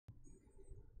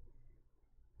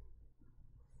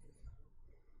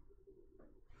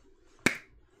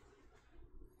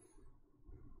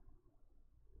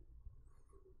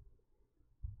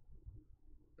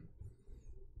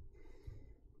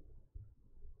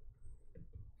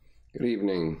Good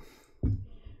evening.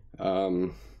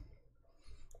 Welcome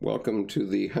to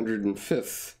the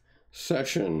 105th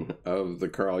session of the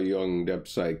Carl Jung Depth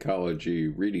Psychology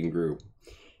Reading Group.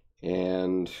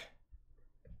 And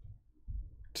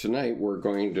tonight we're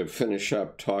going to finish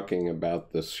up talking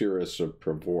about the Seeress of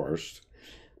Prevorst.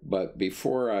 But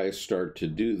before I start to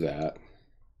do that,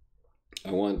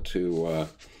 I want to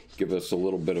give us a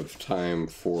little bit of time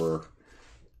for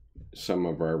some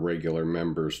of our regular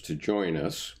members to join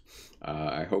us.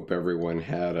 I hope everyone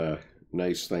had a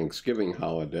nice Thanksgiving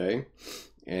holiday,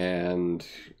 and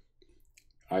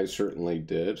I certainly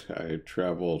did. I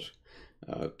traveled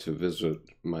to visit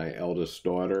my eldest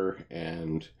daughter,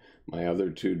 and my other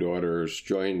two daughters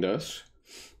joined us,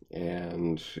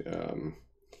 and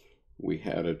we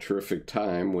had a terrific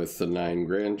time with the 9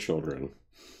 grandchildren.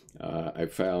 I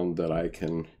found that I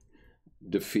can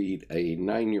defeat a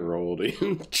 9-year-old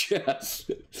in chess,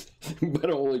 but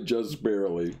only just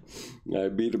barely. I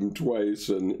beat him twice,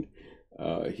 and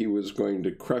he was going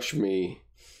to crush me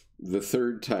the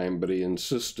third time, but he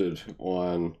insisted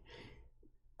on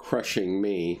crushing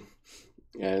me,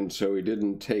 and so he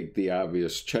didn't take the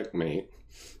obvious checkmate,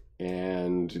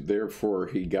 and therefore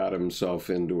he got himself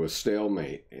into a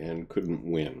stalemate and couldn't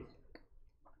win.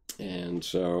 And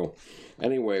so,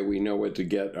 anyway, we know what to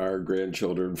get our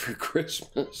grandchildren for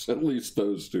Christmas, at least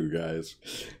those two guys.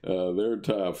 They're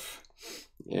tough.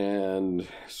 And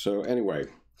so, anyway,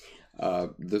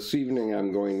 this evening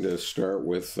I'm going to start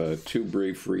with 2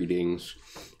 brief readings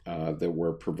that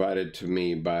were provided to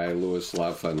me by Louis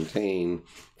LaFontaine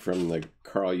from the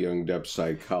Carl Jung Depth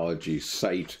Psychology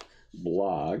site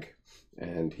blog.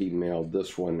 And he mailed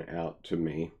this one out to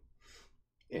me.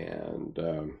 And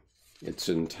it's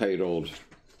entitled,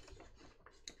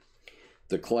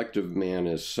 "The Collective Man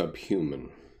is Subhuman."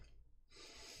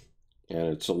 And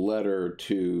it's a letter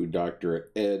to Dr.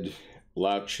 Ed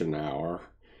Lachenauer,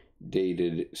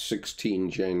 dated 16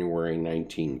 January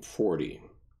 1940.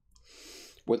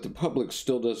 What the public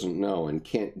still doesn't know and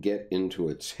can't get into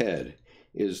its head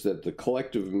is that the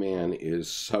collective man is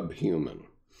subhuman,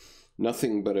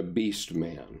 nothing but a beast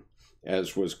man,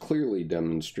 as was clearly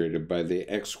demonstrated by the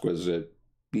exquisite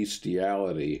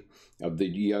bestiality of the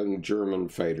young German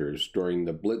fighters during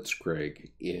the Blitzkrieg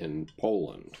in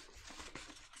Poland.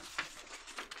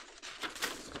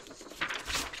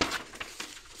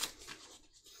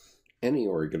 Any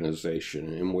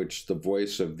organization in which the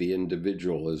voice of the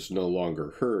individual is no longer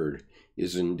heard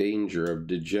is in danger of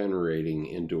degenerating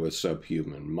into a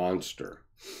subhuman monster.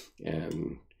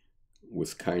 And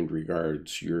with kind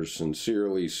regards, yours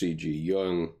sincerely, C.G.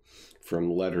 Jung,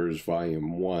 from Letters,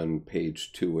 Volume 1,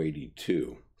 page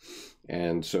 282.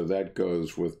 And so that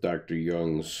goes with Dr.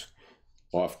 Jung's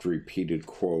oft-repeated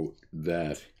quote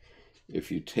that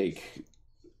if you take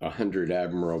 100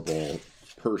 admirable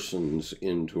persons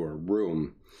into a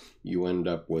room, you end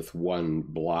up with one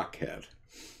blockhead.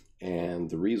 And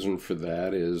the reason for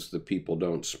that is the people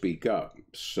don't speak up.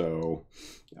 So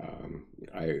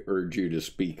I urge you to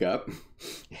speak up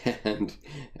and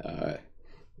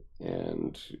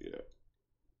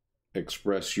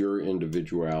express your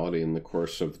individuality in the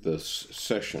course of this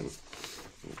session.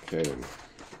 Okay.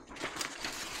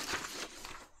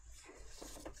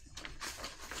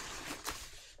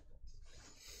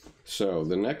 So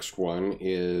the next one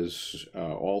is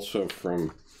also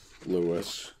from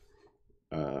Louis,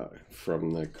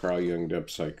 from the Carl Jung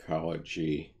Depth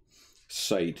Psychology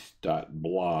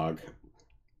site.blog,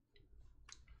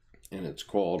 and it's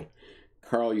called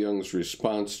Carl Jung's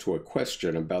Response to a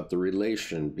Question about the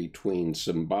Relation Between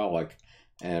Symbolic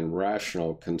and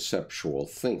Rational Conceptual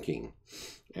Thinking.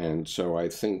 And so I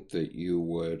think that you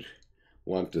would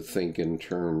want to think in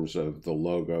terms of the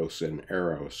Logos and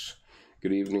Eros.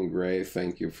 Good evening, Gray.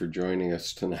 Thank you for joining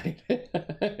us tonight.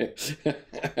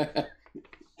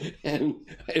 And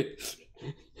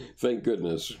thank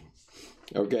goodness.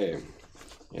 Okay,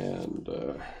 and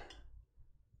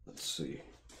let's see.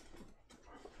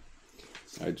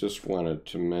 I just wanted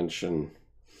to mention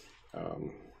a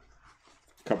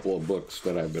couple of books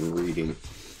that I've been reading.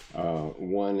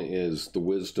 One is The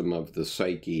Wisdom of the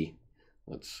Psyche.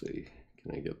 Let's see.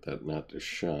 Can I get that not to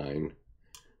shine?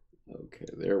 Okay,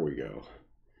 there we go.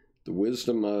 The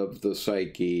Wisdom of the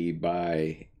Psyche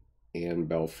by Anne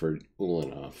Belford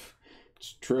Ulanoff.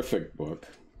 It's a terrific book,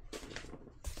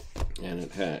 and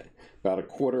it had about a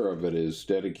quarter of it is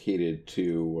dedicated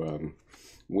to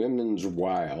women's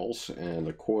wiles, and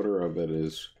a quarter of it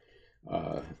is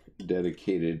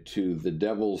dedicated to the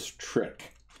devil's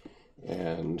trick.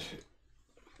 And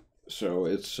so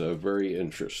it's very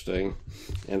interesting.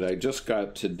 And I just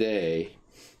got today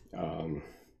The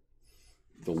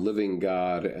Living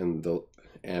God and the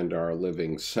and our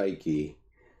living psyche,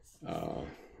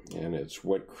 and it's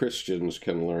what Christians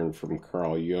can learn from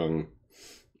Carl Jung.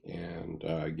 And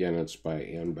again, it's by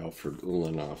Anne Belford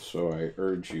Ulanoff. So I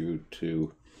urge you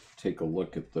to take a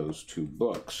look at those two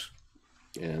books.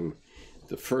 And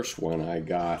the first one I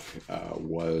got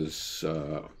was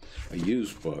a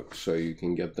used book, so you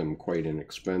can get them quite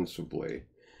inexpensively.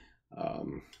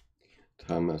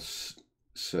 Thomas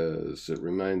says, it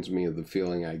reminds me of the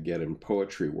feeling I get in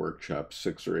poetry workshops,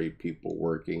 6 or 8 people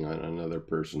working on another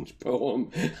person's poem.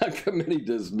 A committee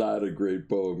does not a great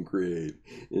poem create.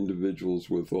 Individuals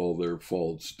with all their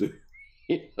faults do.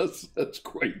 Yes, that's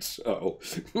quite so.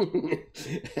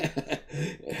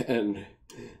 And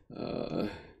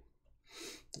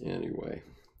anyway,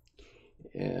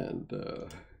 and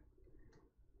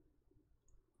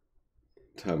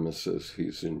Thomas says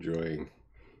he's enjoying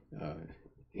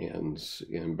Anne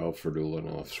Belford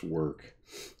Ulanoff's work,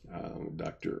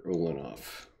 Dr.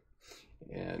 Ulanoff.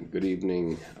 And good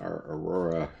evening, our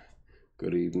Aurora.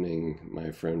 Good evening,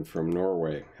 my friend from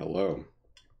Norway. Hello.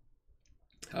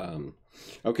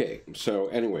 Okay, so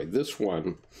anyway, this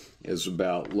one is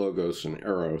about logos and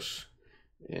eros,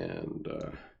 and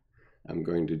I'm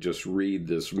going to just read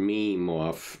this meme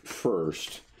off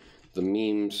first. The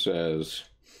meme says,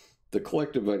 the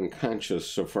collective unconscious,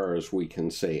 so far as we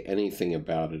can say anything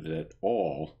about it at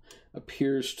all,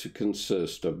 appears to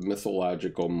consist of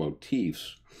mythological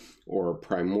motifs or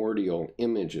primordial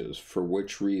images, for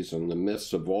which reason the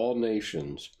myths of all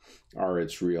nations are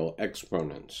its real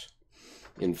exponents.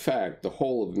 In fact, the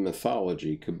whole of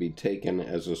mythology could be taken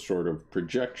as a sort of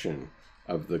projection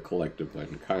of the collective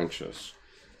unconscious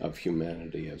of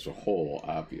humanity as a whole,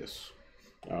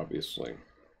 obviously.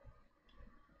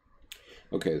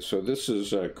 Okay, so this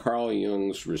is Carl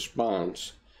Jung's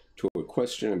response to a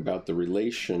question about the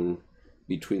relation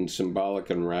between symbolic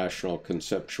and rational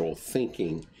conceptual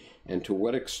thinking, and to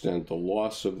what extent the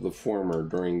loss of the former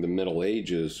during the Middle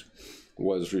Ages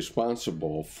was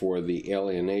responsible for the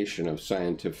alienation of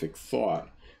scientific thought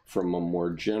from a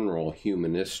more general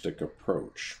humanistic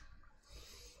approach.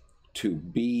 To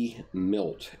B.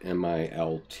 Milt,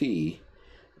 M-I-L-T,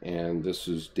 and this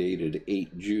is dated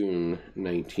 8 June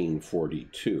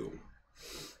 1942.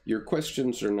 Your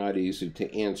questions are not easy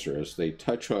to answer, as they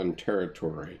touch on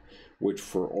territory which,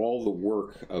 for all the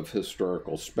work of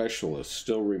historical specialists,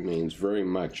 still remains very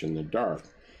much in the dark,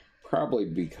 probably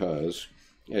because,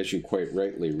 as you quite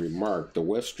rightly remarked, the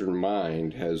Western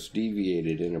mind has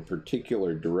deviated in a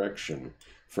particular direction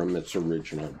from its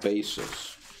original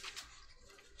basis.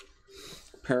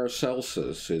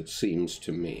 Paracelsus, it seems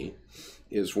to me,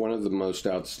 is one of the most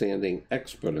outstanding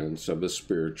exponents of a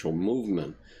spiritual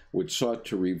movement which sought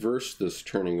to reverse this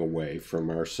turning away from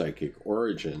our psychic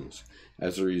origins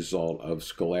as a result of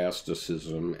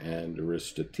scholasticism and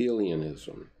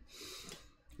Aristotelianism.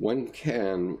 One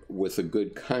can, with a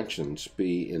good conscience,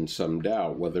 be in some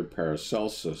doubt whether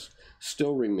Paracelsus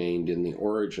still remained in the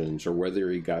origins or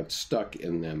whether he got stuck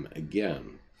in them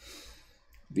again.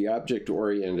 The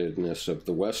object-orientedness of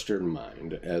the Western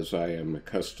mind, as I am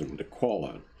accustomed to call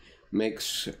it,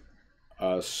 makes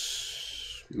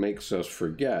us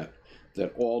forget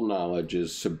that all knowledge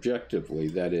is subjectively,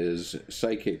 that is,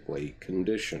 psychically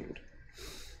conditioned.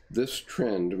 This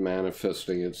trend,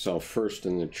 manifesting itself first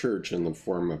in the church in the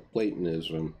form of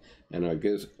Platonism and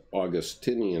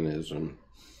Augustinianism,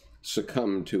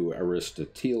 succumbed to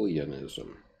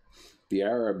Aristotelianism. The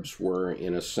Arabs were,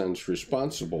 in a sense,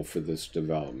 responsible for this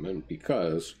development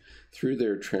because, through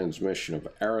their transmission of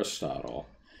Aristotle,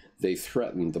 they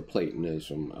threatened the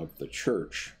Platonism of the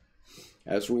Church.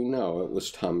 As we know, it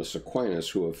was Thomas Aquinas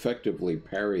who effectively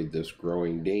parried this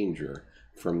growing danger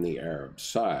from the Arab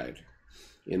side.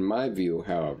 In my view,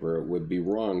 however, it would be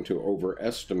wrong to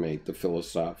overestimate the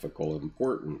philosophical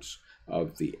importance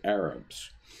of the Arabs.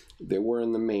 They were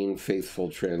in the main faithful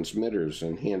transmitters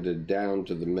and handed down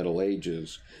to the Middle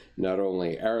Ages not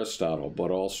only Aristotle,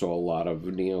 but also a lot of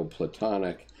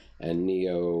Neoplatonic and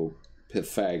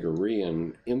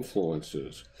Neo-Pythagorean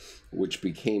influences, which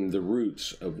became the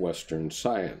roots of Western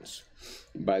science.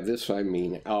 By this I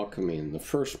mean alchemy in the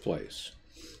first place.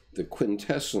 The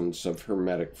quintessence of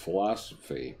Hermetic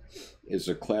philosophy is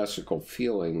a classical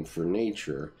feeling for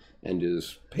nature and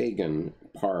is pagan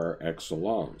par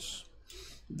excellence.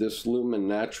 This lumen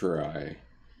naturae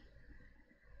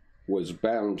was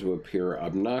bound to appear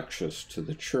obnoxious to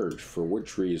the Church, for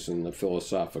which reason the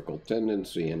philosophical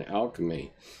tendency in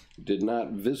alchemy did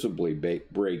not visibly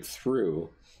break through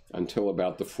until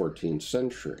about the 14th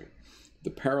century.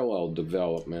 The parallel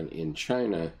development in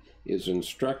China is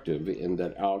instructive in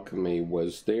that alchemy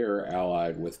was there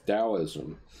allied with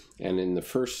Taoism, and in the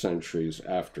first centuries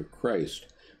after Christ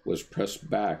was pressed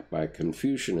back by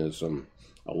Confucianism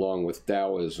along with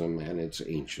Taoism and its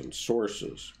ancient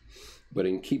sources. But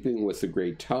in keeping with the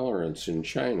Great Tolerance in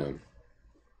China,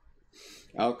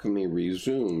 alchemy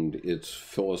resumed its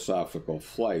philosophical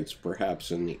flights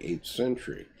perhaps in the 8th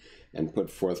century and put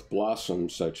forth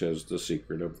blossoms such as The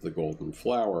Secret of the Golden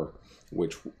Flower,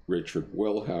 which Richard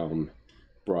Wilhelm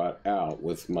brought out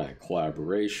with my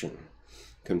collaboration.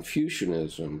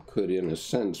 Confucianism could in a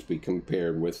sense be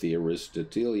compared with the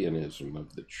Aristotelianism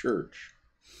of the Church.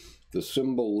 The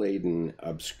symbol-laden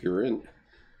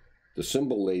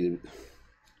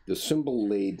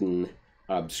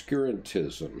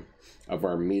obscurantism of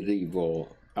our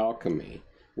medieval alchemy,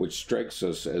 which strikes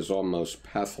us as almost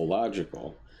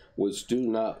pathological, was due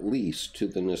not least to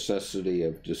the necessity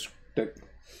of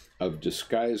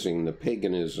disguising the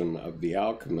paganism of the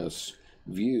alchemists'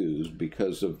 views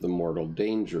because of the mortal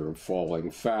danger of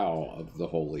falling foul of the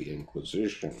Holy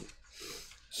Inquisition.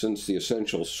 Since the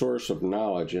essential source of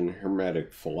knowledge in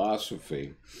Hermetic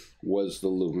philosophy was the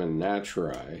lumen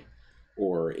naturae,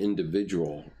 or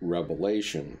individual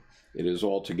revelation, it is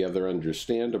altogether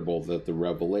understandable that the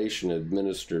revelation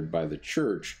administered by the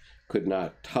Church could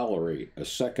not tolerate a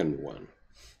second one.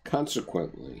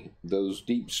 Consequently, those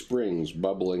deep springs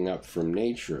bubbling up from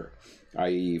nature,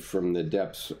 i.e., from the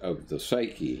depths of the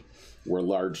psyche, were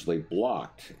largely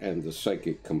blocked, and the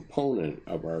psychic component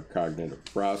of our cognitive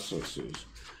processes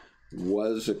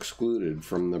was excluded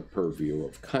from the purview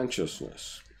of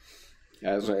consciousness.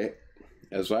 As I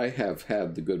have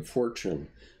had the good fortune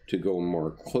to go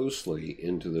more closely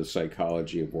into the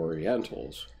psychology of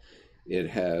Orientals, it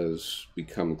has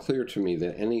become clear to me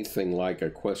that anything like a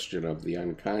question of the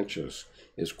unconscious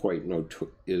is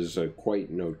a quite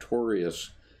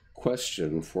notorious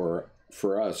question for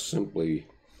us simply.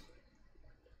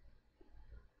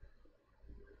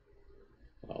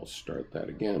 I'll start that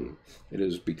again. It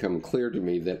has become clear to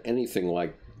me that anything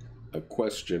like a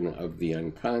question of the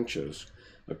unconscious,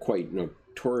 a quite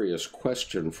notorious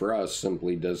question for us,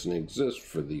 simply doesn't exist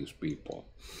for these people.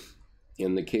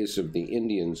 In the case of the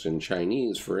Indians and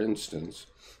Chinese, for instance,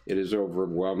 it is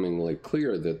overwhelmingly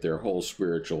clear that their whole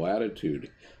spiritual attitude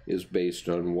is based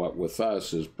on what with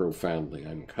us is profoundly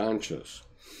unconscious.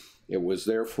 It was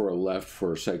therefore left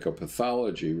for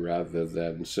psychopathology rather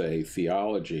than, say,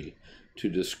 theology to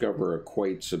discover a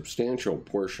quite substantial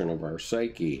portion of our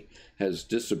psyche has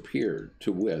disappeared,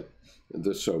 to wit,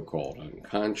 the so-called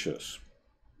unconscious.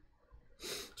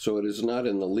 So it is not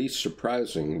in the least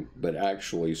surprising, but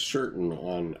actually certain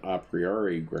on a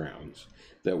priori grounds,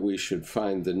 that we should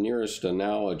find the nearest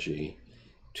analogy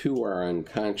to our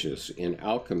unconscious in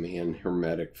alchemy and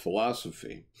Hermetic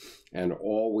philosophy. And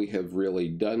all we have really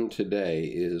done today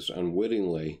is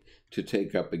unwittingly to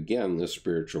take up again the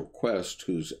spiritual quest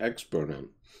whose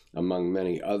exponent, among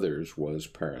many others, was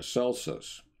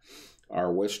Paracelsus.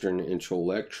 Our Western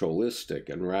intellectualistic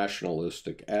and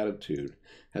rationalistic attitude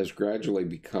has gradually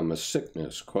become a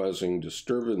sickness, causing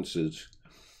disturbances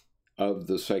of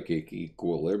the psychic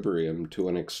equilibrium to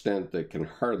an extent that can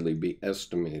hardly be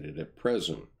estimated at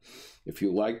present. If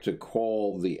you like to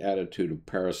call the attitude of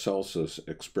Paracelsus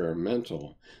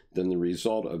experimental, then the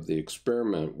result of the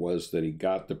experiment was that he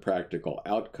got the practical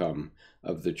outcome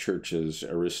of the Church's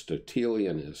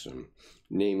Aristotelianism,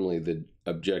 namely the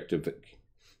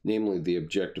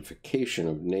objectification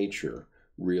of nature,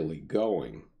 really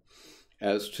going.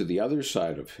 As to the other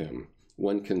side of him,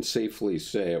 one can safely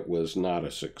say it was not a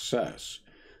success.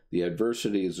 The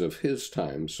adversities of his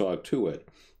time saw to it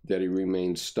that he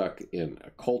remained stuck in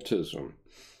occultism,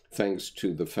 thanks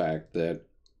to the fact that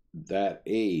that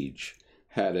age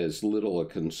had as little a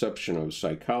conception of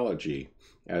psychology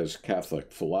as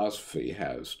Catholic philosophy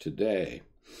has today.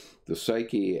 The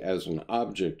psyche as an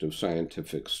object of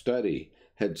scientific study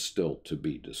had still to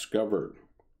be discovered.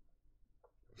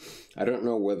 I don't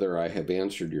know whether I have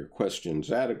answered your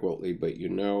questions adequately, but you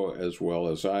know as well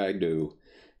as I do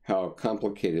how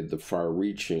complicated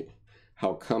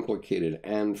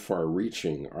and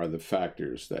far-reaching are the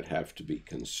factors that have to be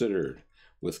considered.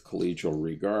 With collegial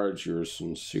regards, yours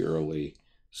sincerely,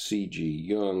 C.G.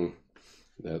 Jung.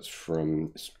 That's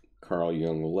from Carl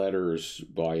Jung Letters,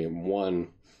 Volume 1,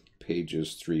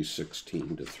 pages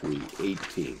 316 to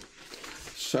 318.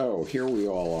 So here we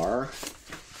all are,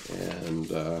 and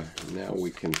now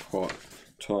we can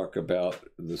talk about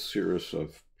the Seeress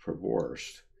of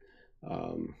Prevorst.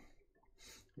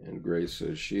 And Grace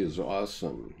says she is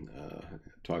awesome,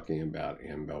 talking about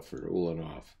Anne Belford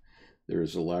Uhlenhoff. There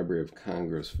is a Library of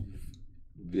Congress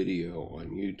video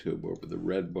on YouTube over the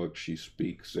Red Book. She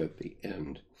speaks at the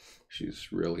end.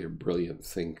 She's really a brilliant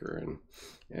thinker,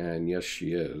 and yes,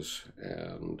 she is.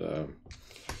 And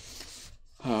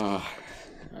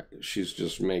she's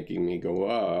just making me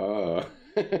go,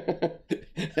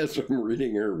 as I'm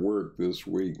reading her work this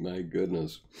week, my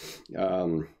goodness.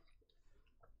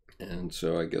 And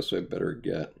so I guess I better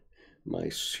get my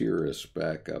Seeress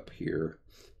back up here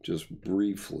just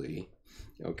briefly.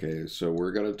 Okay, so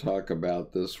we're going to talk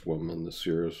about this woman, the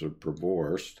Seeress of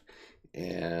Prevorst,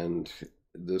 and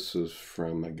this is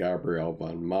from a Gabriel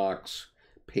von Mach's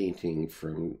painting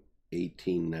from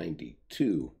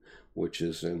 1892, which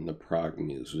is in the Prague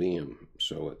Museum,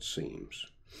 so it seems.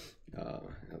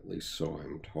 At least so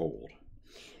I'm told.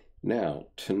 Now,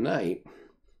 tonight,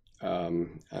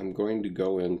 I'm going to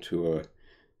go into a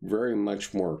very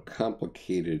much more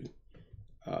complicated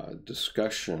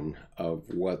discussion of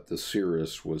what the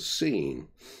seeress was seeing.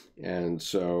 And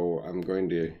so I'm going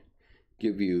to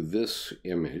give you this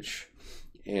image.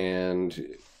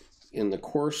 And in the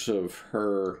course of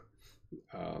her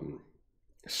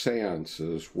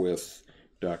seances with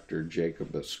Dr.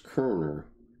 Jacobus Kerner,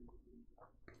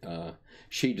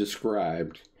 she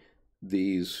described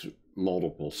these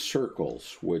multiple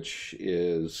circles, which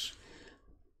is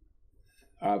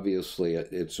obviously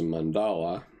it's a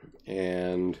mandala,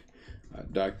 and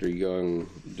Dr. Jung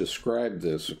described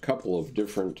this a couple of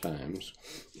different times.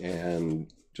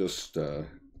 And just to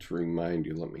remind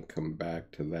you, let me come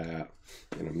back to that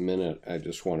in a minute. I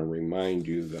just want to remind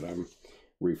you that I'm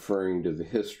referring to the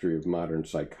History of Modern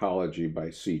Psychology by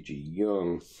C.G.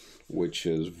 Jung, which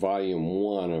is volume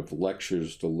 1 of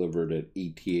lectures delivered at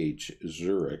ETH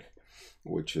Zurich,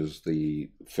 which is the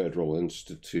Federal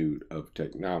Institute of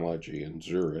Technology in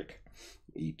Zurich.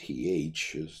 ETH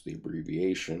is the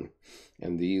abbreviation.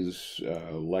 And these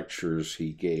lectures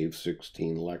he gave,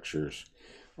 16 lectures,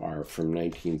 are from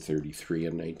 1933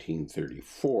 and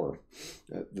 1934.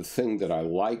 The thing that I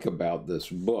like about this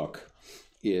book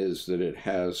is that it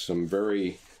has some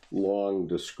very long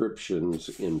descriptions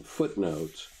in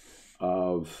footnotes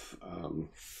of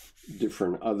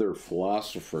different other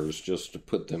philosophers, just to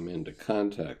put them into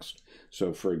context.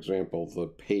 So, for example, the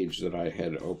page that I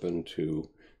had opened to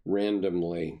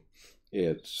randomly,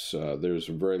 it's there's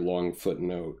a very long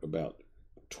footnote, about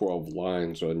 12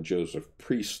 lines, on Joseph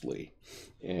Priestley.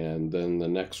 And then the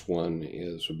next one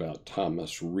is about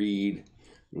Thomas Reed,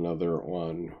 another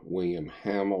on William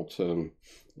Hamilton,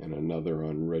 and another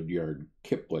on Rudyard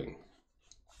Kipling,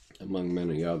 among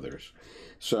many others.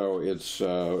 So it's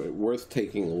worth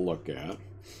taking a look at.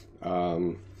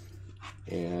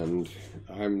 And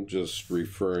I'm just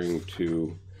referring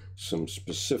to some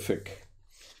specific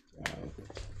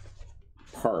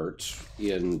parts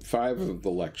in 5 of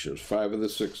the lectures, 5 of the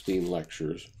 16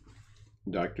 lectures.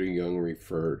 Dr. Jung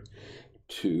referred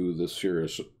to the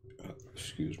Seeress,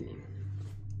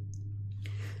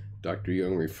 Dr.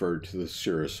 Jung referred to the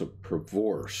Seeress of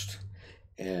Prevorst.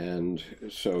 And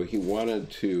so he wanted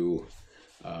to,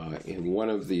 in one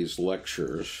of these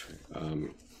lectures,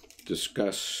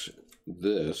 discuss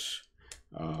this.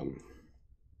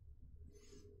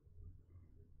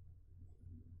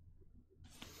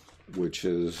 Which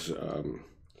is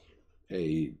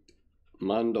a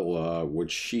mandala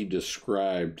which she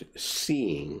described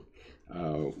seeing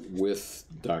with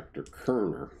Dr.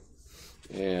 Kerner.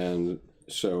 And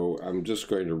so I'm just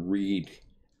going to read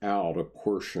out a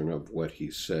portion of what he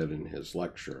said in his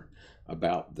lecture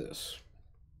about this.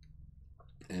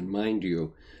 And mind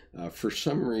you, for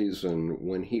some reason,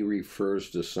 when he refers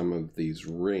to some of these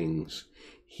rings,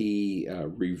 he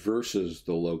reverses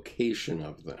the location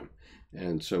of them.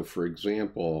 And so, for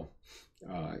example,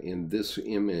 in this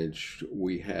image,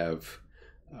 we have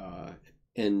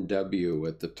NW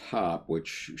at the top,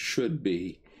 which should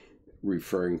be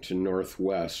referring to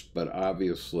northwest, but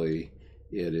obviously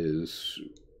it is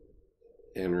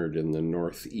entered in the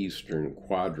northeastern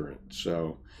quadrant.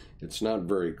 So it's not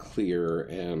very clear,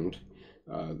 and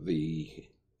the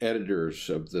editors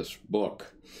of this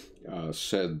book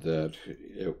said that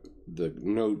the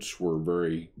notes were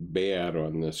very bad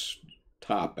on this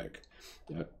topic,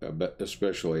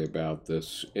 especially about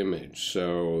this image,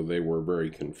 so they were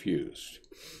very confused.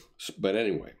 But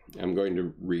anyway, I'm going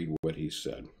to read what he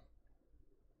said.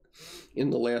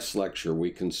 In the last lecture, we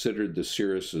considered the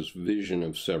seeress's vision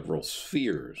of several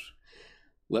spheres.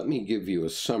 Let me give you a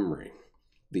summary.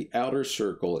 The outer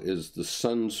circle is the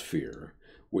sun sphere,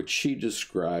 which she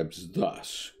describes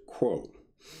thus, quote,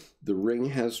 "The ring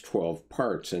has 12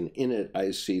 parts, and in it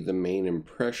I see the main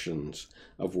impressions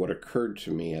of what occurred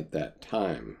to me at that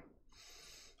time.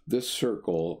 This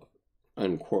circle,"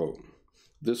 unquote,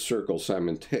 "this circle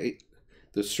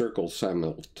The circle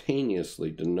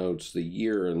simultaneously denotes the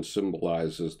year and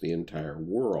symbolizes the entire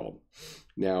world.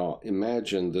 Now,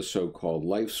 imagine the so-called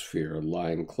life sphere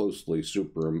lying closely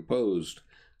superimposed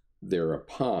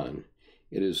thereupon.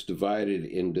 It is divided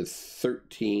into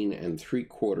 13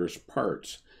 3/4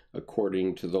 parts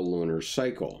according to the lunar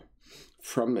cycle.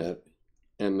 From it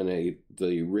emanate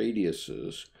the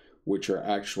radiuses, which are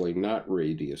actually not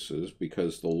radiuses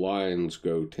because the lines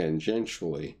go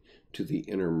tangentially to the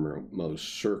innermost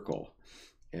circle.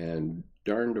 And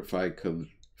darned if I could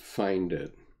find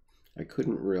it. I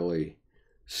couldn't really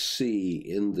see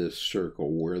in this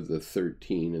circle where the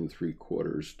 13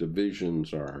 3/4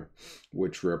 divisions are,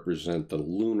 which represent the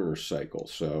lunar cycle.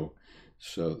 So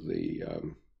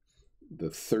the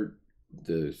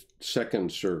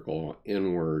second circle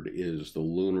inward is the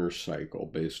lunar cycle,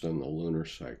 based on the lunar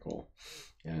cycle,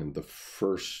 and the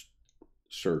first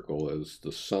circle is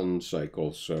the sun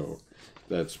cycle, so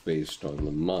that's based on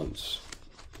the months.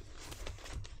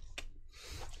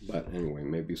 But anyway,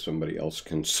 maybe somebody else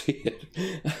can see it.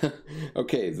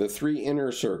 Okay, the 3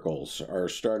 inner circles are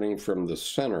starting from the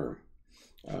center.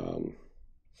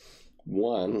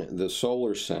 1, the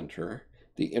solar center.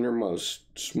 The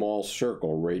innermost small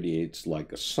circle radiates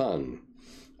like a sun.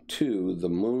 2, the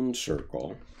moon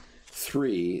circle.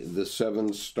 3, the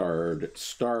seven-starred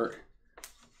star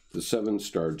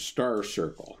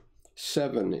circle.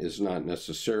 7 is not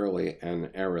necessarily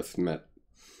an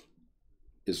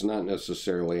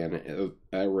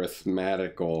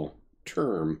arithmetical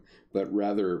term, but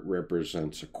rather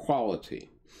represents a quality.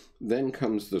 Then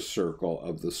comes the circle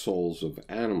of the souls of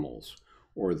animals,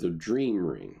 or the dream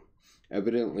ring.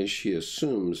 Evidently, she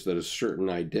assumes that a certain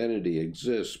identity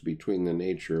exists between the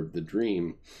nature of the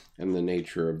dream and the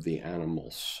nature of the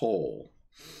animal soul.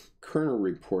 Kerner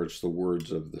reports the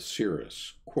words of the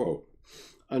seeress, quote,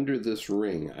 "Under this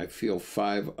ring I feel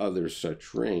 5 other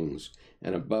such rings,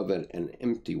 and above it an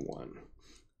empty one.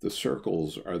 The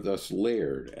circles are thus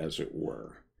layered, as it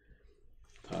were."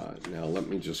 Now, let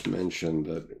me just mention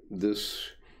that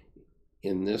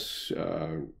in this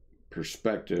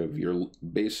perspective, you're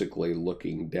basically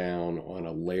looking down on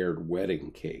a layered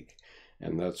wedding cake.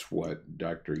 And that's what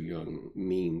Dr. Jung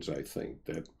means, I think,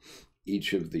 that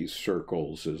each of these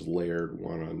circles is layered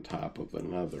one on top of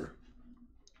another.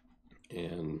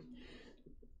 And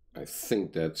I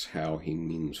think that's how he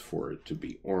means for it to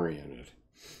be oriented.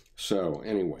 So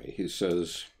anyway, he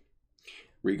says,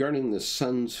 regarding the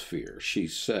sun sphere, she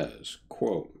says,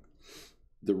 quote,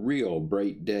 "The real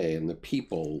bright day and the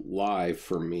people lie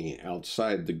for me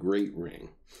outside the great ring,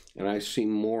 and I see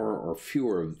more or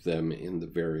fewer of them in the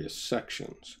various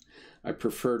sections. I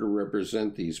prefer to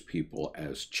represent these people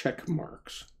as check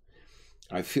marks.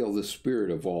 I feel the spirit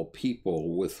of all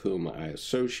people with whom I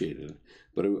associated,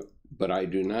 but I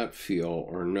do not feel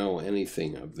or know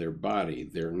anything of their body,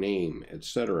 their name,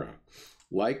 etc.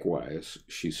 Likewise,"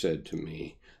 she said to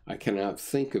me, "I cannot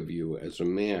think of you as a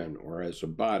man or as a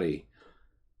body,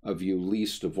 of you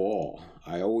least of all.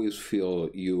 I always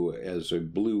feel you as a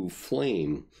blue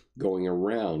flame going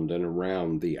around and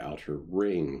around the outer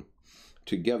ring,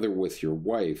 together with your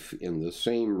wife in the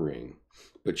same ring,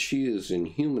 but she is in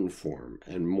human form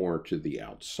and more to the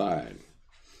outside."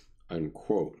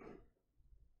 Unquote.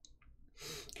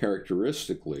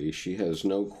 Characteristically, she has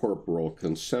no corporal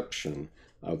conception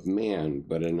of man,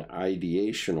 but an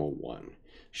ideational one.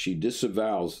 She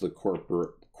disavows the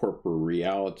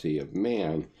corporeality of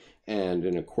man, and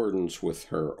in accordance with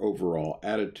her overall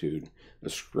attitude,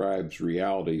 ascribes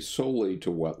reality solely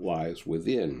to what lies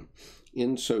within.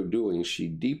 In so doing, she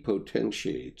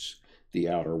depotentiates the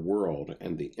outer world,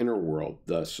 and the inner world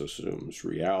thus assumes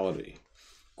reality.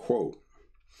 Quote,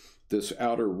 "This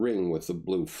outer ring with the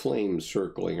blue flame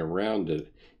circling around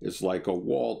it is like a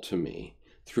wall to me,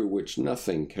 through which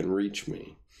nothing can reach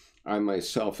me. I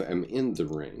myself am in the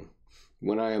ring.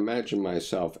 When I imagine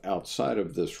myself outside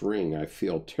of this ring, I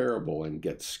feel terrible and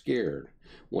get scared.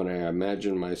 When I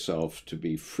imagine myself to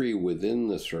be free within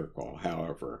the circle,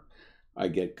 however, I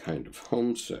get kind of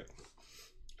homesick."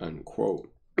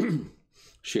 Unquote.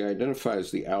 She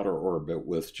identifies the outer orbit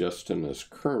with Justinus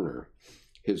Kerner.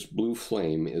 His blue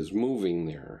flame is moving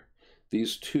there.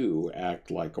 These two act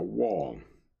like a wall.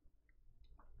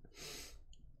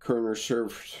 Kerner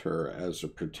serves her as a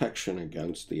protection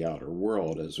against the outer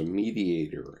world, as a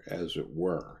mediator, as it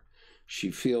were.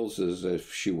 She feels as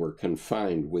if she were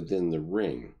confined within the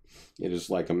ring. It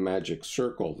is like a magic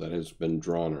circle that has been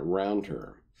drawn around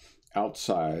her.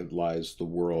 Outside lies the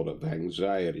world of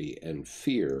anxiety and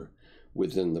fear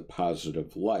within the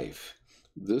positive life.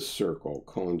 This circle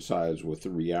coincides with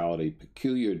the reality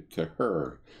peculiar to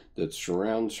her that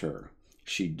surrounds her.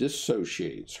 she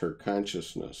dissociates her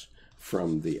consciousness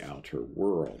from the outer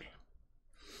world.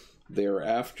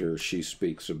 Thereafter, she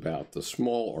speaks about the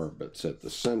small orbits at the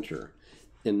center,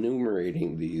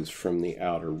 enumerating these from the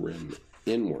outer rim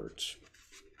inwards.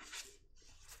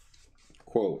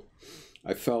 Quote,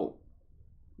 I felt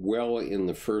well in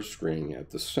the first ring at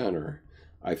the center.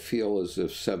 I feel as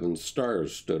if 7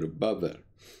 stars stood above it.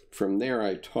 From there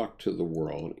I talked to the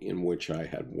world in which I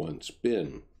had once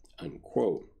been,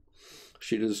 unquote.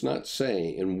 She does not say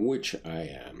in which I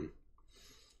am.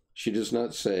 She does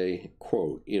not say,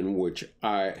 quote, in which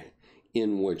I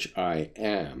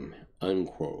am,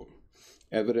 unquote.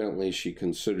 Evidently, she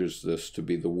considers this to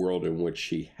be the world in which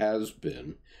she has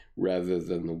been, rather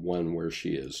than the one where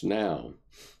she is now.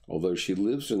 Although she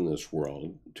lives in this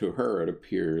world, to her it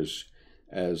appears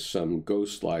as some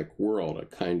ghost-like world, a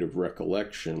kind of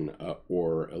recollection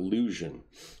or illusion,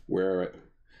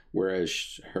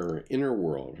 whereas her inner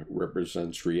world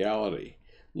represents reality.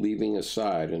 Leaving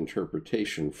aside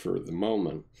interpretation for the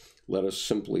moment, let us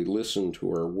simply listen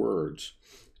to her words.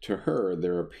 To her,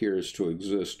 there appears to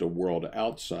exist a world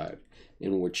outside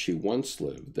in which she once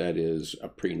lived, that is, a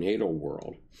prenatal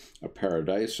world, a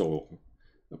paradisical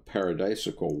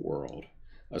world,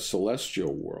 a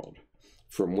celestial world,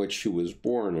 from which she was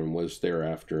born and was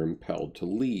thereafter impelled to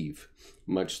leave,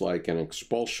 much like an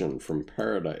expulsion from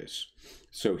paradise.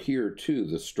 So here, too,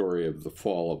 the story of the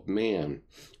fall of man,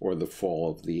 or the fall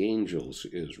of the angels,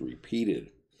 is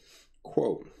repeated.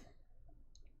 Quote,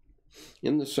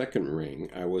 in the second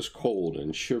ring, I was cold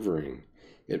and shivering.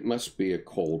 It must be a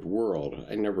cold world.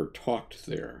 I never talked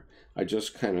there. I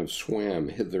just kind of swam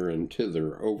hither and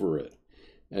thither over it,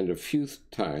 and a few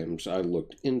times I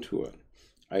looked into it.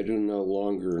 I do no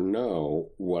longer know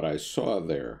what I saw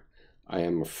there. I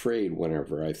am afraid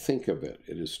whenever I think of it.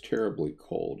 It is terribly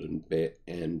cold and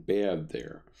bad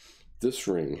there. This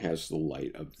ring has the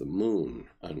light of the moon,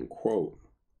 unquote.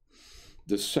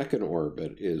 The second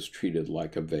orbit is treated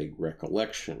like a vague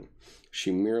recollection.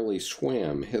 She merely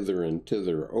swam hither and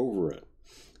thither over it.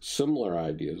 Similar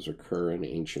ideas occur in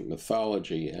ancient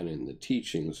mythology and in the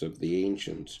teachings of the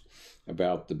ancients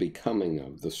about the becoming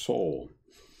of the soul.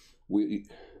 We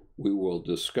will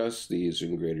discuss these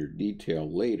in greater detail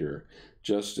later,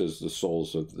 just as the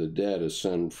souls of the dead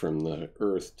ascend from the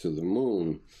earth to the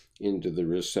moon into the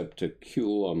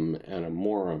receptaculum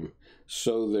animorum,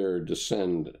 so they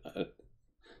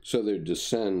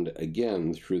descend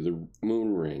again through the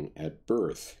moon ring at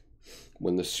birth.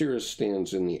 When the seeress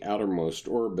stands in the outermost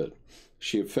orbit,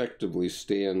 she effectively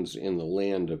stands in the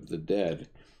land of the dead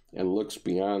and looks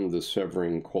beyond the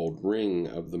severing cold ring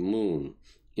of the moon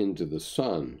into the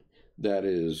sun, that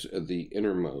is, the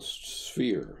innermost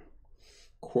sphere.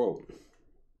 Quote,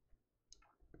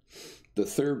 the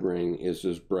third ring is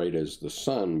as bright as the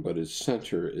sun, but its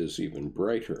center is even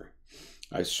brighter.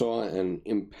 I saw an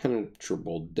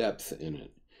impenetrable depth in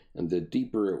it, and the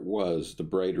deeper it was, the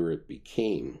brighter it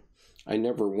became. I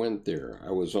never went there.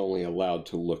 I was only allowed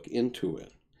to look into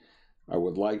it. I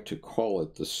would like to call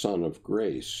it the sun of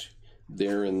grace.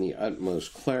 There, in the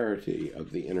utmost clarity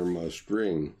of the innermost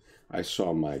ring, I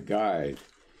saw my guide,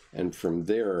 and from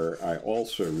there I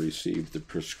also received the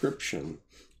prescription,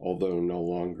 although I no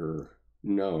longer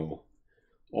know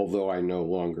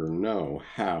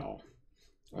how,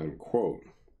 unquote.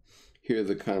 Here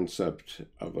the concept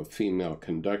of a female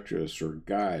conductress or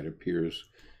guide appears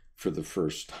for the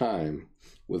first time.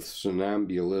 With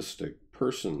somnambulistic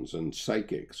persons and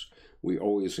psychics, we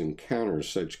always encounter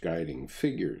such guiding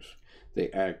figures. They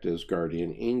act as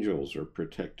guardian angels or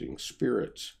protecting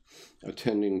spirits,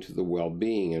 attending to the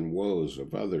well-being and woes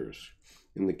of others.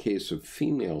 In the case of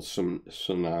female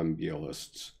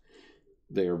somnambulists,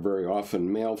 they are very often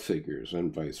male figures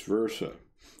and vice versa.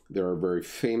 There are very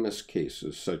famous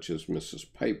cases, such as Mrs.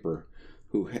 Piper,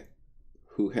 who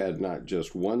had not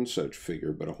just one such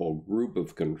figure, but a whole group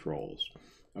of controls,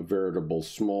 a veritable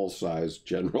small-sized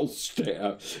general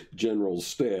staff,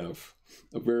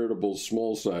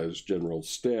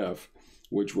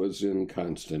 which was in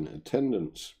constant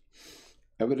attendance.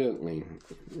 Evidently,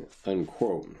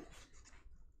 unquote,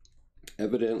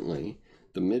 evidently,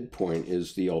 the midpoint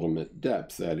is the ultimate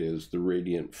depth, that is, the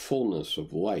radiant fullness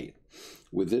of light.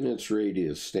 Within its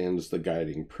radius stands the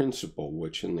guiding principle,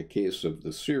 which in the case of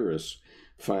the seeress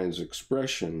finds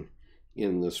expression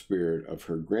in the spirit of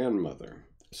her grandmother.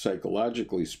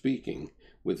 Psychologically speaking,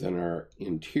 within our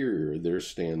interior there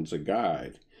stands a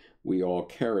guide. We all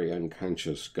carry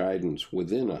unconscious guidance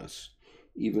within us.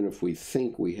 Even if we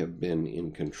think we have been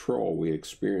in control, we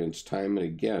experience time and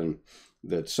again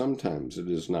that sometimes it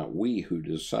is not we who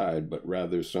decide, but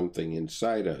rather something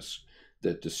inside us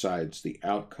that decides the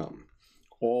outcome.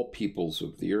 all peoples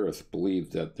of the earth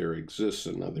believe that there exists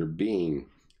another being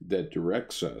that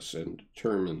directs us and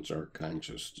determines our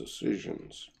conscious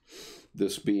decisions.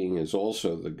 This being is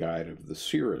also the guide of the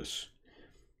seeress.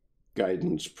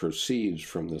 Guidance proceeds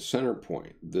from the center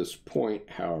point. This point,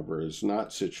 however, is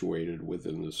not situated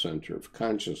within the center of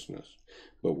consciousness,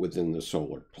 but within the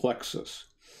solar plexus.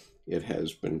 It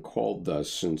has been called thus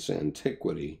since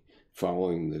antiquity,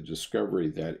 following the discovery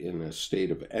that in a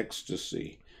state of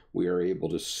ecstasy, we are able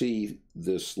to see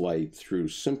this light through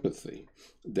sympathy,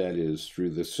 that is,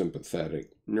 through the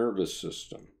sympathetic nervous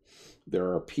system.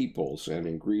 There are peoples, and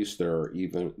in Greece there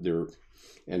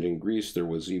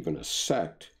was even a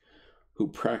sect who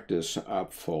practice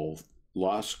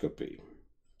ophthalmoscopy,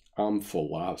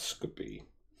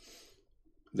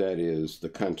 that is, the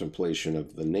contemplation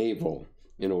of the navel,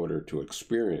 in order to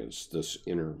experience this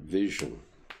inner vision.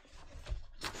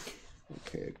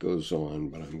 Okay, it goes on,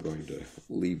 but I'm going to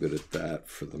leave it at that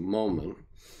for the moment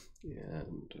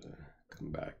and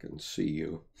come back and see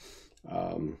you.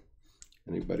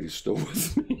 Anybody still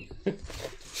with me?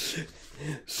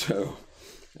 So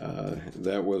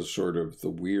that was sort of the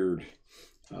weird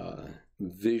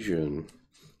vision.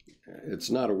 It's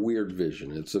not a weird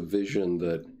vision. It's a vision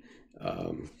that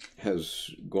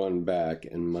has gone back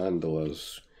in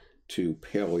mandalas to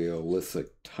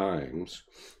Paleolithic times,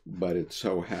 but it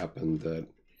so happened that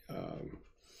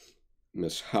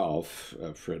Miss Hauffe,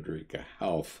 Frederike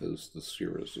Hauffe is the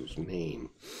seeress's name,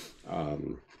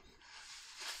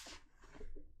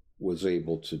 was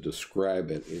able to describe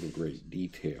it in great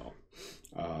detail.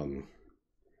 And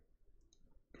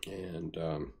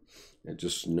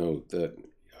just note that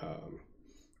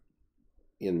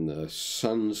in the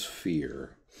sun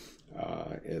sphere,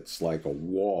 it's like a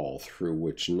wall through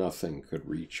which nothing could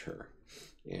reach her.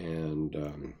 And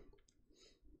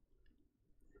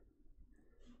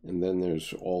then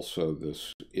there's also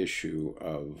this issue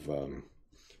of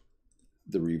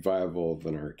the revival of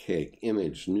an archaic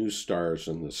image. New stars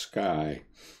in the sky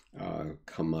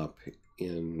come up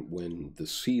when the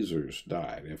Caesars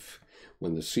died.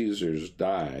 When the Caesars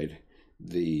died,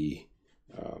 the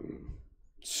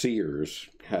seers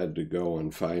had to go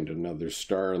and find another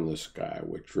star in the sky,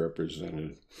 which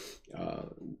represented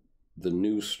the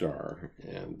new star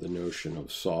and the notion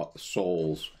of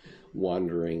souls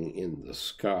wandering in the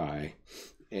sky.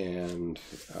 And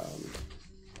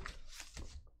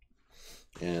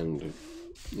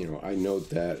you know, I note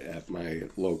that at my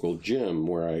local gym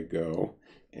where I go,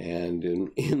 and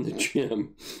in the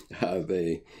gym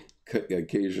they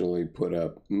occasionally put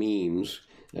up memes,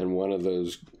 and one of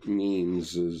those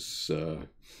memes is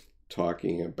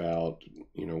talking about,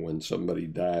 you know, when somebody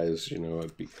dies, you know,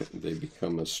 they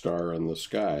become a star in the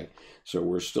sky. So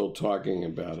we're still talking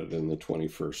about it in the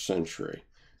 21st century,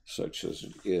 such as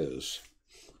it is.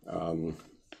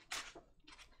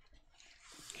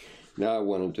 Now I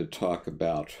wanted to talk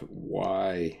about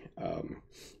why,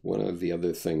 one of the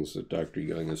other things that Dr.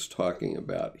 Jung is talking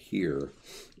about here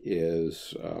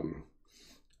is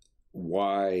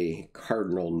why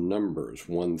cardinal numbers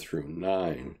 1 through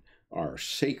 9 are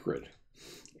sacred.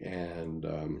 And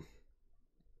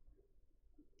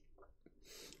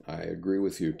I agree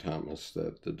with you, Thomas,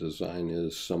 that the design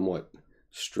is somewhat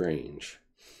strange.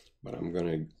 But I'm going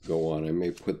to go on. I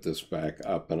may put this back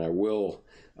up, and I will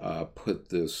put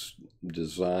this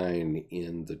design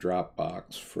in the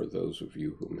Dropbox for those of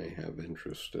you who may have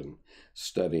interest in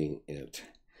studying it.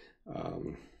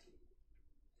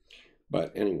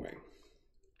 But anyway,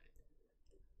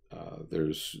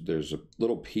 there's a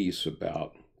little piece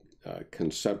about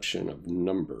conception of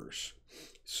numbers.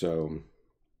 So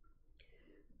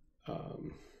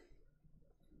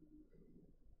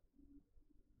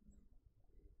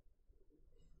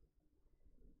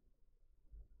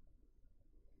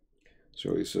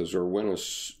so he says, or when a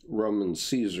Roman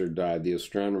Caesar died, the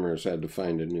astronomers had to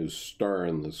find a new star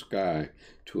in the sky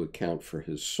to account for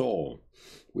his soul.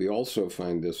 We also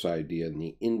find this idea in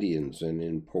the Indians and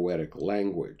in poetic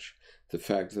language. The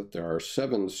fact that there are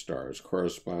 7 stars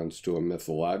corresponds to a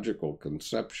mythological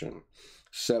conception.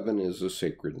 7 is a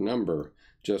sacred number,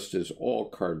 just as all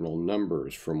cardinal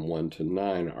numbers from 1 to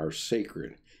 9 are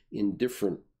sacred in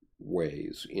different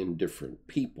ways in different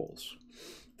peoples.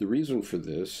 The reason for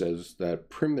this is that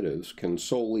primitives can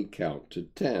solely count to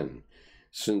 10,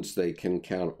 since they can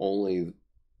count only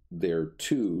their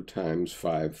 2 times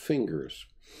 5 fingers.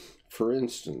 For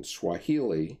instance,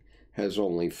 Swahili has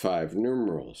only 5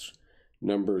 numerals.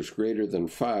 Numbers greater than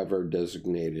 5 are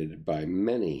designated by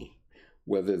many,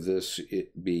 whether this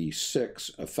it be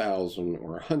 6, 1,000,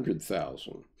 or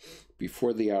 100,000.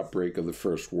 Before the outbreak of the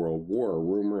First World War,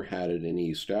 rumor had it in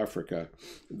East Africa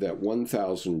that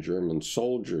 1,000 German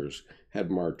soldiers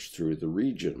had marched through the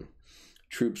region.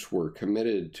 Troops were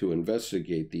committed to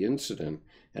investigate the incident,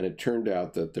 and it turned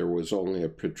out that there was only a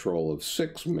patrol of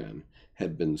 6 men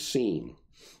had been seen.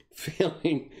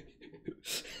 Failing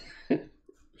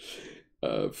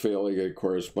a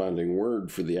corresponding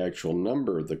word for the actual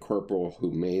number, the corporal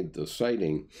who made the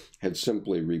sighting had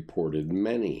simply reported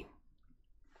many.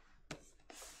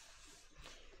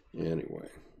 Anyway.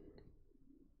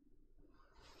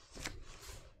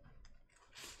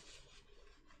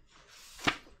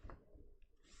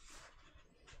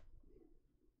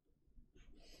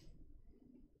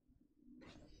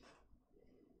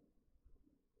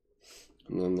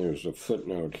 And then there's a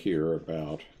footnote here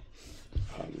about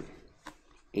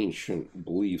ancient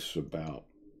beliefs about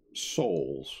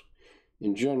souls.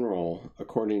 In general,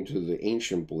 according to the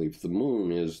ancient belief, the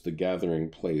moon is the gathering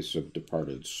place of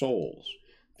departed souls,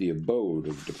 the abode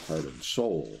of departed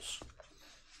souls.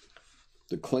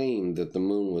 The claim that the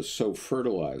moon was so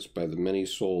fertilized by the many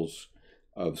souls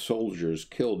of soldiers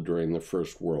killed during the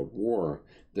First World War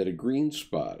that a green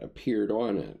spot appeared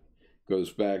on it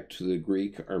goes back to the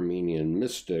Greek Armenian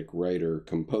mystic, writer,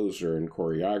 composer, and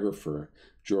choreographer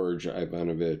George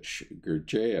Ivanovich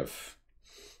Gurdjieff.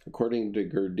 According to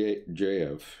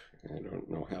Gurdjieff, I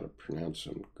don't know how to pronounce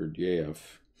him,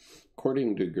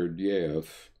 according to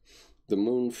Gurdjieff, the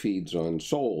moon feeds on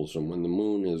souls, and when the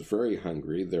moon is very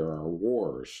hungry, there are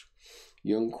wars.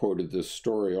 Jung quoted this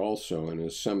story also in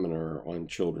his seminar on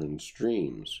children's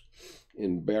dreams.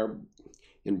 In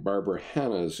Barbara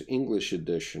Hanna's English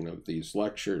edition of these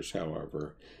lectures,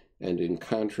 however, and in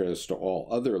contrast to all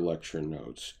other lecture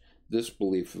notes, this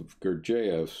belief of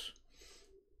Gurdjieff's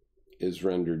is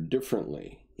rendered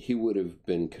differently. He would have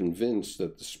been convinced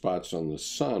that the spots on the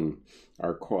sun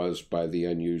are caused by the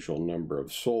unusual number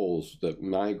of souls that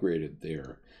migrated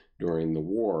there during the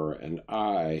war, and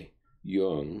I,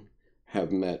 Jung,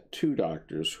 have met 2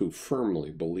 doctors who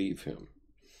firmly believe him.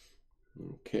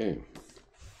 Okay.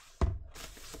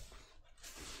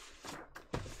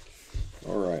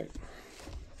 All right.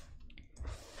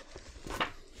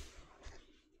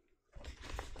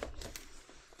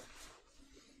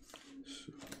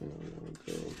 So I'll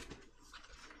go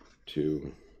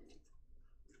to,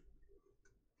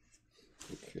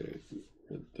 okay,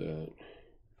 read that.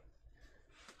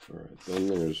 All right, then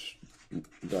there's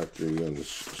Dr. Jung's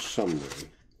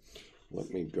summary. Let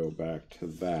me go back to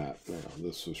that now.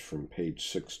 This is from page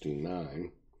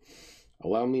 69.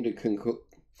 Allow me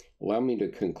to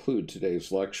conclude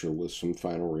today's lecture with some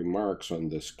final remarks on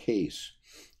this case.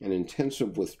 An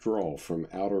intensive withdrawal from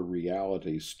outer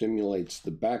reality stimulates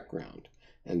the background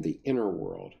and the inner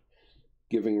world,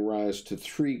 giving rise to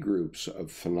 3 groups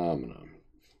of phenomena.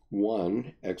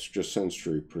 1,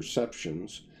 extrasensory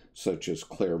perceptions, such as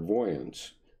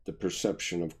clairvoyance, the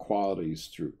perception of qualities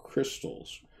through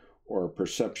crystals, or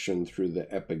perception through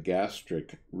the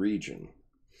epigastric region.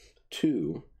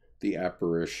 2, the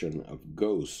apparition of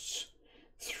ghosts.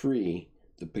 3,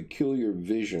 the peculiar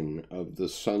vision of the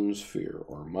sun sphere,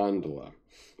 or mandala.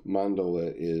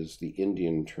 Mandala is the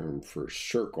Indian term for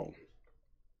circle.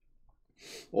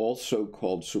 All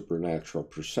so-called supernatural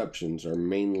perceptions are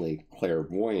mainly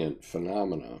clairvoyant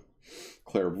phenomena.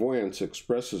 Clairvoyance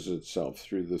expresses itself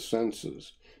through the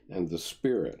senses and the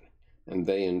spirit, and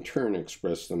they in turn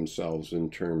express themselves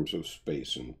in terms of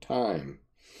space and time.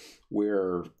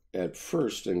 We're at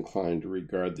first inclined to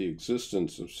regard the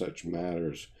existence of such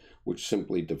matters which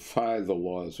simply defy the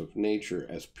laws of nature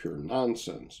as pure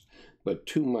nonsense, but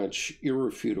too much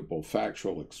irrefutable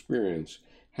factual experience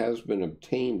has been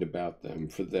obtained about them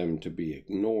for them to be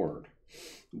ignored.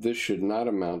 This should not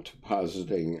amount to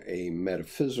positing a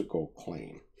metaphysical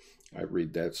claim. I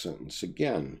read that sentence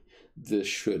again. This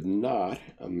should not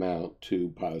amount to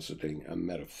positing a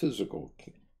metaphysical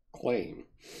claim.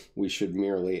 We should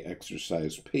merely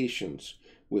exercise patience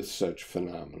with such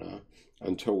phenomena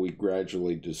until we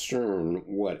gradually discern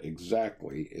what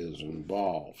exactly is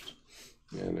involved.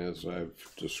 And as I've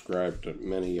described at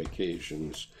many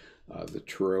occasions, the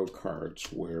tarot cards,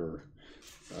 where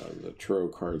the tarot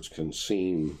cards can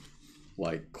seem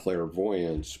like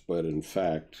clairvoyance, but in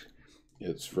fact,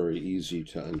 it's very easy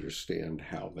to understand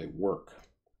how they work.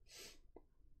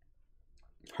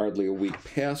 Hardly a week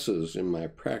passes in my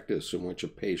practice in which a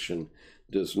patient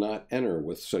does not enter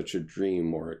with such a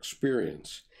dream or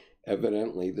experience.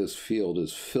 Evidently, this field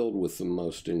is filled with the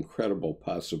most incredible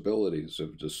possibilities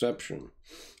of deception.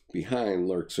 behind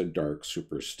lurks a dark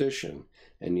superstition,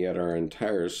 and yet our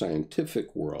entire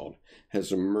scientific world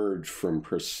has emerged from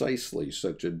precisely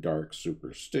such a dark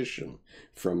superstition,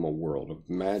 from a world of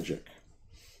magic.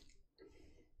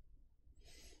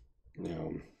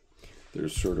 Now,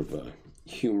 there's sort of a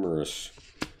humorous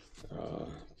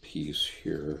piece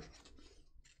here.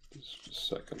 Just a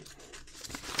second.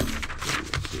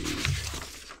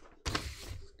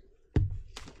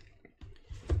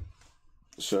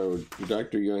 So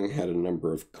Dr. Jung had a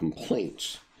number of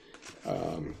complaints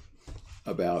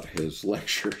about his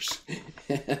lectures,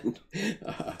 and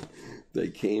they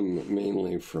came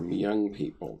mainly from young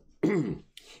people.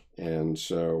 And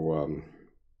so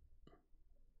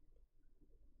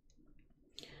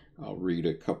I'll read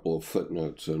a couple of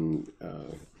footnotes and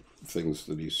things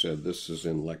that he said. This is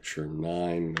in lecture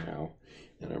 9 now,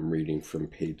 and I'm reading from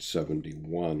page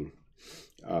 71.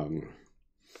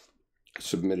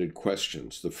 Submitted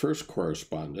questions. The first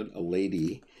correspondent, a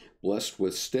lady blessed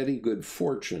with steady good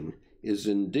fortune, is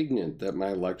indignant that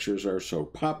my lectures are so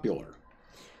popular.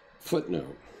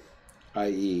 Footnote,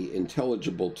 i.e.,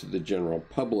 intelligible to the general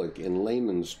public in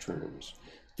layman's terms.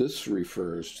 This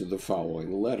refers to the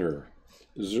following letter.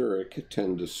 Zurich,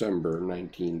 10 December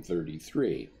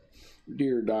 1933.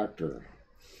 Dear Doctor,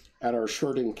 at our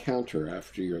short encounter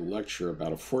after your lecture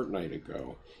about a fortnight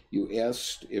ago, you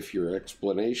asked if your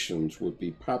explanations would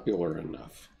be popular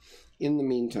enough. In the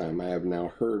meantime, I have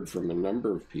now heard from a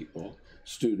number of people,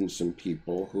 students and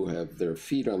people who have their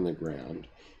feet on the ground,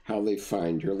 how they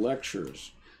find your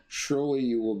lectures. Surely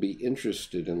you will be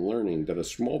interested in learning that a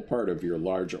small part of your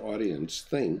large audience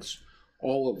thinks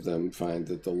all of them find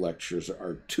that the lectures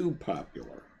are too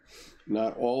popular.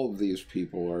 Not all of these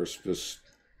people are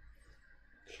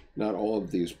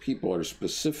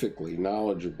specifically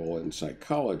knowledgeable in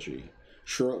psychology.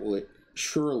 Surely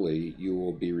you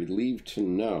will be relieved to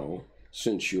know,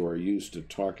 since you are used to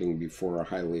talking before a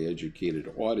highly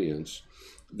educated audience,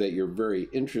 that your very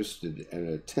interested and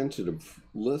attentive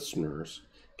listeners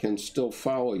can still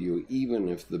follow you even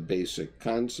if the basic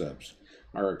concepts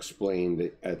are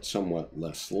explained at somewhat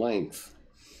less length.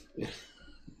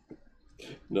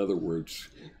 In other words,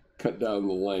 cut down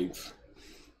the length.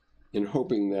 In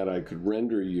hoping that I could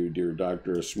render you, dear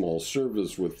doctor, a small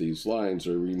service with these lines,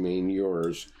 I remain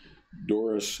yours,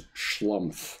 Doris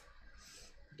Schlumpf.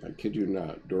 I kid you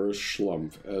not, Doris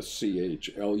Schlumpf,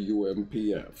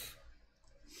 SCHLUMPF.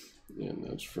 And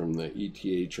that's from the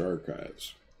ETH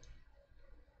archives.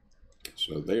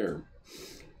 So there.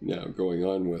 Now, going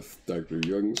on with Dr.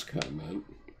 Jung's comment,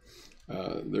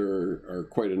 there are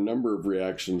quite a number of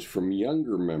reactions from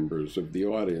younger members of the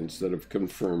audience that have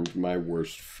confirmed my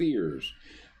worst fears.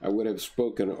 I would have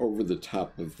spoken over the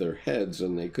top of their heads,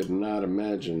 and they could not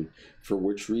imagine for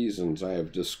which reasons I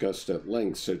have discussed at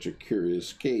length such a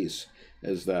curious case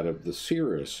as that of the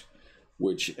Seeress,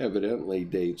 which evidently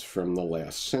dates from the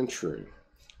last century.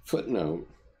 Footnote,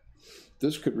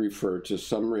 this could refer to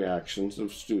some reactions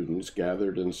of students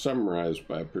gathered and summarized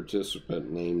by a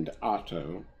participant named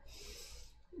Otto.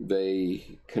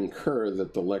 They concur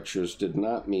that the lectures did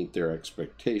not meet their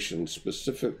expectations,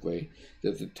 specifically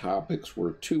that the topics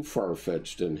were too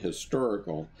far-fetched and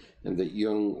historical, and that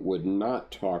Jung would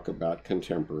not talk about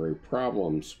contemporary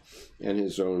problems and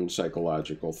his own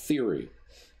psychological theory.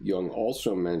 Jung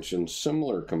also mentioned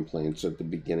similar complaints at the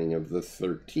beginning of the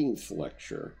 13th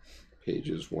lecture,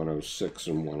 pages 106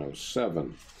 and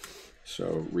 107.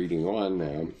 So, reading on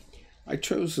now. I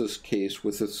chose this case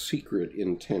with a secret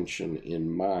intention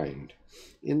in mind.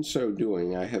 In so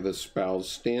doing, I have espoused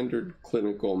standard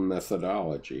clinical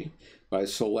methodology by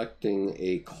selecting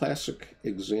a classic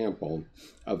example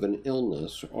of an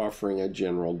illness offering a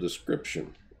general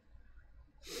description,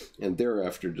 and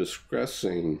thereafter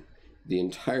discussing the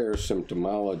entire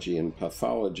symptomology and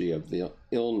pathology of the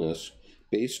illness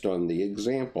based on the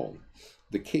example.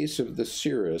 The case of the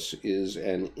Seeress is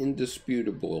an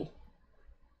indisputable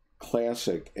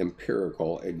classic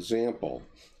empirical example,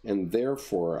 and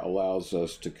therefore allows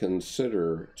us to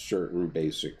consider certain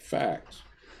basic facts.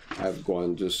 I've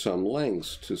gone to some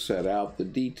lengths to set out the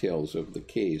details of the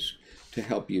case to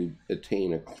help you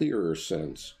attain a clearer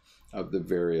sense of the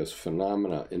various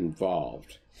phenomena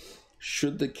involved.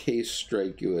 Should the case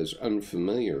strike you as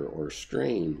unfamiliar or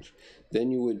strange, then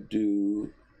you would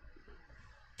do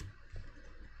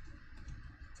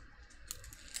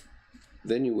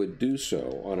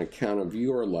so on account of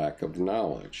your lack of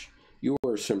knowledge. You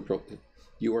are simply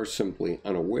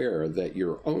unaware that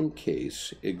your own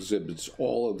case exhibits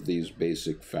all of these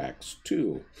basic facts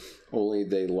too, only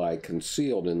they lie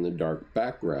concealed in the dark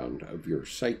background of your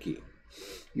psyche.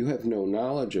 You have no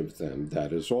knowledge of them,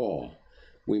 that is all.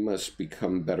 we must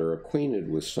become better acquainted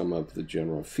with some of the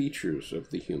general features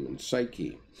of the human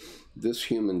psyche. This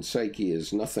human psyche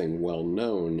is nothing well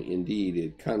known. Indeed,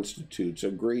 it constitutes a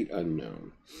great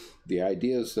unknown. The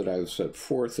ideas that I've set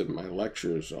forth in my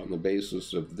lectures on the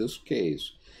basis of this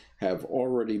case have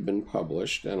already been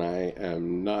published, and I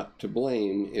am not to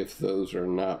blame if those are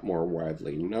not more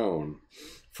widely known.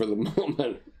 For the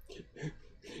moment,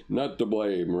 not to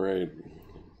blame, right?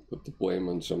 Put the blame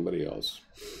on somebody else.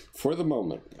 For the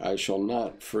moment, I shall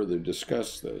not further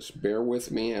discuss this. Bear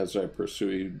with me as I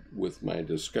proceed with my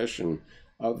discussion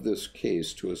of this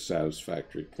case to a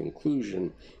satisfactory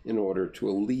conclusion in order to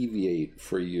alleviate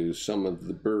for you some of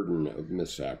the burden of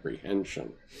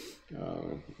misapprehension.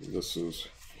 This is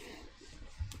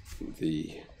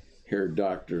the Herr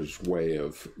Doctor's way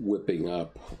of whipping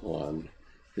up on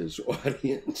his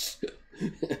audience.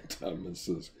 Thomas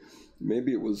says,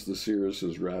 maybe it was the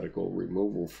seeress's radical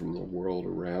removal from the world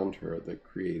around her that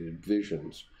created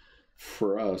visions.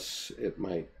 For us, it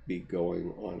might be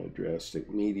going on a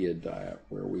drastic media diet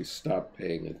where we stop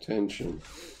paying attention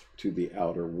to the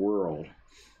outer world.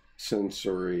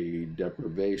 Sensory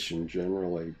deprivation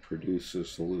generally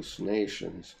produces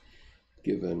hallucinations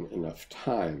given enough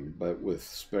time, but with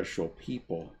special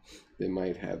people, they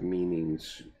might have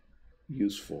meanings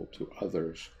useful to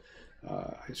others.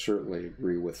 I certainly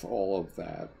agree with all of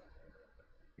that.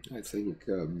 I think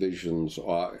visions,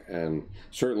 and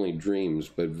certainly dreams,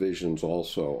 but visions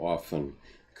also often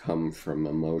come from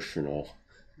emotional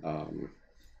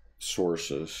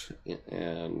sources,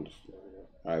 and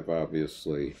I've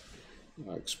obviously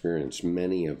experienced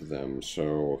many of them,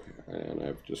 and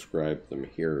I've described them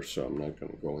here, so I'm not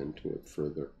going to go into it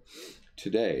further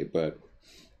today, but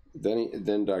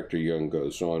then Dr. Jung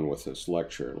goes on with his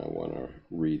lecture, and I want to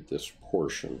read this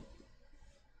portion.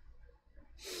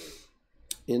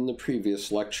 In the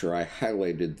previous lecture, I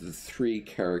highlighted the three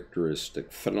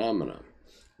characteristic phenomena.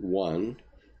 1,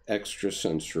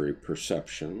 extrasensory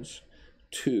perceptions.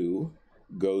 2,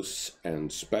 ghosts and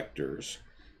specters.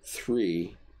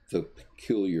 3, the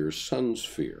peculiar sun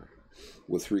sphere.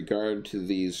 With regard to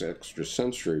these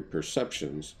extrasensory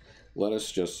perceptions, let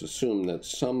us just assume that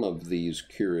some of these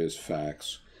curious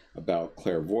facts about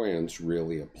clairvoyance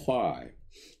really apply.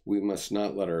 We must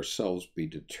not let ourselves be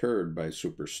deterred by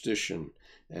superstition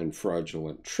and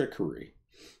fraudulent trickery.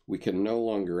 We can no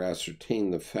longer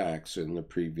ascertain the facts in the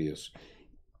previous.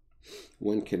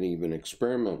 One can even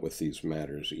experiment with these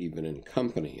matters, even in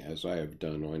company, as I have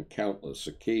done on countless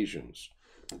occasions.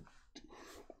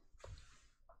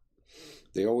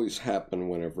 They always happen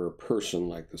whenever a person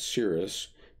like the seeress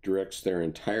directs their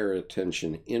entire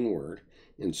attention inward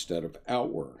instead of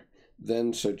outward.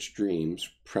 Then such dreams,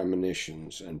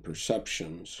 premonitions, and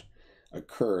perceptions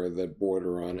occur that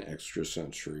border on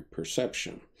extrasensory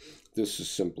perception. This is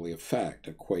simply a fact,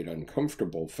 a quite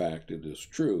uncomfortable fact, it is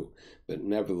true, but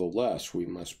nevertheless we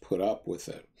must put up with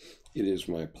it. It is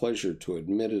my pleasure to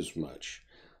admit as much.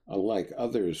 Unlike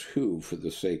others who, for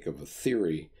the sake of a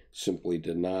theory, simply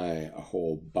deny a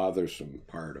whole bothersome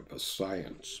part of a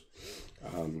science.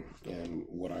 And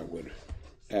what I would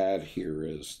add here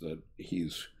is that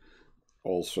he's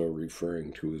also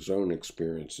referring to his own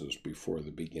experiences before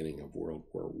the beginning of World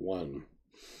War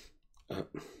I.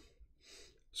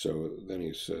 So then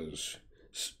he says,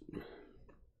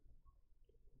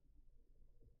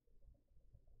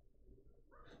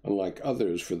 unlike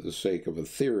others, for the sake of a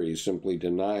theory, simply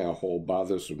deny a whole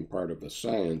bothersome part of a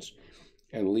science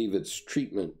and leave its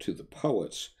treatment to the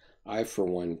poets, I, for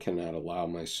one, cannot allow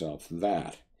myself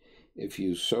that. If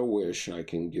you so wish, I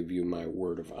can give you my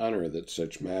word of honor that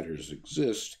such matters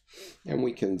exist, and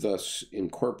we can thus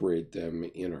incorporate them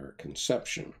in our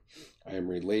conception. I am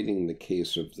relating the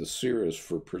case of the seeress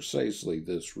for precisely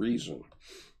this reason.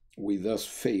 We thus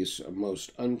face a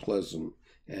most unpleasant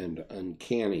and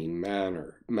uncanny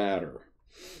matter.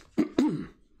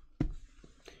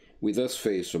 We thus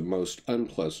face a most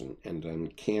unpleasant and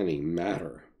uncanny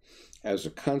matter. As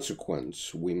a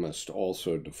consequence, we must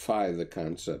also defy the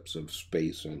concepts of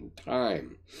space and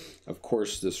time. Of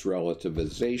course, this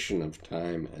relativization of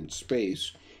time and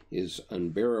space is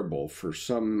unbearable for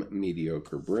some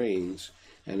mediocre brains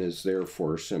and is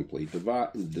therefore simply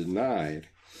denied.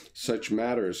 Such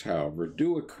matters, however,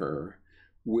 do occur,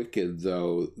 wicked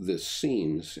though this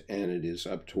seems, and it is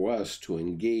up to us to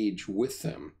engage with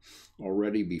them.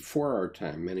 Already before our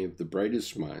time, many of the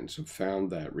brightest minds have found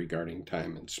that regarding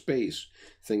time and space,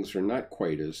 things are not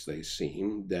quite as they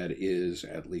seem. That is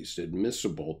at least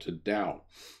admissible to doubt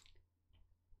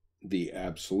the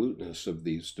absoluteness of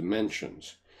these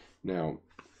dimensions. Now,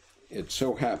 it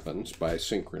so happens by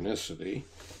synchronicity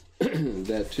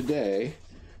that today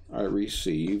I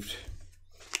received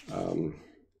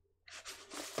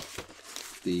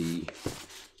the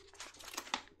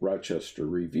Rochester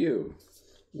Review,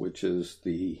 which is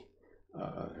the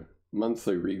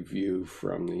monthly review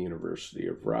from the University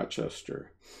of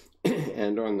Rochester.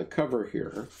 And on the cover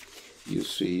here, you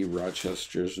see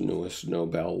Rochester's newest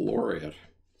Nobel laureate.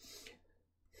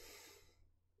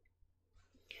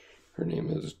 Her name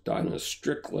is Donna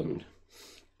Strickland,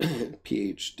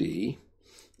 PhD,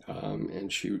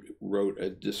 and she wrote a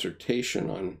dissertation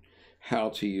on how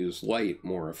to use light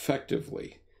more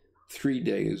effectively. 3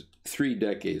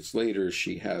 decades later,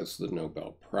 she has the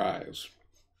Nobel Prize,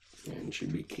 and she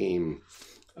became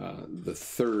the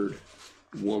third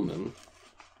woman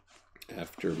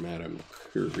after Madame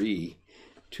Curie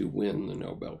to win the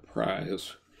Nobel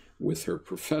Prize with her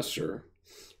professor,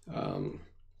 and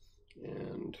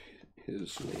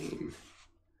his name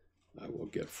I will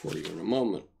get for you in a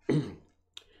moment.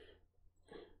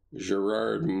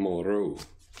 Gerard Moreau.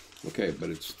 Okay, but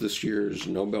it's this year's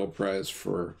Nobel Prize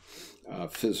for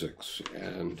physics,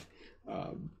 and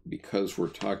because we're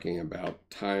talking about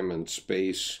time and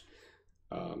space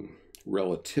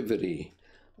relativity,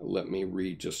 let me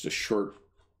read just a short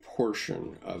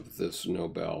portion of this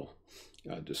Nobel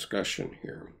discussion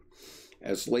here.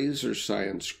 As laser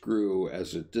science grew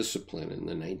as a discipline in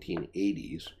the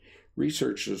 1980s,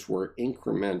 researchers were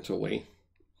incrementally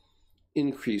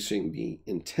increasing the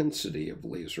intensity of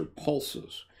laser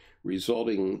pulses,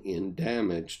 resulting in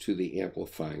damage to the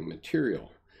amplifying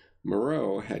material.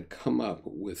 Moreau had come up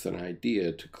with an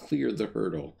idea to clear the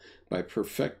hurdle by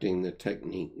perfecting the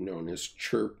technique known as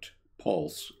chirped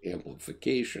pulse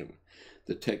amplification.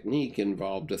 The technique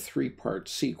involved a 3-part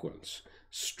sequence: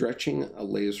 stretching a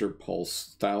laser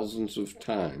pulse thousands of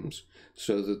times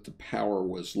so that the power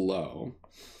was low,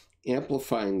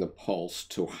 amplifying the pulse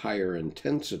to higher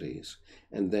intensities,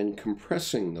 and then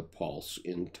compressing the pulse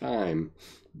in time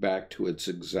back to its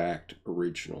exact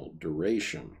original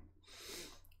duration.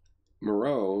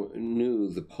 Moreau knew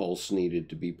the pulse needed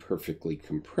to be perfectly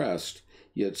compressed,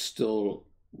 yet still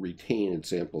retain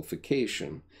its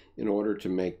amplification in order to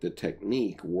make the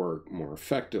technique work more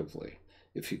effectively.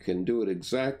 If you can do it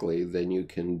exactly, then you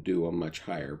can do a much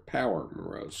higher power,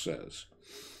 Moreau says.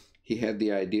 He had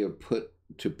the idea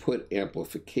to put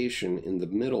amplification in the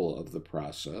middle of the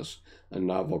process, a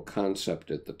novel concept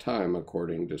at the time,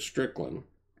 according to Strickland.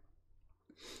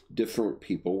 Different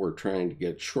people were trying to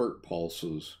get short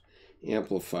pulses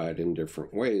amplified in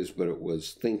different ways, but it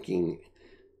was thinking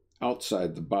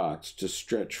outside the box to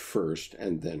stretch first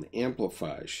and then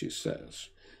amplify, she says.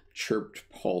 Chirped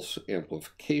pulse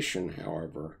amplification,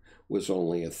 however, was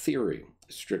only a theory.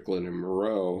 Strickland and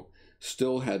Moreau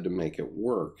still had to make it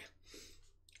work.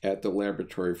 At the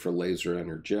Laboratory for Laser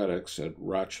Energetics at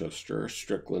Rochester,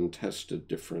 Strickland tested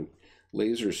different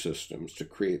laser systems to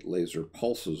create laser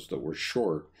pulses that were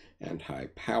short and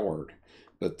high-powered,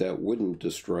 but that wouldn't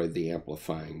destroy the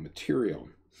amplifying material.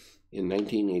 In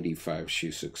 1985, she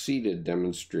succeeded,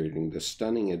 demonstrating the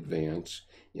stunning advance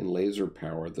in laser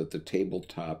power that the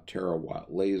tabletop terawatt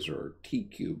laser, or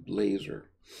T-cube laser.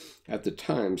 At the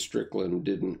time, Strickland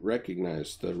didn't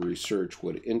recognize the research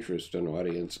would interest an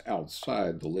audience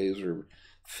outside the laser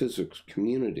physics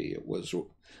community.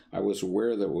 I was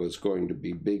aware that it was going to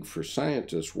be big for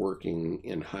scientists working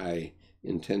in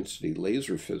high-intensity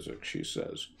laser physics, she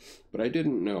says, but I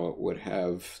didn't know it would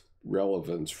have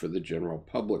relevance for the general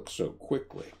public so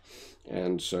quickly.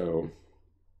 And so,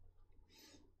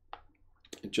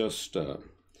 just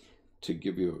to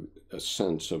give you a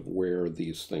sense of where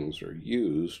these things are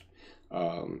used,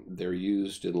 they're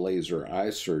used in laser eye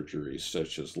surgeries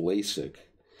such as LASIK.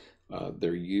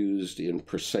 They're used in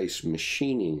precise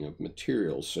machining of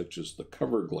materials such as the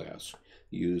cover glass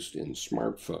used in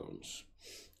smartphones.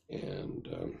 And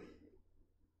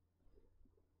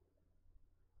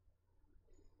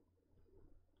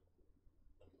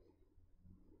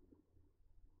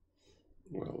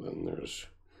well, then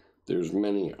there's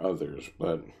many others,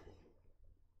 but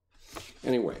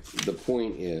anyway, the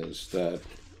point is that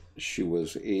she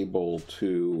was able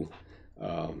to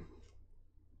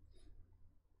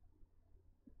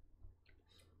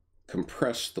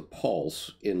compress the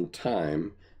pulse in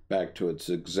time back to its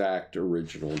exact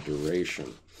original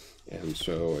duration. And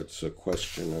so it's a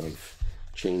question of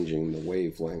changing the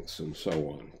wavelengths and so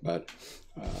on. But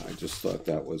I just thought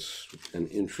that was an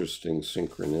interesting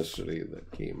synchronicity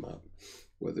that came up.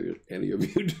 Whether any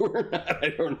of you do or not, I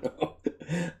don't know.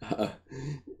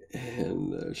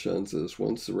 And Sean says,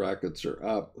 once the rockets are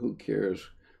up, who cares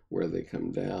where they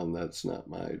come down? That's not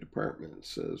my department,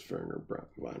 says Werner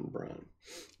von Braun.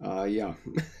 Yeah,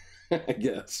 I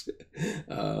guess.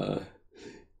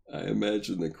 I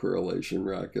imagine the correlation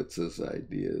rockets as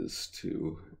ideas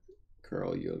to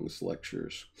Carl Jung's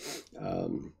lectures.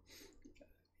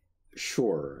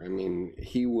 Sure, I mean,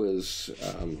 he was,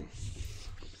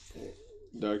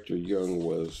 Dr. Jung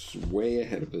was way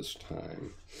ahead of his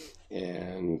time,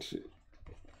 and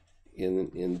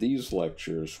in these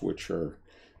lectures, which are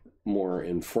more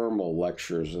informal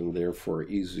lectures and therefore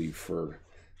easy for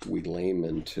we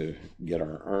laymen to get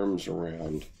our arms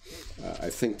around, I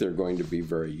think they're going to be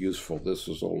very useful. This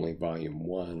is only volume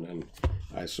 1, and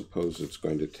I suppose it's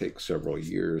going to take several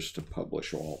years to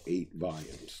publish all 8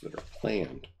 volumes that are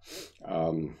planned.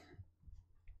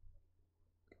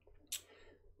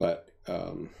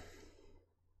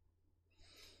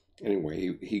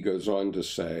 Anyway, he goes on to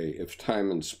say, if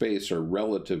time and space are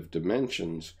relative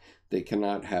dimensions, they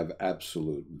cannot have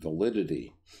absolute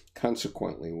validity.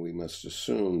 Consequently, we must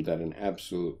assume that an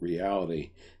absolute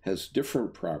reality has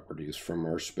different properties from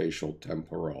our spatial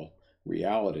temporal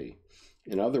reality.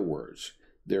 In other words,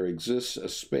 there exists a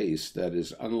space that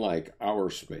is unlike our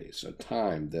space, a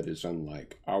time that is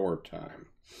unlike our time.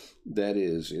 That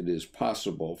is, it is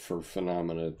possible for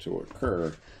phenomena to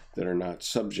occur that are not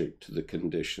subject to the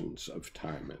conditions of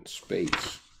time and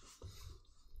space.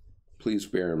 Please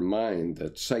bear in mind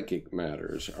that psychic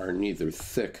matters are neither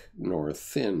thick nor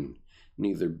thin,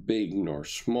 neither big nor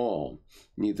small,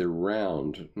 neither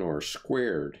round nor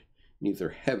squared, neither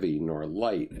heavy nor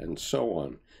light, and so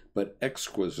on, but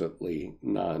exquisitely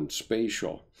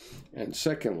non-spatial. And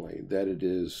secondly, that it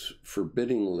is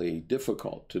forbiddingly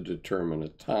difficult to determine a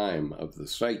time of the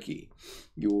psyche.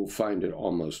 You will find it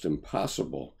almost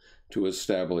impossible to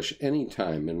establish any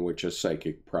time in which a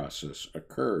psychic process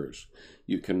occurs.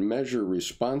 You can measure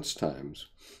response times,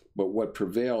 but what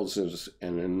prevails is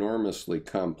an enormously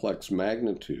complex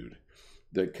magnitude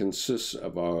that consists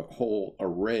of a whole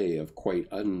array of quite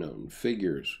unknown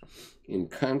figures. In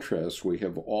contrast, we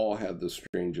have all had the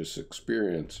strangest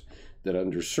experience that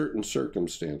under certain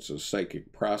circumstances,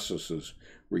 psychic processes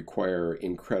require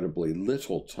incredibly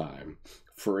little time.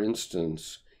 For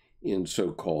instance, in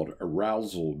so-called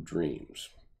arousal dreams.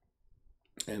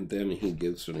 And then he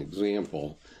gives an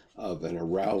example of an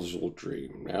arousal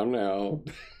dream. Now,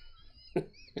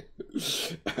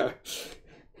 it's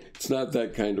not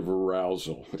that kind of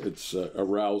arousal. It's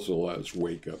arousal as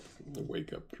the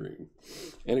wake-up dream.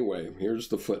 Anyway, here's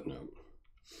the footnote.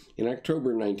 In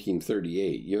October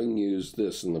 1938, Jung used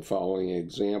this and the following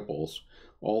examples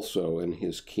also in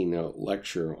his keynote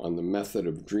lecture on the method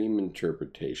of dream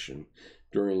interpretation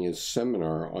during his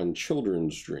seminar on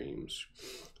children's dreams.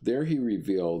 There he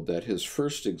revealed that his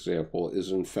first example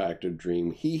is in fact a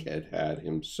dream he had had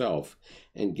himself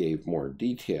and gave more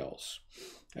details.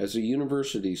 As a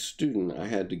university student, I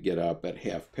had to get up at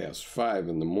 5:30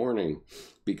 in the morning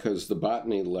because the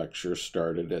botany lecture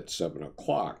started at 7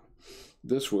 o'clock.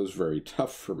 This was very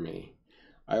tough for me.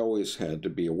 I always had to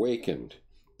be awakened.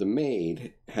 The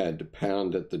maid had to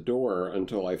pound at the door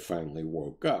until I finally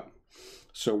woke up.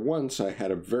 So once I had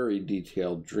a very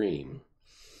detailed dream.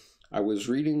 I was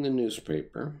reading the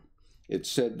newspaper. It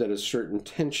said that a certain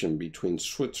tension between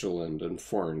Switzerland and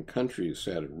foreign countries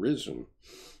had arisen.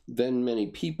 Then many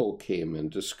people came and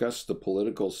discussed the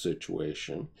political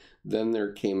situation. Then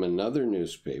there came another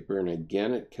newspaper, and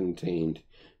again it contained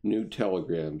new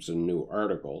telegrams and new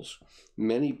articles.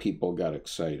 Many people got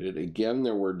excited. Again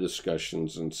there were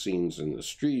discussions and scenes in the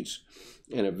streets,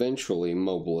 and eventually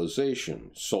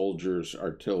mobilization. Soldiers,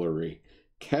 artillery,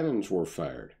 cannons were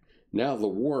fired. Now the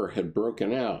war had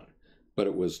broken out, but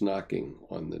it was knocking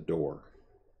on the door.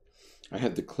 I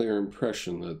had the clear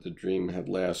impression that the dream had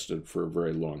lasted for a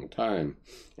very long time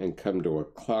and come to a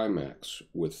climax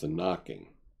with the knocking.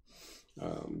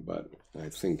 But I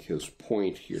think his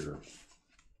point here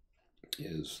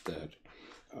is that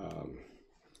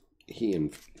he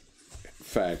in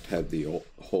fact had the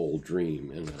whole dream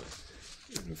in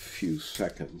a few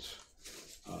seconds.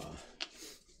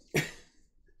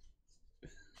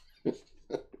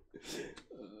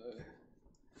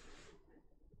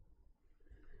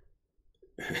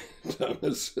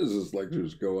 Thomas says his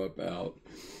lectures go up out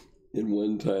in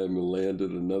one time and land at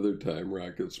another time,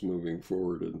 rockets moving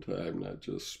forward in time, not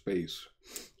just space.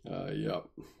 Yep,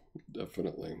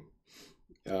 definitely.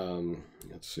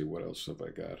 Let's see, what else have I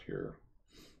got here?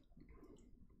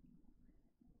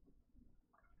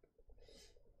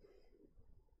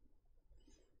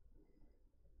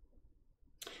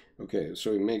 Okay,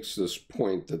 so he makes this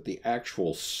point that the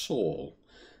actual soul,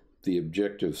 the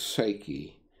objective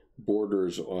psyche,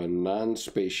 borders on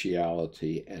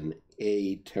non-spatiality and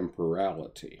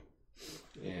atemporality.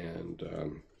 And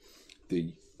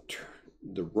the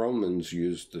Romans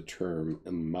used the term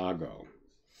imago.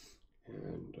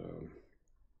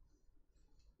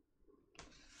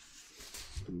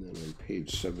 And then on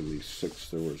page 76,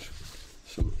 there was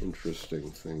some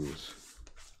interesting things.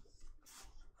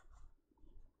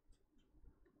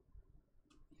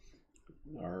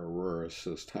 Our Aurora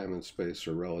says, time and space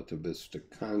are relativistic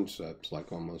concepts,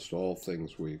 like almost all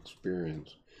things we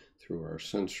experience through our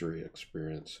sensory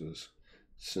experiences.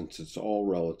 Since it's all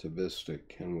relativistic,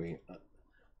 can we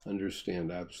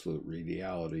understand absolute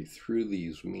reality through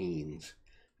these means,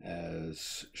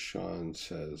 as Sean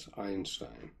says,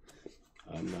 Einstein?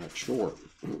 I'm not sure.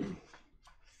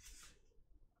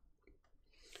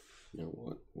 Now,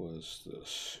 what was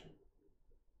this?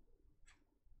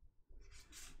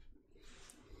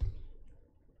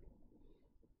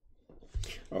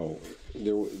 Oh,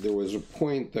 there was a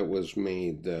point that was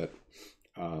made that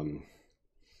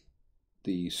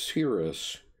the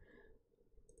seeress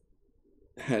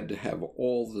had to have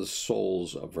all the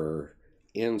souls of her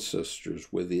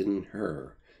ancestors within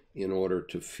her in order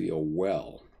to feel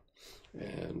well.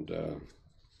 And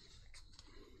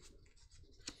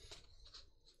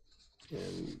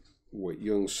what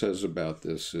Jung says about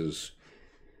this is,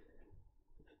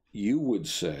 you would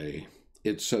say,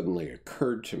 it suddenly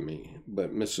occurred to me,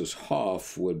 but Mrs.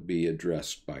 Hauffe would be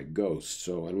addressed by ghosts.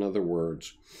 So in other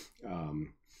words,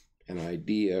 an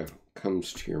idea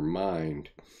comes to your mind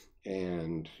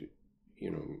and,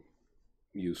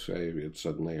 you say it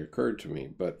suddenly occurred to me.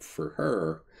 But for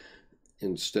her,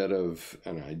 instead of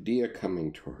an idea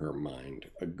coming to her mind,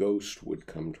 a ghost would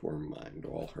come to her mind,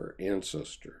 all her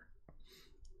ancestor.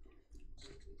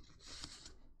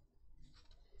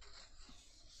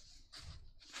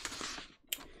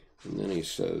 And then he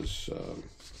says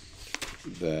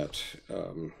that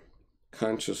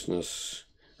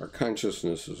our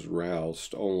consciousness is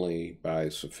aroused only by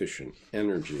sufficient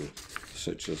energy,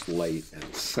 such as light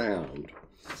and sound.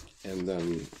 And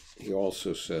then he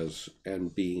also says,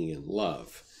 and being in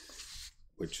love,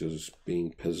 which is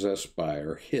being possessed by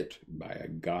or hit by a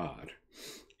god.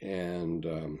 And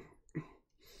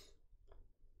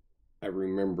I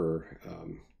remember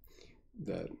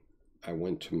that I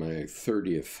went to my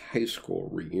 30th high school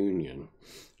reunion,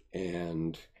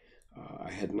 and I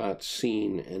had not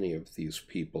seen any of these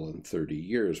people in 30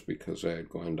 years because I had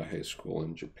gone to high school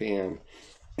in Japan,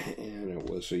 and it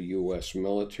was a U.S.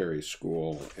 military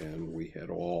school, and we had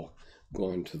all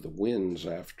gone to the winds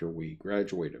after we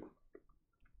graduated.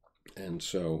 And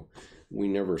so we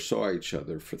never saw each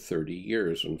other for 30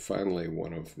 years, and finally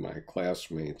one of my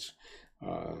classmates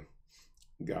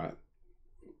got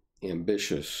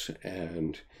ambitious,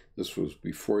 and this was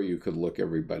before you could look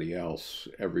everybody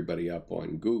up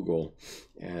on Google,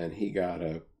 and he got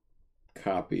a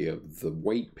copy of the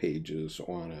weight pages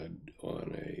on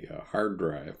a hard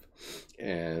drive,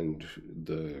 and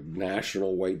the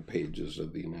national weight pages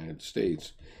of the United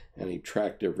States, and he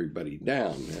tracked everybody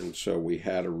down. And so we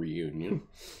had a reunion.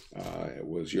 It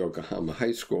was Yokohama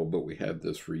High School, but we had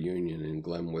this reunion in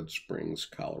Glenwood Springs,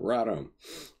 Colorado.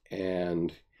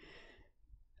 And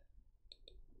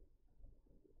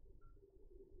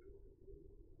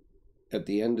at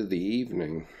the end of the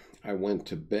evening, I went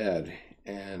to bed,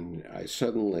 and I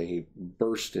suddenly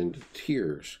burst into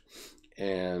tears,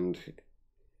 and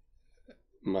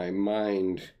my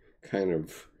mind I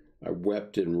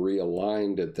wept and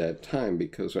realigned at that time,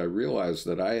 because I realized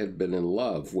that I had been in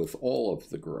love with all of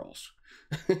the girls.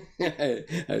 I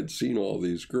had seen all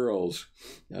these girls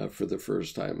for the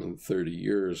first time in 30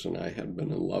 years, and I had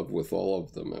been in love with all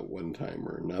of them at one time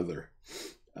or another.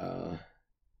 And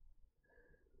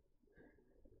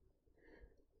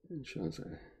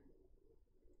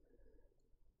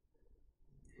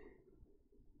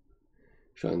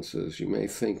Sean says, you may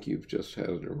think you've just had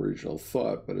an original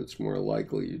thought, but it's more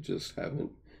likely you just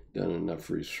haven't done enough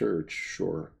research.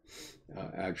 Sure.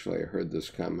 Actually, I heard this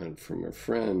comment from a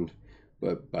friend,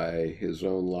 but by his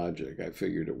own logic, I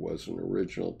figured it wasn't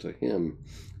original to him,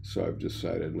 so I've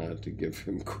decided not to give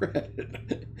him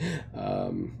credit.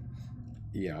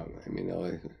 Yeah, I mean,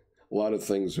 a lot of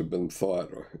things have been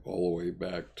thought all the way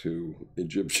back to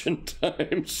Egyptian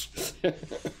times.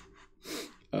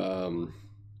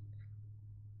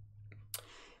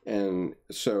 And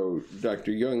so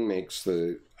Dr. Jung makes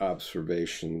the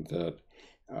observation that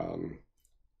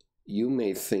you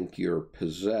may think you're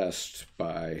possessed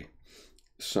by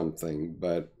something,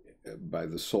 but by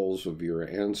the souls of your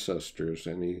ancestors.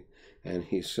 And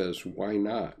he says, why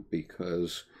not?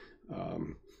 Because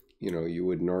you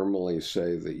would normally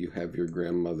say that you have your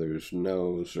grandmother's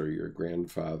nose or your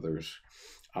grandfather's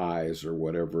eyes or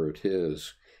whatever it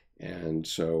is. And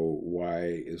so why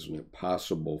isn't it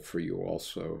possible for you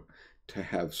also to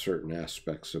have certain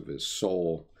aspects of his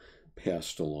soul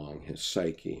passed along his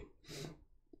psyche.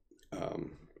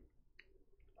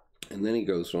 And then he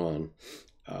goes on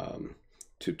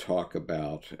to talk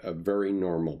about very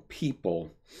normal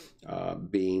people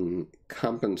being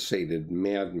compensated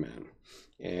madmen.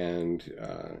 And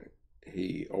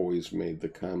he always made the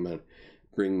comment,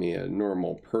 bring me a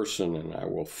normal person and I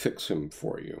will fix him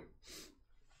for you.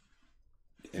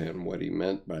 And what he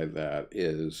meant by that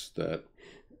is that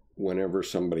whenever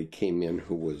somebody came in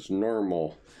who was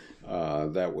normal,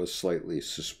 that was slightly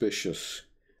suspicious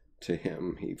to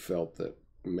him. He felt that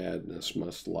madness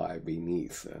must lie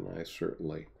beneath, and I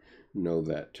certainly know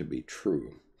that to be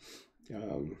true.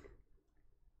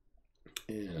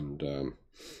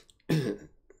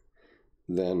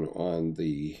 Then on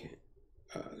the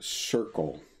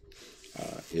circle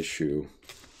issue,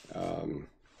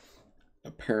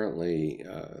 apparently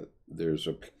there's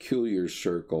a peculiar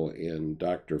circle in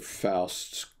Dr.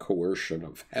 Faust's Coercion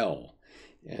of Hell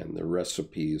and the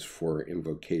recipes for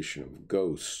invocation of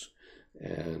ghosts.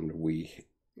 And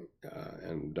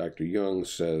Dr. Jung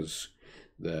says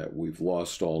that we've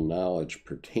lost all knowledge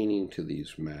pertaining to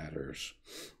these matters,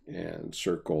 and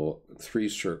three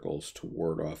circles to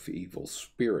ward off evil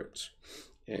spirits.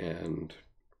 And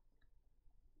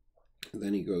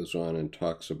then he goes on and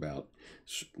talks about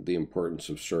the importance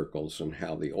of circles and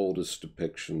how the oldest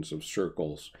depictions of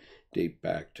circles date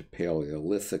back to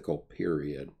Paleolithic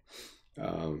period,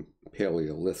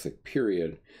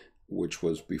 which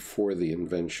was before the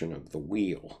invention of the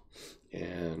wheel.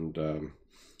 And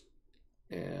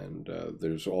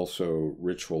there's also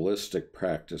ritualistic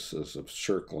practices of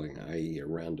circling, i.e.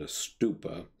 around a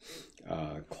stupa,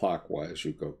 clockwise,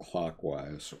 you go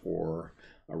clockwise, or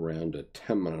around a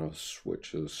temenos,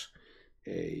 which is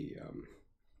a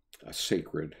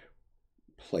sacred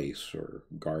place or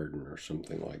garden or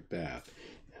something like that.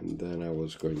 And then I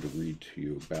was going to read to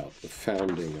you about the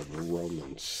founding of a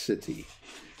Roman city.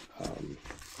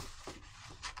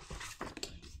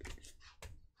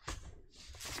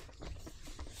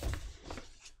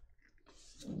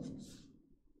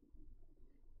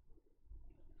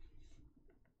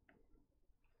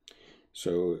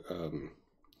 So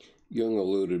Jung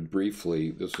alluded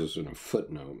briefly, this is in a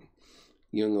footnote,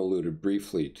 Jung alluded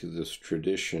briefly to this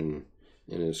tradition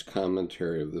in his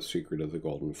commentary of The Secret of the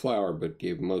Golden Flower, but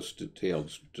gave most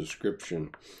detailed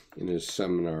description in his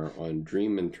seminar on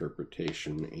dream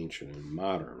interpretation, ancient and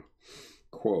modern.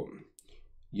 Quote,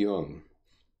 Jung,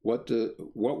 what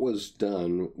was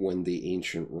done when the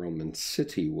ancient Roman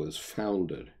city was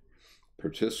founded?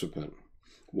 Participant,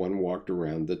 one walked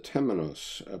around the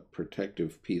temenos, a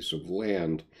protective piece of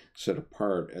land set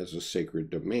apart as a sacred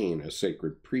domain, a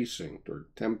sacred precinct or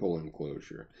temple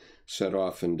enclosure, set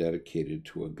off and dedicated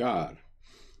to a god.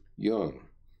 Jung,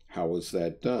 how was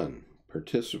that done?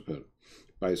 Participant,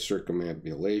 by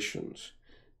circumambulations.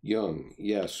 Jung,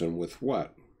 yes, and with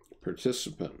what?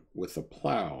 Participant, with a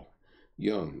plow.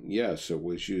 Jung, yes, it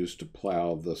was used to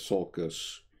plow the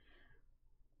sulcus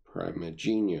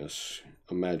primigenius,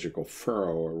 a magical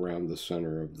furrow around the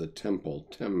center of the temple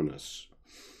temenos.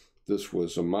 This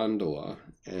was a mandala,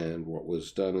 and what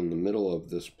was done in the middle of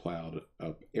this plowed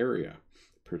up area?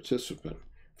 Participant,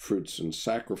 fruits and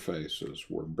sacrifices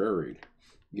were buried.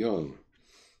 Jung,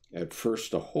 at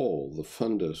first a hole, the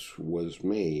fundus was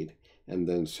made, and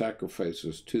then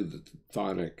sacrifices to the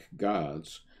chthonic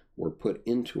gods were put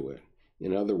into it.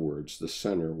 In other words, the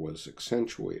center was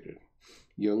accentuated.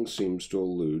 Jung seems to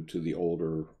allude to the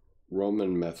older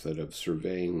Roman method of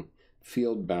surveying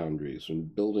field boundaries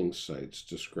and building sites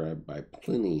described by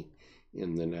Pliny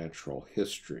in the Natural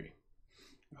History.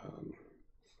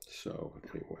 So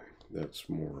anyway, that's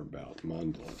more about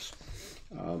mandalas.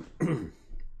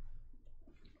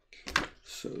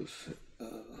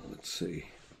 Let's see.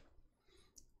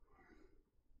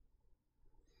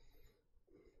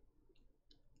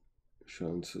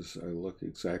 Sean says, I look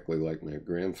exactly like my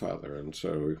grandfather, and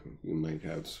so you might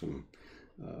have some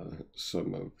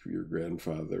of your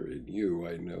grandfather in you.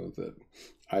 I know that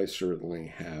I certainly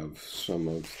have some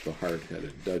of the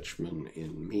hard-headed Dutchman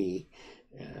in me,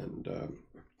 and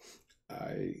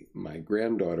my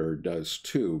granddaughter does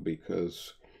too,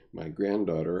 because my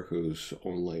granddaughter, who's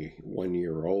only 1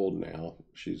 year old now,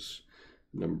 she's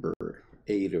number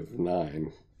 8 of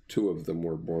 9. 2 of them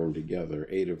were born together.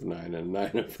 8 of 9 and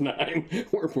 9 of 9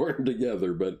 were born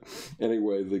together. But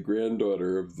anyway, the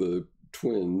granddaughter of the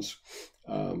twins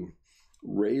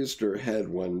raised her head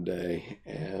one day,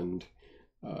 and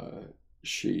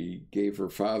she gave her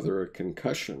father a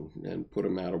concussion and put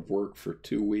him out of work for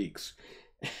 2 weeks.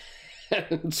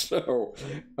 And so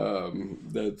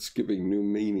that's giving new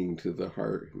meaning to the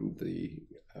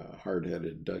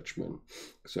hard-headed Dutchman,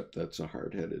 except that's a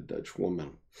hard-headed Dutch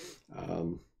woman.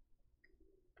 And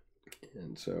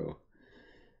so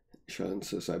Sean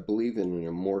says, I believe in an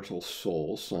immortal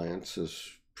soul. Science has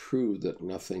proved that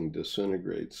nothing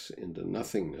disintegrates into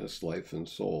nothingness. Life and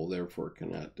soul, therefore,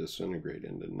 cannot disintegrate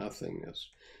into nothingness,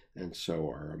 and so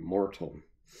are immortal.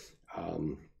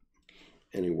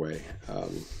 Anyway,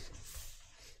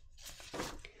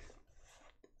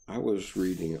 I was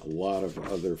reading a lot of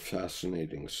other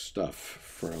fascinating stuff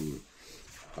from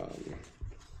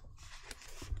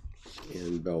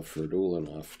in Belford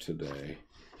Ulanoff today,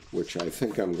 which I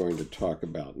think I'm going to talk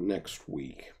about next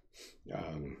week.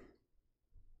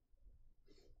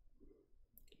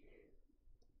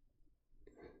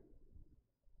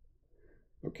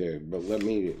 Okay, but let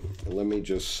me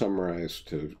just summarize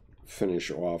to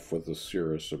finish off with the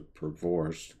Seeress of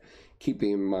Prevorst,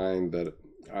 keeping in mind that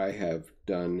I have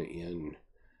done in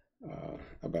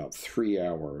about 3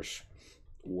 hours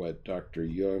what Dr.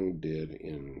 Jung did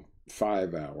in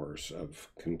 5 hours of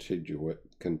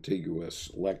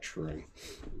contiguous lecturing,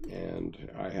 and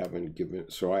I haven't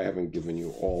given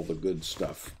you all the good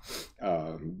stuff,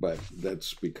 but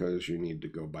that's because you need to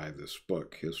go buy this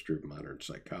book, History of Modern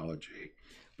Psychology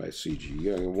by C.G.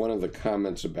 Jung. And one of the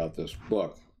comments about this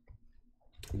book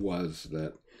was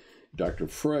that Dr.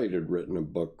 Freud had written a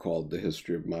book called The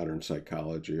History of Modern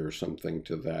Psychology, or something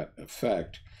to that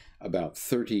effect, about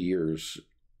 30 years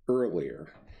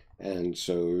earlier. And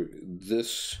so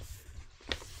this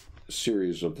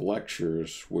series of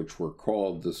lectures, which were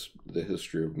called The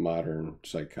History of Modern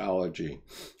Psychology,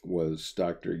 was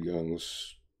Dr.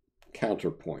 Jung's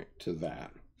counterpoint to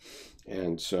that.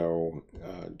 And so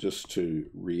just to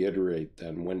reiterate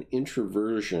then, when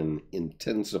introversion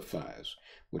intensifies,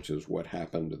 which is what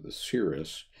happened to the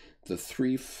seeress, the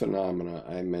 3 phenomena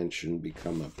I mentioned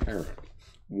become apparent.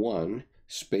 1,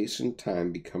 space and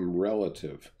time become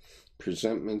relative.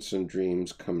 Presentments and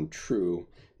dreams come true,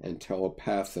 and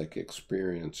telepathic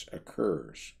experience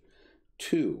occurs.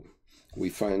 2, we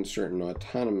find certain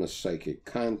autonomous psychic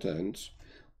contents,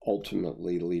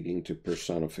 ultimately leading to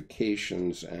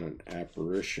personifications and an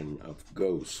apparition of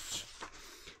ghosts.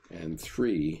 And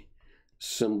 3,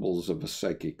 symbols of a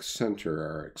psychic center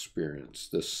are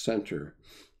experienced. This center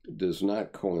does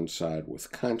not coincide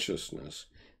with consciousness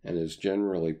and is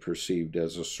generally perceived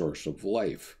as a source of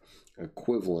life,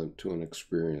 equivalent to an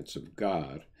experience of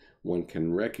God. One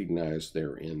can recognize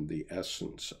therein the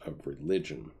essence of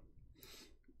religion.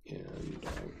 And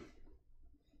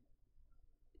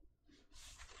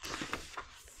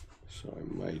so I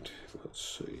might,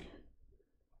 let's see,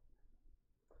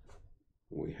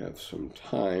 we have some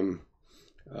time.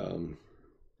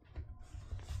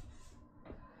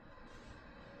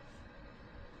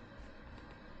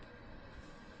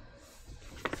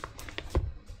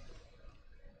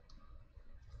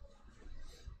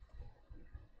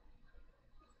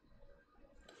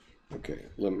 Okay,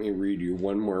 let me read you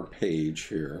one more page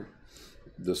here.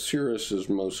 The seeress is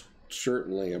most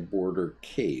certainly a border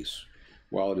case.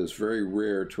 While it is very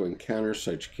rare to encounter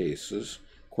such cases,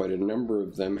 quite a number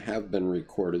of them have been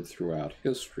recorded throughout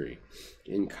history.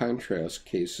 In contrast,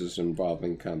 cases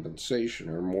involving compensation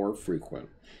are more frequent.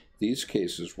 These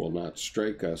cases will not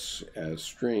strike us as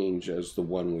strange as the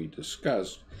one we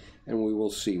discussed, and we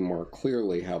will see more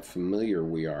clearly how familiar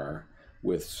we are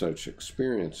with such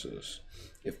experiences.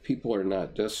 If people are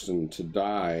not destined to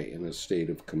die in a state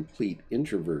of complete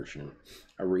introversion,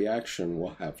 a reaction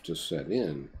will have set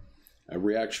in, and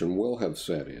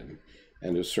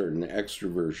a certain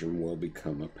extroversion will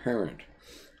become apparent.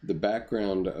 The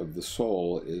background of the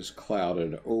soul is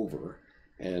clouded over,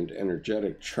 and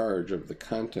energetic charge of the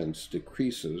contents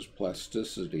decreases,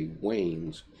 plasticity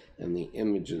wanes, and the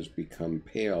images become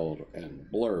pale and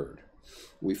blurred.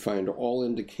 We find all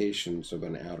indications of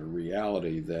an outer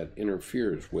reality that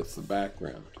interferes with the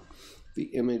background.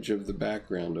 The image of the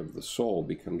background of the soul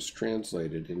becomes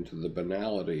translated into the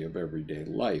banality of everyday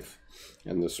life,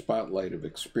 and the spotlight of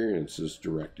experience is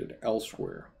directed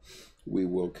elsewhere. We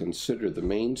will consider the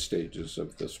main stages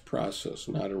of this process,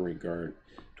 not in regard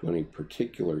to any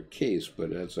particular case,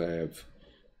 but as I have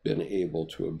been able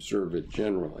to observe it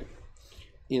generally.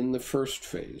 In the first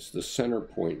phase, the center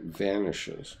point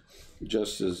vanishes,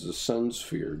 just as the sun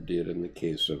sphere did in the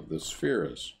case of the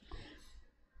spheres.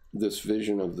 This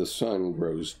vision of the sun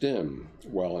grows dim.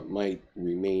 While it might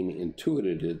remain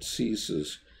intuited, it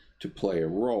ceases to play a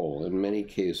role. In many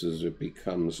cases, it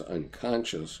becomes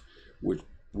unconscious,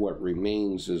 what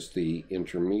remains is the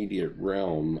intermediate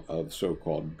realm of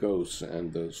so-called ghosts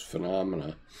and those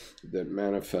phenomena that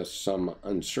manifest some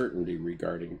uncertainty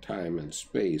regarding time and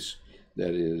space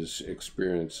that is,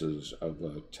 experiences of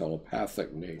a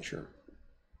telepathic nature.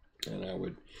 And I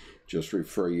would just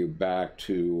refer you back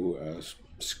to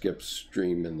Skip's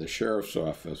dream in the sheriff's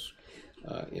office,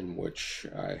 in which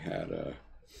I had a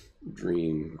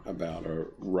dream about a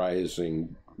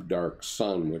rising dark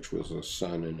sun, which was a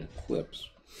sun in eclipse.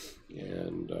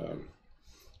 And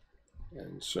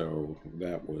so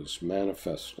that was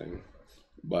manifesting,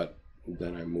 but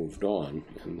then I moved on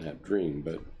in that dream.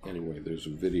 But anyway, there's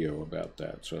a video about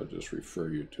that, so I'll just refer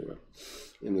you to it.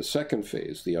 In the second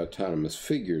phase, the autonomous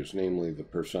figures, namely the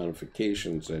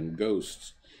personifications and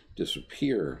ghosts,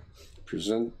 disappear.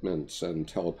 Presentments and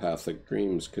telepathic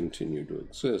dreams continue to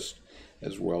exist,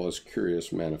 as well as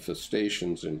curious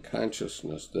manifestations in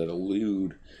consciousness that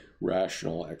elude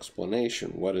rational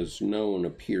explanation. What is known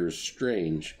appears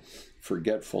strange.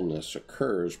 Forgetfulness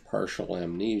occurs, partial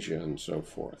amnesia, and so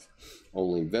forth.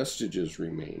 Only vestiges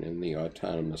remain in the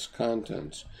autonomous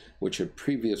contents, which had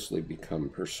previously become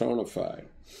personified.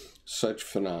 Such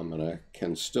phenomena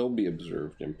can still be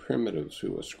observed in primitives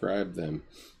who ascribe them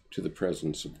to the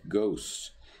presence of ghosts.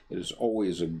 It is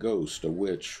always a ghost, a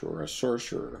witch, or a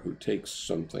sorcerer who takes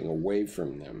something away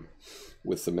from them.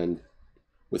 With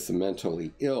the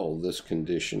mentally ill, this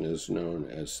condition is known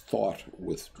as thought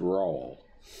withdrawal.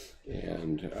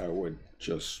 And I would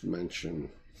just mention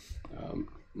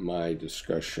my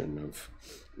discussion of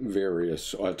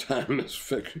various autonomous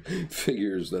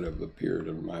figures that have appeared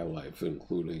in my life,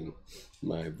 including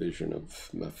my vision of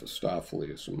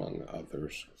Mephistopheles, among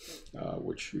others,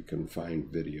 which you can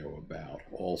find video about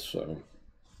also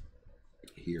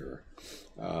here.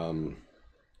 And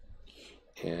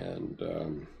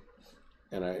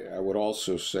I would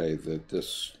also say that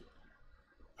this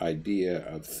idea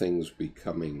of things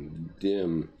becoming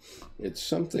dim, it's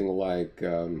something like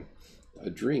a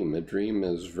dream. A dream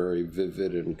is very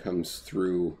vivid and comes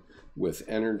through with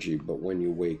energy, but when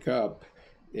you wake up,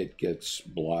 it gets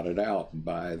blotted out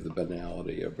by the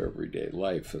banality of everyday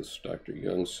life, as Dr.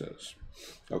 Jung says.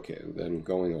 Okay, then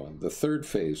going on. The third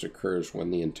phase occurs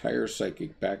when the entire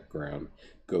psychic background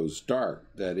goes dark,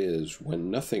 that is,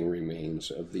 when nothing remains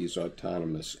of these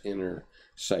autonomous inner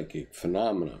psychic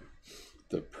phenomena.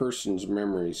 The person's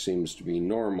memory seems to be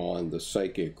normal, and the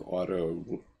psychic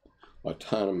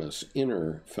autonomous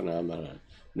inner phenomena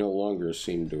no longer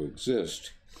seem to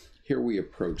exist. Here we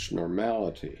approach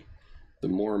normality. The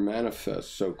more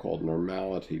manifest so-called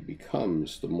normality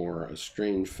becomes, the more a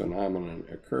strange phenomenon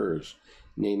occurs,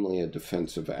 namely a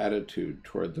defensive attitude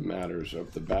toward the matters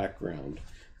of the background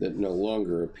that no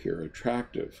longer appear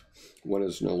attractive. One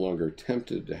is no longer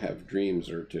tempted to have dreams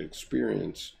or to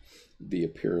experience the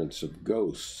appearance of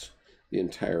ghosts. The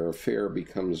entire affair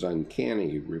becomes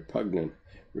uncanny, repugnant,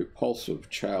 repulsive,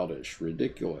 childish,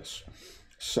 ridiculous.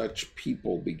 Such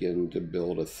people begin to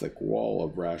build a thick wall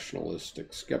of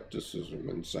rationalistic skepticism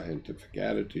and scientific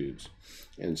attitudes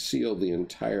and seal the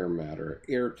entire matter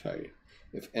airtight.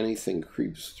 If anything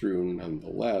creeps through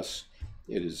nonetheless,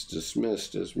 it is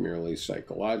dismissed as merely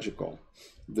psychological.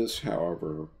 This,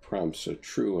 however, prompts a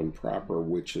true and proper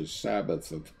witches'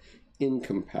 Sabbath of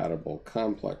incompatible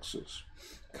complexes.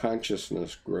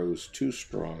 Consciousness grows too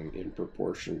strong in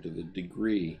proportion to the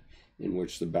degree in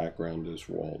which the background is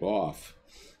walled off.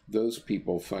 Those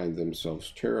people find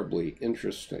themselves terribly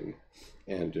interesting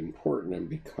and important and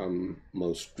become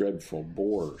most dreadful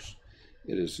bores.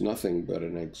 It is nothing but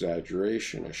an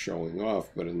exaggeration, a showing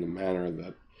off, but in the manner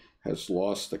that has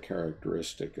lost the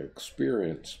characteristic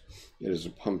experience. It is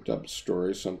a pumped-up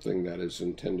story, something that is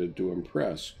intended to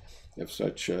impress. If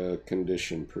such a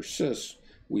condition persists,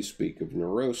 we speak of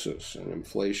neurosis. An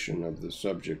inflation of the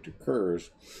subject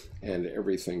occurs, and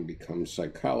everything becomes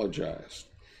psychologized.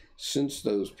 Since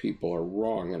those people are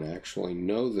wrong and actually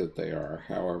know that they are,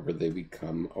 however, they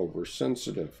become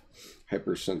oversensitive.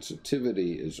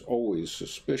 Hypersensitivity is always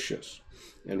suspicious,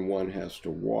 and one has to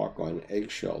walk on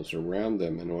eggshells around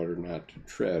them in order not to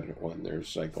tread on their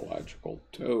psychological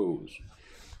toes.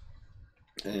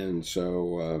 And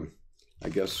so I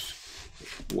guess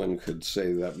one could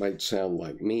say that might sound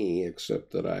like me,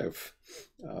 except that I've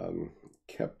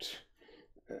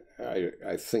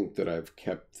I think that I've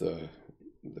kept the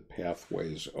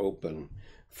pathways open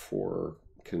for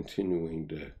continuing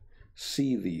to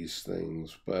see these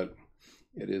things, but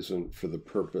it isn't for the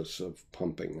purpose of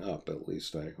pumping up. At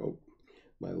least I hope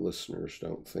my listeners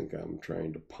don't think I'm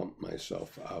trying to pump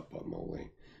myself up. I'm only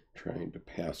trying to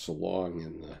pass along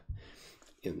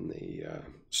in the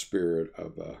spirit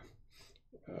of a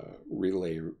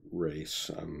relay race.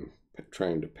 I'm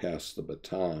trying to pass the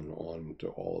baton on to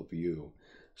all of you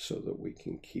so that we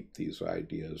can keep these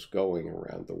ideas going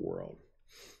around the world.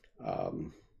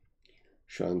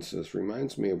 Sean says,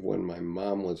 reminds me of when my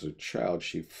mom was a child.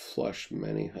 She flushed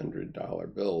many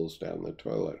 $100 bills down the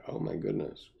toilet. Oh my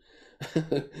goodness.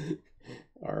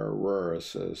 Our Aurora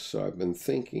says, so I've been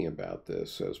thinking about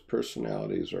this as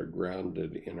personalities are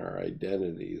grounded in our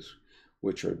identities,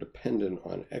 which are dependent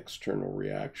on external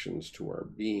reactions to our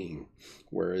being,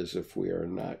 whereas if we are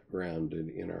not grounded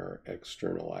in our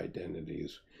external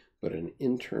identities, but an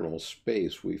internal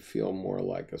space, we feel more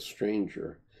like a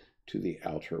stranger to the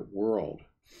outer world.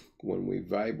 When we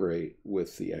vibrate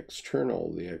with the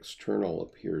external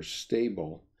appears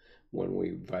stable. When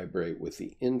we vibrate with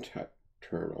the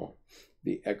internal,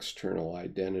 the external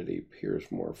identity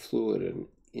appears more fluid and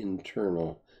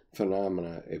internal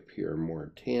phenomena appear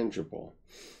more tangible.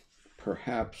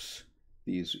 Perhaps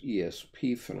these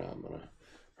ESP phenomena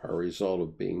are a result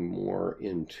of being more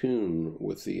in tune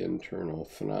with the internal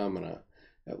phenomena.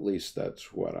 At least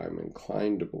that's what I'm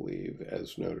inclined to believe.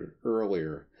 As noted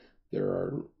earlier, there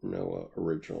are no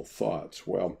original thoughts.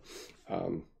 Well,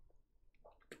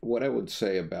 what I would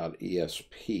say about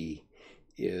ESP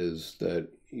is that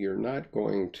you're not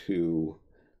going to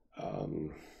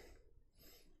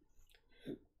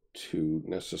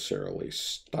necessarily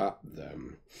stop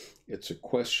them. It's a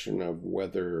question of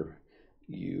whether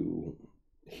you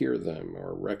hear them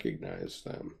or recognize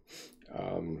them.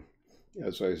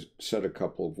 As I said a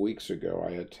couple of weeks ago,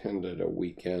 I attended a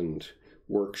weekend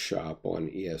workshop on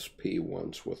ESP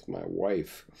once with my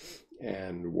wife,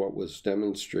 and what was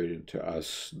demonstrated to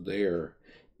us there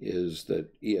is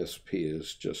that ESP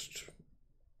is just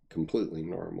completely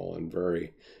normal and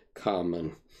very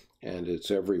common, and it's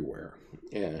everywhere,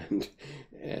 and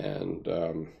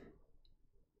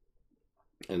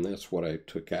that's what I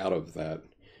took out of that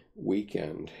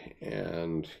weekend.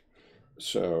 And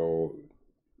so,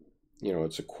 you know,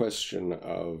 it's a question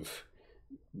of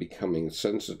becoming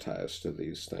sensitized to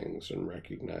these things and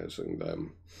recognizing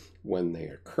them when they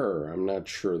occur. I'm not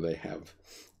sure they have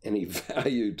any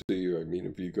value to you. I mean,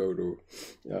 if you go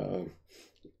to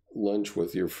lunch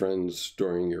with your friends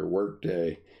during your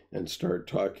workday and start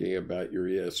talking about your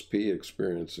ESP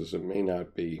experiences, it may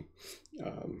not be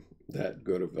that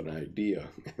good of an idea.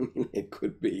 I mean, it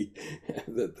could be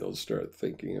that they'll start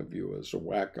thinking of you as a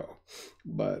wacko.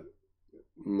 But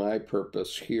my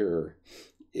purpose here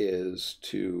is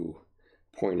to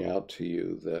point out to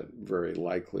you that very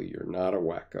likely you're not a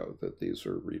wacko, that these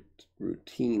are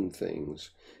routine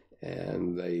things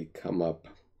and they come up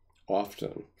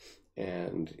often.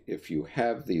 And if you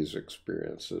have these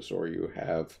experiences, or you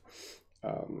have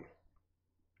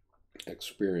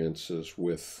experiences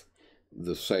with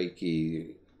the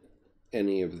psyche,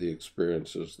 any of the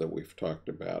experiences that we've talked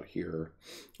about here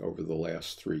over the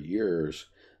last 3 years,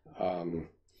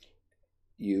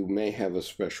 you may have a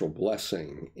special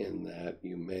blessing in that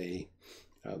you may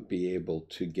be able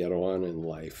to get on in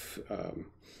life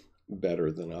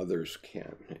better than others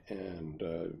can. And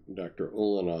Dr.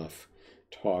 Ulanoff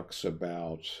talks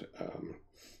about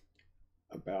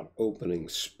opening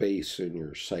space in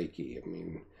your psyche. I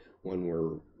mean, when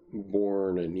we're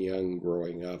born and young,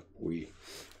 growing up, we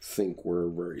think we're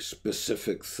a very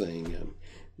specific thing, and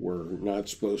we're not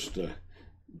supposed to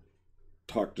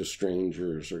talk to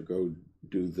strangers or go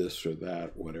do this or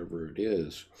that, whatever it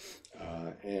is.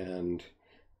 And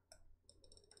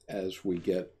as we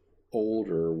get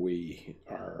older,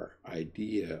 our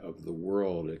idea of the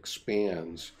world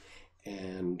expands,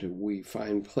 and we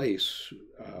find place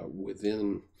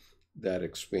within that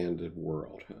expanded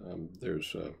world.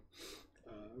 There's a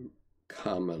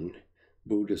common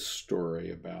Buddhist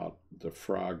story about the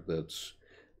frog that's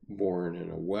born in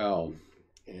a well,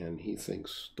 and he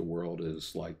thinks the world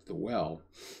is like the well.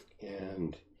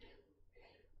 And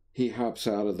he hops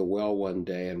out of the well one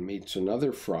day and meets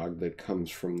another frog that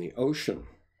comes from the ocean.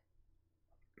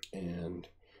 And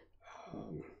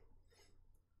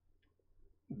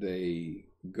they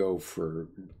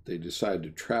decide to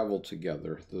travel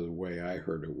together. The way I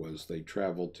heard it was they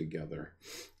traveled together,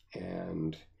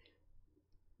 and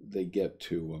they get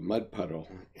to a mud puddle,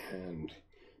 and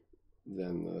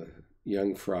then the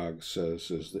young frog says,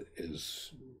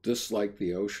 is this like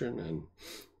the ocean? And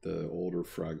the older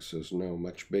frog says, no,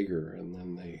 much bigger. And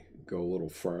then they go a little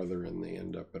farther and they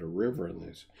end up at a river,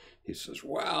 and he says,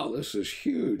 wow, this is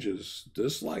huge. Is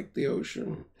this like the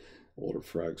ocean? Older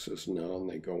frog says, no, and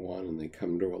they go on and they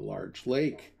come to a large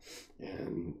lake,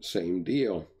 and same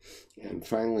deal. And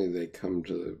finally they come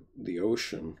to the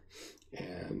ocean,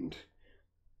 and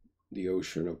the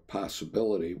ocean of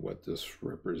possibility. What this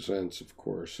represents, of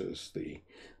course, is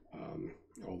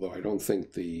although I don't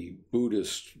think the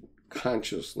Buddhists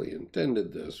consciously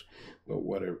intended this, but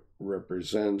what it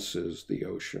represents is the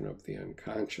ocean of the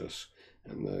unconscious.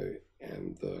 And the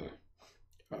and the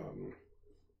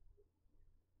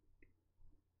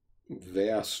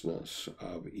vastness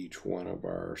of each one of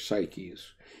our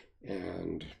psyches.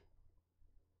 And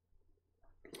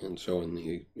so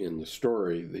in the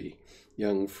story, the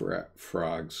young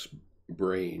frog's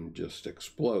brain just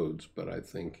explodes. But I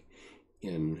think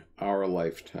in our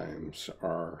lifetimes,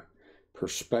 our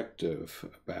perspective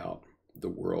about the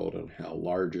world and how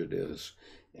large it is,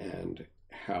 and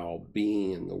how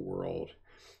being in the world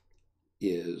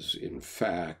is, in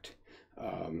fact,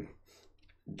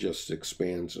 just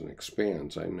expands and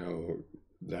expands. I know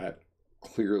that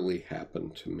clearly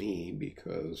happened to me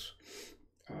because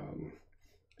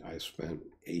I spent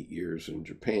 8 years in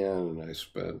Japan, and I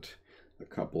spent a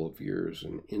couple of years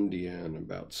in India, and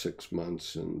about 6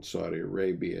 months in Saudi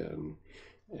Arabia,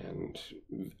 and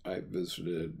I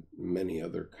visited many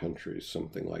other countries,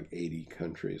 something like 80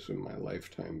 countries in my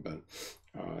lifetime. But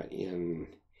in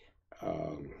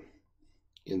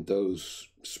those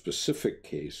specific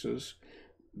cases,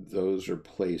 those are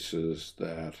places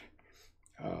that,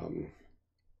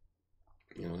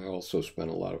 I also spent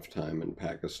a lot of time in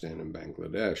Pakistan and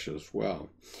Bangladesh as well.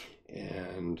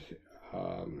 And,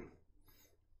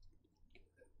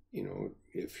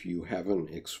 if you haven't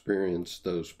experienced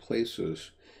those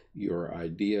places, your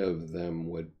idea of them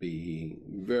would be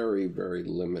very, very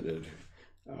limited.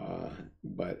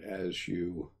 But as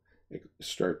you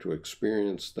start to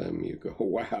experience them, you go,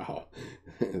 wow,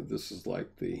 this is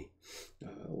like the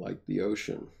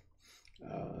ocean.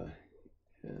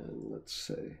 And let's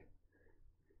say,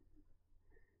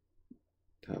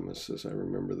 Thomas says, I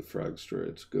remember the frog story.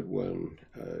 It's a good one.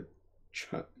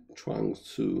 Chuang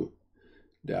Tzu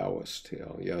Taoist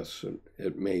tale. Yes,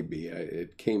 it may be.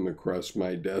 It came across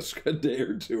my desk a day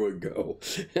or two ago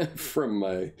from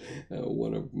my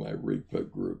one of my Rigpa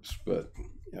groups, but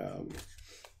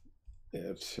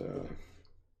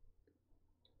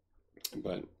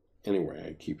but anyway,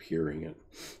 I keep hearing it.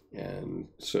 And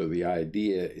so the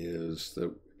idea is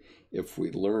that if we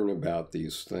learn about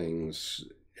these things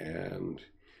and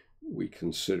we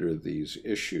consider these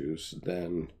issues,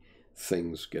 then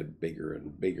things get bigger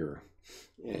and bigger,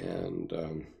 and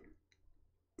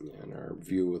our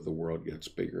view of the world gets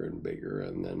bigger and bigger,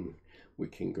 and then we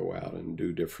can go out and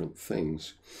do different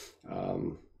things.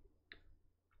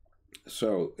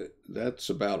 So that's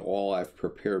about all I've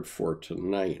prepared for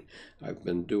tonight. I've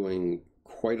been doing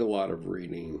quite a lot of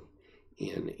reading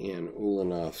in Anne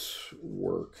Ulanoff's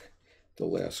work the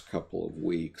last couple of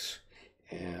weeks,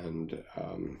 and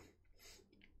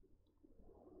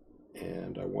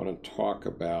I want to talk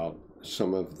about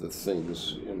some of the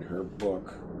things in her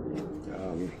book.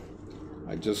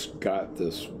 I just got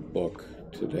this book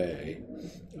today,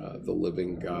 The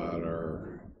Living God,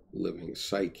 Our Living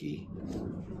Psyche.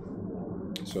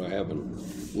 So I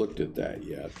haven't looked at that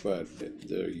yet, but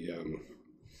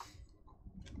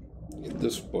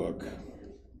this book,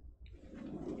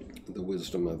 The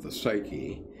Wisdom of the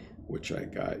Psyche, which I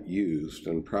got used,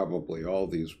 and probably all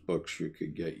these books you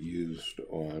could get used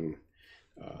on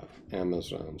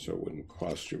Amazon, so it wouldn't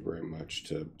cost you very much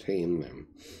to obtain them.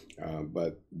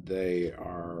 But they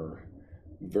are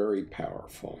very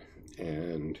powerful,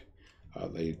 and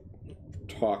they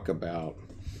talk about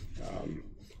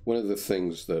one of the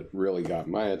things that really got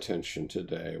my attention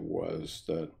today was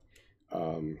that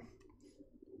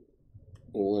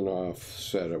Ulanoff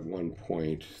said at one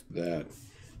point that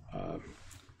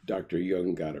Dr.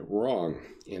 Jung got it wrong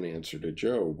in answer to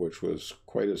Job, which was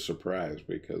quite a surprise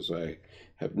because I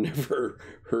have never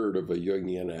heard of a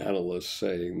Jungian analyst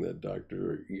saying that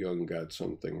Dr. Jung got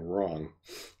something wrong.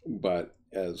 But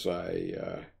as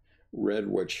I read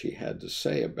what she had to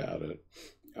say about it,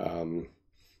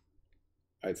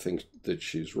 I think that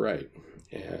she's right,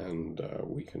 and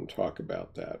we can talk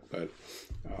about that. But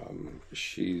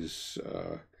she's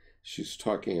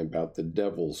talking about the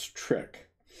devil's trick,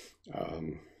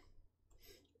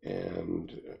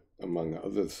 and among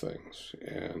other things.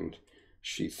 And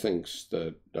she thinks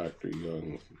that Dr.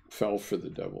 Jung fell for the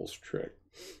devil's trick,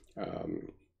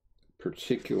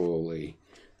 particularly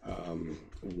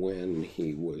when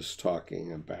he was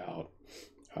talking about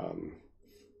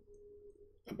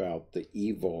the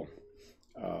evil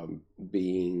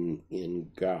being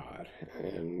in God.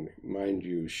 And mind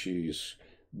you, she's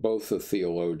both a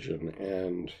theologian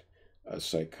and a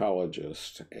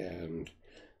psychologist, and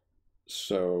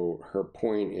so her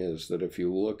point is that if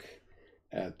you look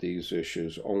at these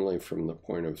issues only from the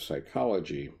point of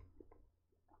psychology,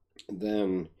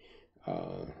 then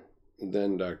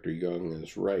Dr. Jung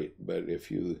is right. But if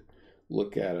you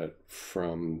look at it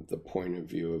from the point of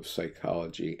view of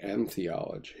psychology and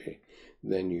theology,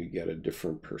 then you get a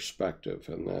different perspective,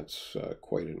 and that's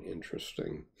quite an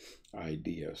interesting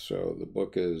idea. So the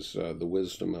book is The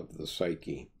Wisdom of the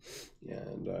Psyche,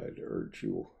 and I'd urge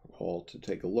you all to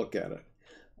take a look at it.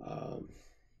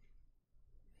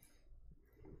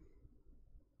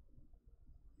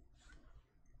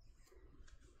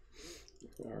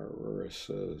 Aurora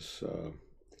says,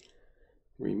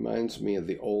 reminds me of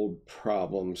the old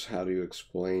problems. How do you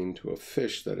explain to a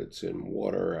fish that it's in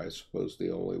water? I suppose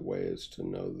the only way is to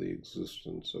know the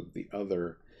existence of the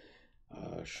other.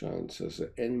 Sean says,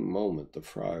 at any moment the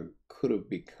frog could have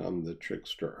become the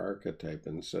trickster archetype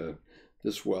and said,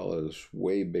 this well is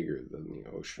way bigger than the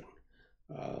ocean.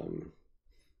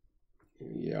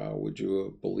 Yeah, would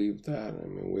you believe that? I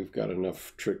mean, we've got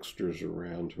enough tricksters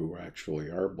around who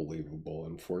actually are believable,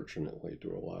 unfortunately,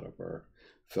 to a lot of our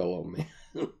fellow men.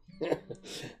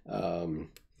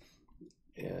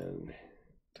 And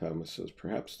Thomas says,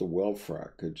 perhaps the well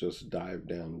frog could just dive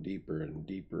down deeper and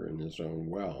deeper in his own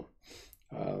well.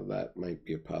 That might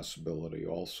be a possibility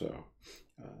also,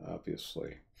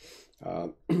 obviously.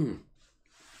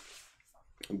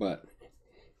 But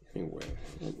anyway,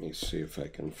 let me see if I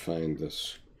can find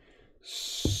this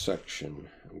section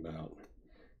about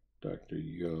Dr.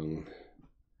 Jung.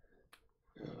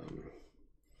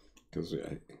 Because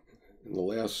in the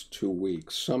last 2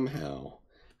 weeks, somehow,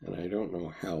 and I don't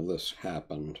know how this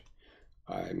happened,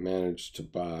 I managed to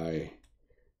buy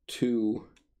 2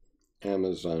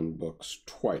 Amazon books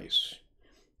twice,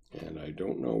 and I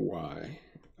don't know why.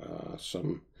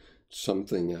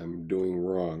 Something I'm doing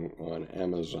wrong on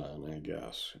Amazon, I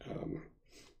guess.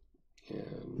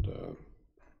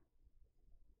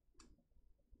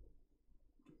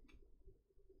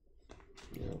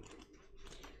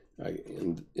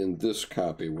 In this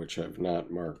copy, which I've not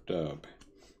marked up,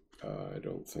 I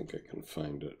don't think I can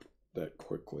find it that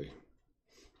quickly,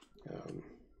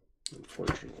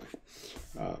 unfortunately.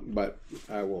 But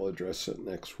I will address it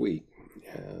next week,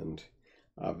 and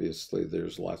obviously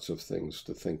there's lots of things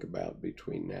to think about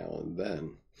between now and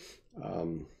then.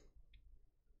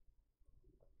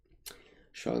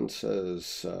 Sean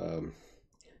says,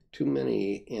 too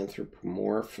many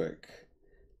anthropomorphic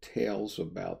tales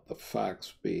about the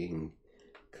fox being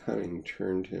cunning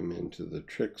turned him into the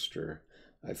trickster.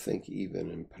 I think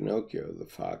even in Pinocchio, the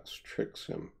fox tricks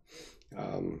him.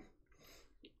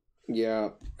 Yeah,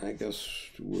 I guess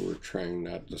we were trying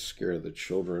not to scare the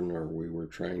children, or we were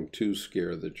trying to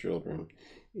scare the children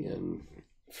in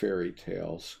fairy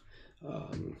tales.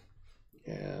 And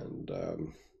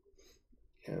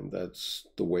that's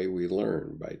the way we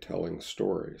learn, by telling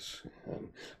stories. And,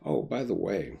 oh, by the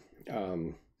way,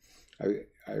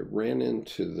 I ran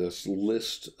into this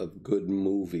list of good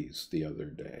movies the other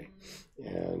day,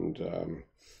 and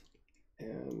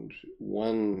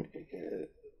one,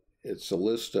 it's a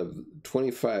list of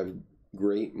 25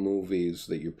 great movies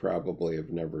that you probably have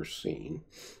never seen,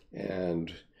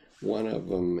 and one of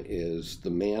them is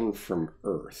The Man from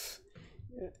Earth.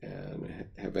 And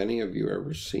have any of you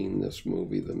ever seen this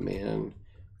movie, The Man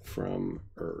from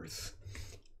Earth?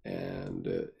 And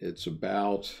it's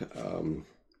about,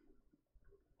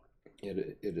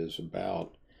 it is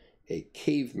about a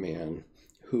caveman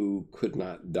who could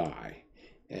not die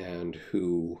and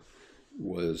who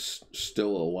was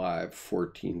still alive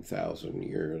 14,000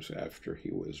 years after he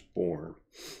was born.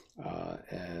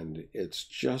 And it's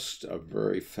just a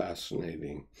very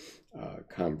fascinating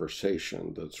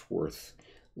conversation that's worth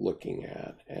looking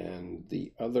at. And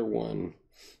the other one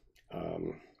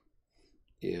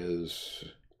is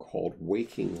called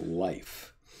Waking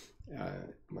Life.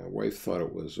 My wife thought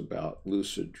it was about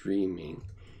lucid dreaming,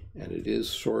 and it is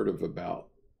sort of about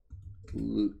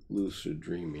lucid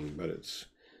dreaming, but it's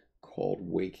called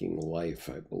Waking Life,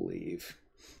 I believe.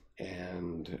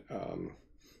 And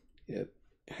it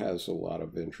has a lot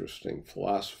of interesting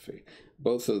philosophy.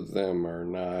 Both of them are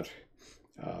not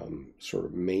sort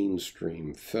of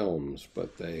mainstream films,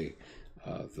 but they,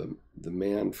 the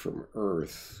Man from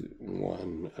Earth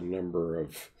won a number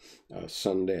of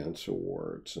Sundance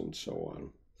Awards and so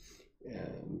on.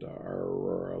 And our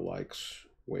Aurora likes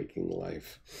Waking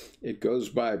Life. It goes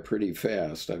by pretty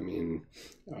fast. I mean,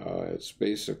 it's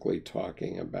basically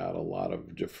talking about a lot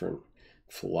of different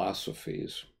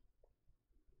philosophies,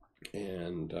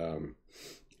 and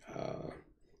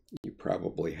you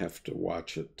probably have to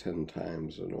watch it 10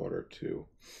 times in order to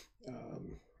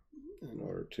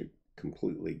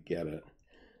completely get it.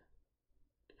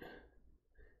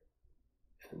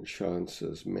 And Sean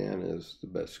says, man is the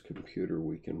best computer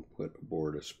we can put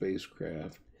aboard a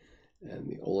spacecraft, and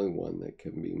the only one that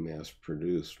can be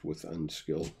mass-produced with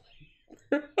unskilled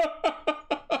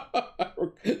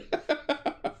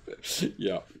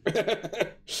Yeah.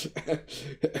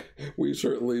 We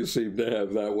certainly seem to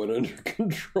have that one under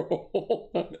control.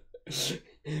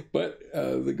 But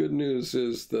the good news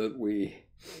is that we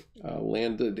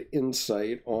landed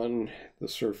InSight on the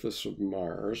surface of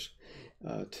Mars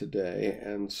today,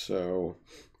 and so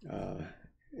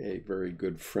a very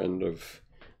good friend of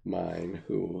mine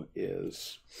who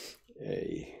is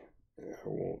I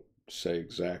won't say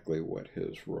exactly what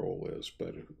his role is,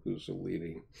 but who's a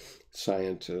leading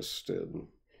scientist in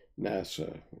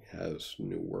NASA, has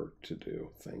new work to do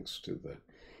thanks to the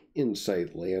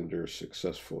InSight lander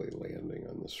successfully landing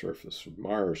on the surface of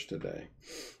Mars today.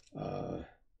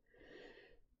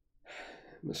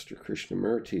 Mr.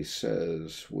 Krishnamurti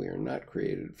says, we are not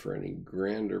created for any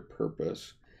grander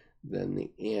purpose than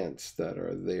the ants that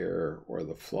are there, or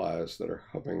the flies that are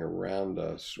hovering around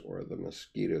us, or the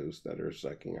mosquitoes that are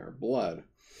sucking our blood.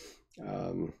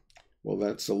 Well,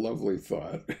 that's a lovely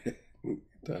thought.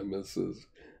 Thomas says,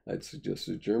 I'd suggest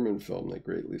a German film that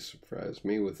greatly surprised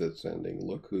me with its ending,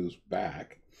 Look Who's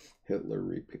Back.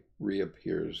 Hitler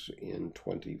reappears in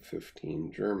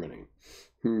 2015 Germany.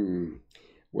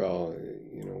 Well,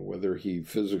 whether he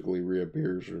physically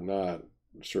reappears or not,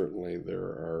 certainly there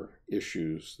are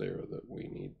issues there that we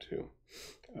need to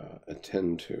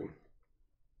attend to.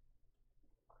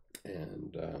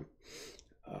 And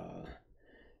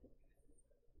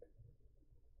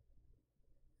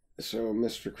so,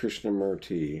 Mr.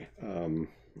 Krishnamurti,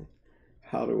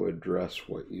 how to address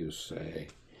what you say?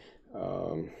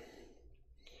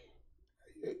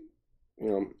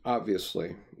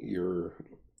 Obviously, your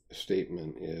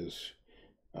statement is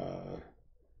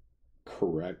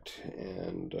correct,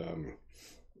 and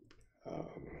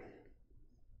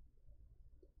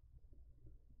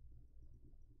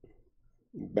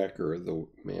Becker, the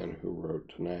man who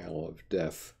wrote Denial of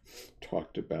Death,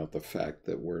 talked about the fact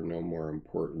that we're no more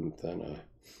important than a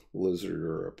lizard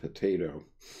or a potato.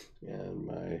 And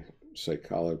my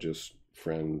psychologist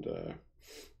friend,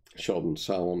 Sheldon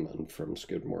Solomon from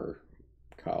Skidmore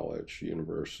College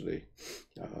University,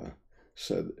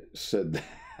 said that.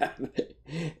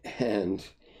 And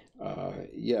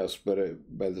yes, but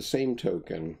by the same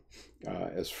token,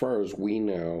 as far as we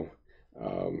know,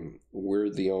 we're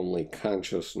the only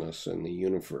consciousness in the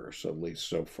universe, at least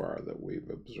so far that we've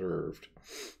observed,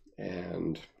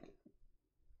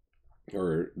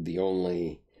 or the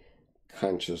only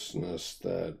consciousness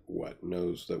that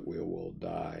knows that we will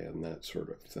die and that sort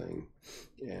of thing,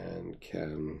 and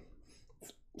can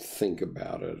think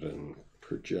about it and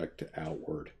project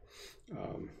outward,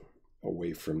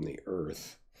 away from the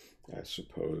earth, I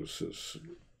suppose, is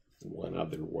one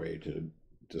other way to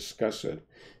discuss it.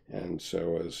 And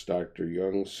so, as Dr.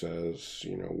 Jung says,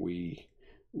 we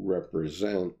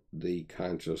represent the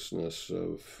consciousness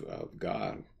of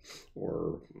God,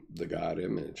 or the God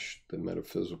image, the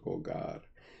metaphysical God.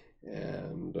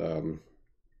 And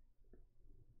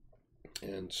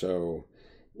so,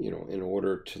 in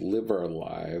order to live our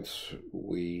lives,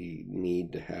 we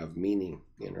need to have meaning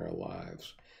in our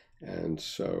lives. And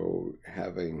so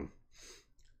having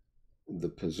the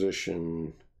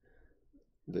position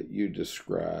that you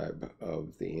describe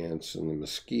of the ants and the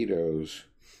mosquitoes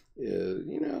is,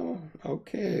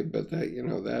 okay, but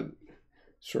that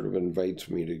sort of invites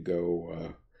me to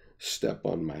go step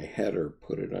on my head or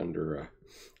put it under a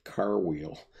car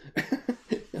wheel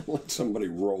and let somebody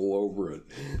roll over it.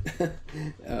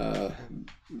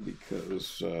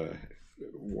 Because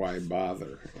why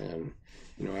bother? And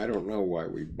I don't know why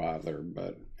we bother,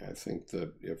 but I think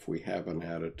that if we have an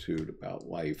attitude about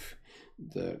life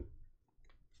that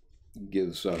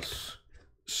gives us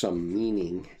some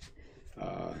meaning,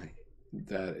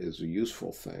 that is a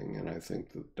useful thing. And I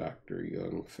think that Dr.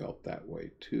 Jung felt that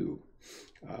way too.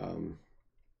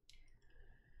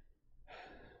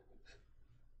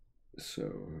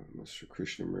 So Mr.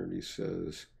 Krishnamurti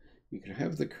says, you can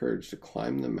have the courage to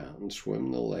climb the mountain,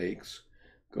 swim the lakes,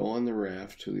 go on the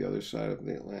raft to the other side of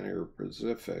the Atlantic or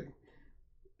Pacific,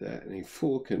 that any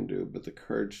fool can do, but the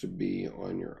courage to be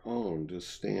on your own, to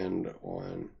stand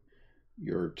on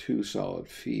your two solid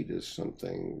feet, is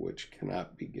something which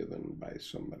cannot be given by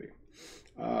somebody.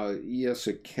 Yes,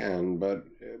 it can, but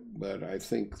I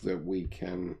think that we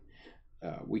can't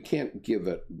give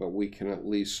it, but we can at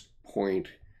least point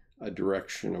a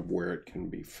direction of where it can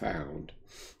be found.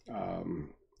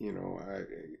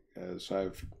 As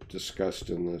I've discussed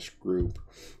in this group,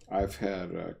 I've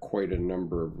had quite a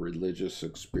number of religious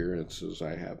experiences.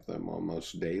 I have them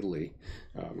almost daily.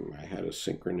 I had a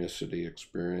synchronicity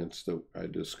experience that I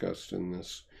discussed in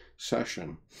this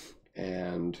session.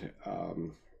 And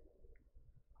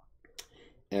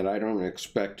And I don't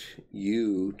expect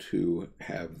you to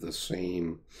have the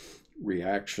same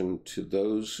reaction to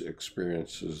those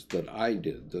experiences that I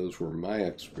did. Those were my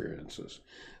experiences.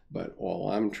 But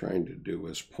all I'm trying to do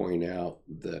is point out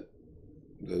that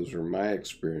those are my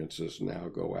experiences. Now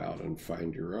go out and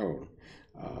find your own,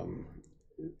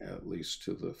 at least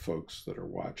to the folks that are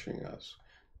watching us,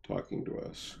 talking to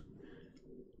us.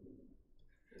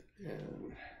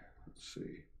 And let's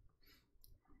see.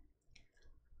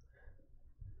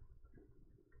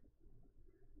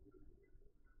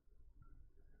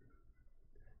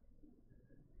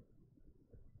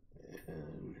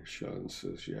 And Sean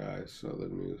says, yeah, I saw the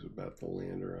news about the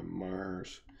lander on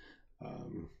Mars.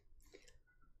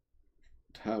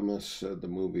 Thomas said the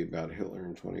movie about Hitler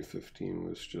in 2015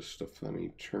 was just a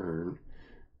funny turn.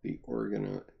 The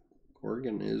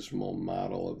organismal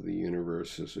model of the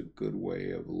universe is a good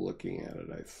way of looking at it,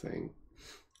 I think.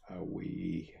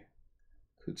 We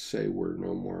could say we're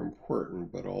no more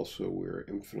important, but also we're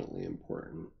infinitely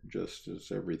important, just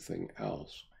as everything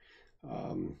else.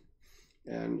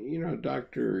 And, you know,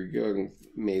 Dr. Jung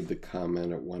made the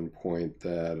comment at one point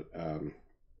that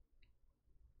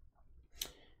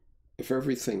if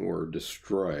everything were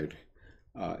destroyed,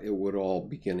 it would all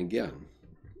begin again,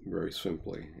 very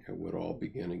simply. It would all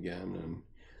begin again and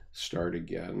start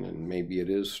again, and maybe it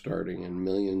is starting in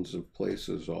millions of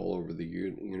places all over the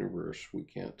universe. We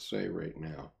can't say right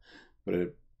now, but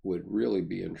it would really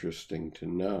be interesting to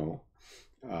know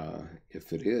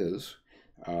if it is.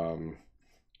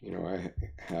 You know, I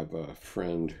have a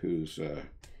friend who's an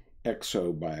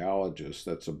exobiologist.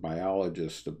 That's a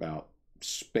biologist about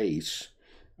space.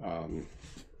 And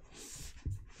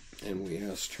we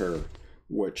asked her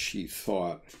what she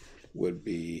thought would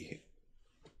be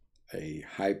a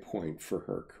high point for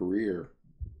her career.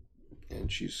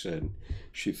 And she said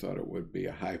she thought it would be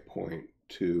a high point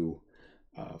to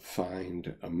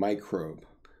find a microbe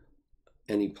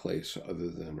any place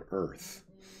other than Earth.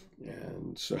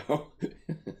 And so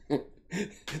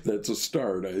that's a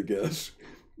start, I guess.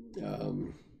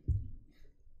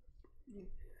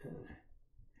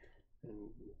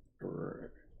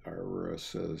 Aurora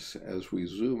says, as we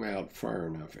zoom out far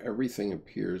enough, everything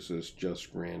appears as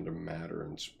just random matter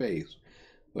in space.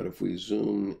 But if we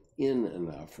zoom in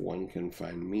enough, one can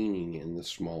find meaning in the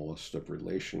smallest of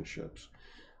relationships.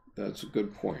 That's a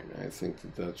good point. I think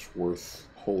that that's worth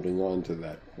holding on to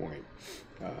that point.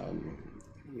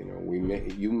 You know,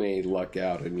 you may luck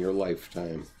out in your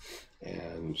lifetime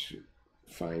and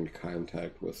find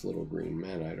contact with little green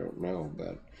men. I don't know,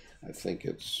 but I think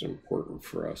it's important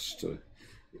for us to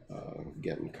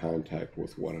get in contact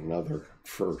with one another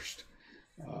first.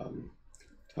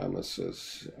 Thomas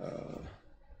says,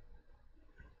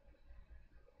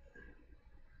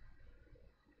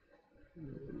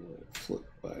 flip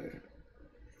by it.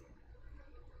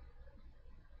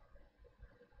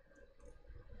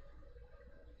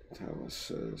 Thomas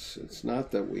says, it's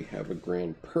not that we have a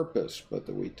grand purpose, but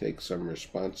that we take some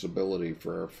responsibility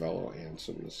for our fellow ants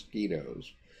and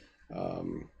mosquitoes.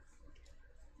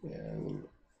 And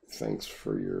thanks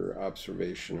for your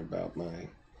observation about my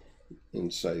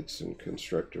insights and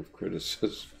constructive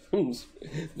criticisms,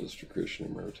 Mr.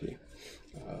 Krishnamurti.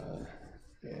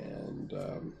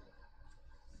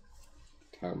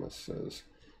 Thomas says,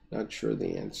 not sure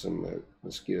the ants and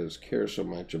mosquitoes care so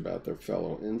much about their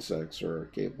fellow insects or are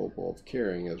capable of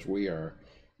caring as we are,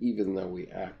 even though we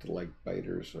act like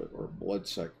biters or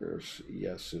bloodsuckers.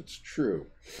 Yes, it's true.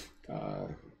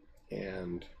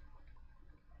 And,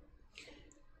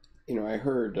 you know, I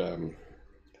heard, I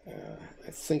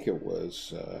think it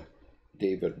was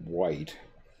David White,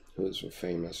 who is a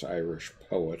famous Irish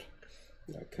poet,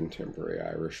 a contemporary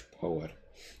Irish poet,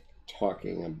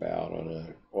 talking about on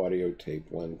an audio tape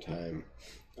one time,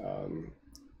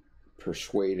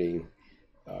 persuading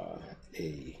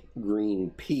a green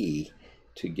pea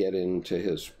to get into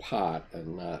his pot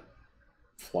and not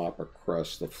flop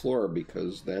across the floor,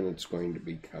 because then it's going to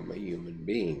become a human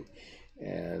being.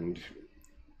 And,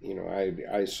 you know,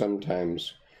 I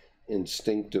sometimes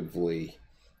instinctively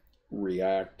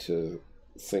react to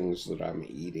things that I'm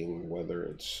eating, whether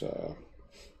it's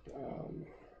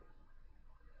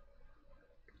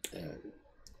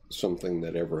something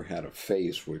that ever had a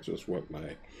face, which is what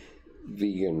my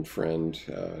vegan friend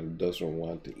doesn't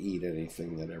want to eat,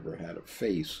 anything that ever had a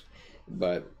face.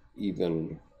 But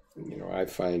even, you know, I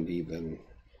find even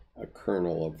a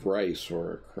kernel of rice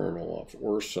or a kernel of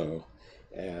orzo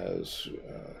as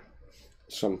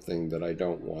something that I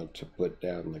don't want to put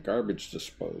down the garbage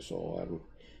disposal. And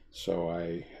so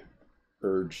I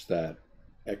urge that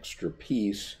extra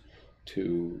piece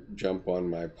to jump on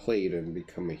my plate and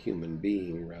become a human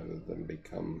being rather than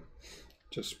become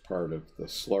just part of the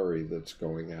slurry that's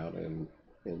going out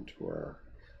into our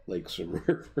lakes and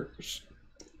rivers.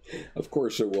 Of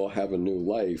course, it will have a new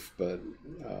life, but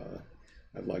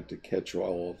I'd like to catch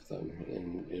all of them.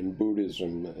 In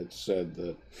Buddhism, it's said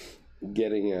that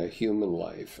getting a human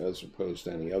life, as opposed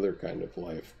to any other kind of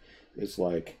life, is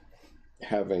like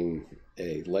having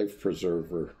a life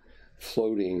preserver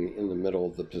floating in the middle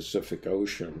of the Pacific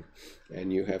Ocean,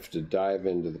 and you have to dive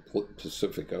into the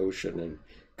Pacific Ocean and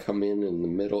come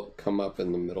up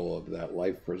in the middle of that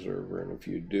life preserver, and if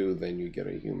you do, then you get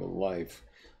a human life.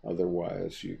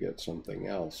 Otherwise, you get something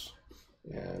else,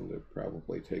 and it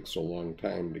probably takes a long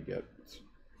time to get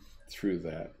through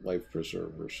that life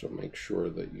preserver, so make sure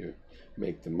that you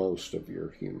make the most of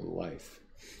your human life.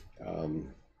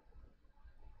 And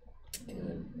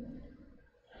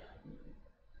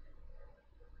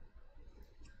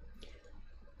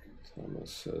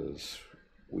Thomas says,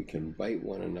 we can bite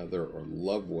one another or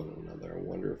love one another. I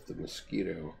wonder if the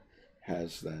mosquito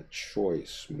has that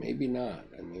choice. Maybe not.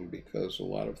 I mean, because a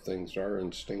lot of things are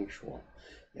instinctual.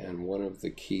 And one of the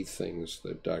key things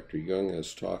that Dr. Jung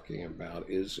is talking about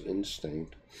is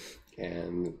instinct.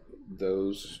 And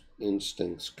those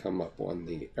instincts come up on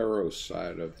the eros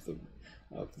side of the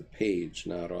page,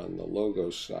 not on the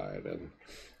logos side. And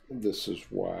this is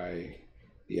why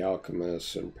the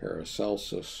alchemists and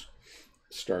Paracelsus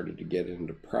started to get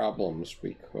into problems,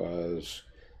 because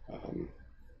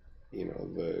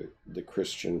the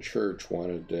Christian church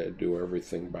wanted to do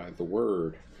everything by the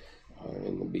word.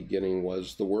 In the beginning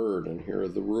was the word, and here are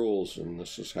the rules, and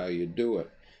this is how you do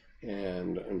it.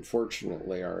 And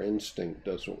unfortunately, our instinct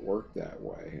doesn't work that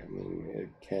way. I mean, it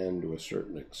can to a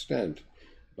certain extent,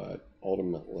 but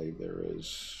ultimately there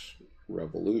is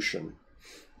revolution.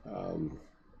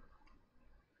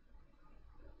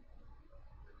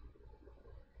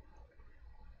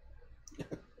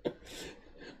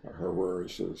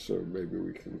 Horrors, so maybe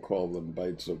we can call them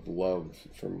bites of love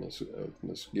from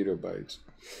mosquito bites.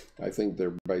 I think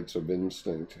they're bites of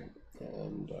instinct,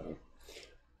 and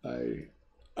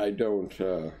I don't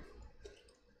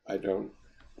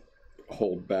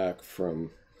hold back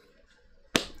from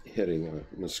hitting a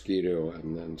mosquito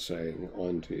and then saying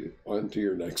on to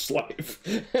your next life.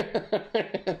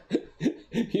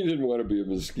 You didn't want to be a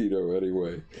mosquito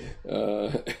anyway.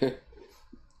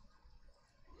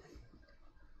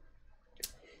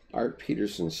 Art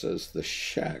Peterson says, the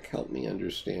shack helped me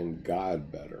understand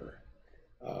God better.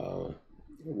 Who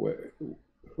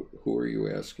are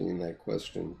you asking that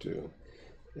question to?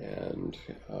 And,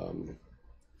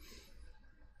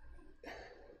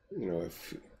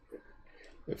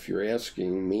 if you're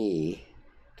asking me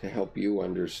to help you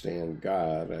understand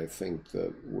God, I think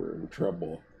that we're in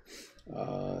trouble.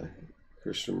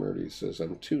 Krishnamurti says,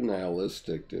 I'm too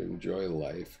nihilistic to enjoy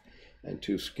life and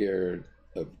too scared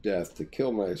of death to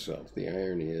kill myself. The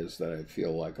irony is that I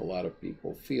feel like a lot of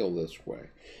people feel this way.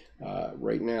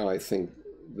 Right now, I think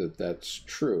that that's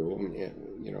true. It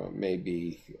may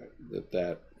be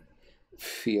that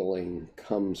feeling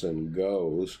comes and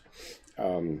goes.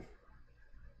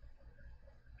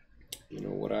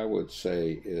 What I would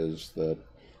say is that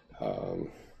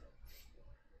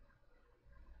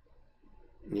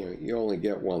you only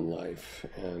get one life,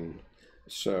 and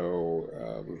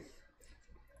so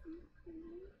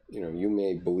you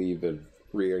may believe in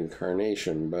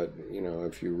reincarnation, but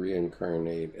if you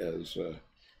reincarnate as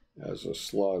a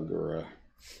slug or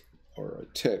a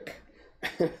tick,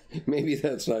 maybe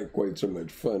that's not quite so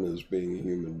much fun as being a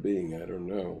human being. I don't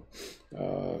know,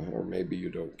 or maybe you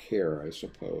don't care, I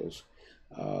suppose.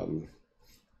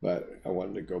 But I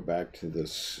wanted to go back to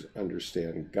this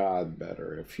understand God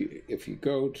better. If you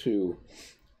go to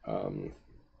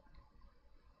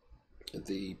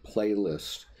the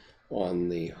playlist on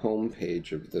the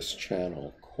homepage of this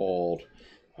channel called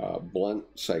Blunt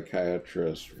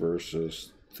Psychiatrists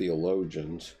versus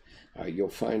Theologians, you'll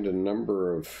find a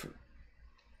number of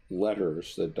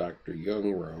letters that Dr.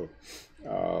 Jung wrote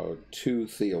to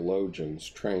theologians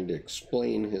trying to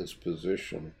explain his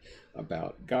position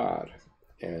about God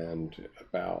and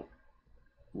about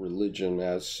religion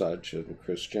as such and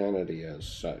Christianity as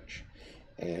such.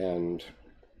 And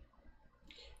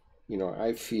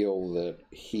I feel that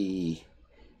he,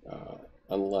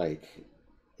 unlike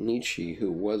Nietzsche,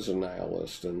 who was a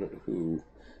nihilist and who,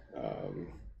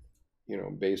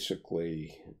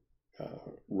 basically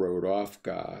wrote off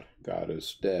God, God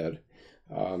is dead,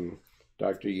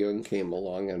 Dr. Jung came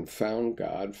along and found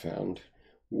God, found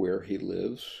where he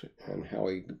lives and how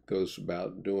he goes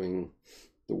about doing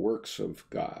the works of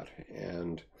God.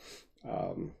 And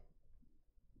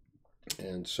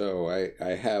so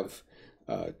I have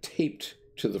taped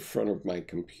to the front of my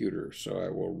computer, so I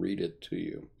will read it to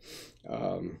you.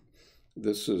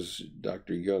 This is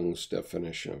Dr. Jung's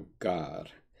definition of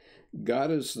God. God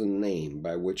is the name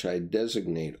by which I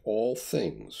designate all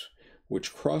things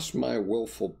which cross my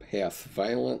willful path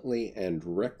violently and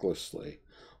recklessly,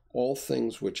 all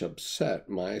things which upset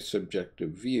my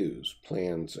subjective views,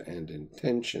 plans, and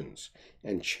intentions,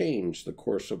 and change the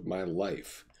course of my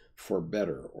life for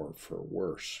better or for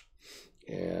worse.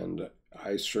 And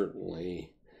I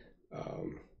certainly,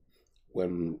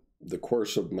 when the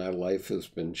course of my life has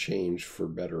been changed for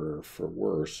better or for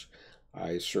worse,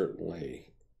 I certainly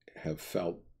have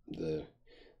felt the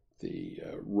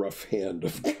rough hand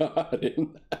of God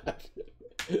in that.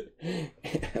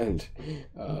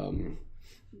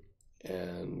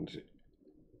 And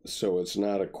so it's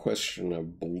not a question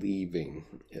of believing,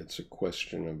 it's a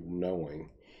question of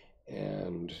knowing.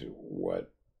 And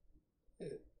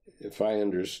if I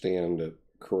understand it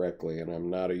correctly, and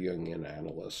I'm not a Jungian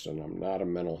analyst and I'm not a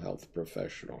mental health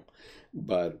professional,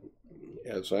 but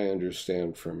as I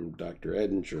understand from Dr.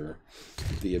 Edinger,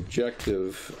 the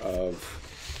objective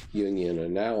of Jungian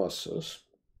analysis,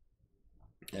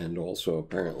 and also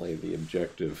apparently the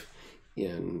objective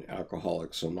in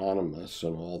Alcoholics Anonymous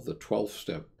and all the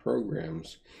 12-step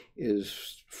programs,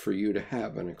 is for you to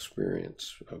have an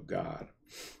experience of God.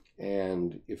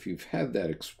 And if you've had that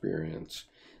experience,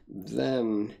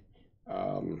 then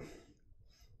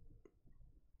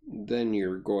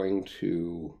you're going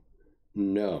to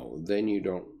know. Then you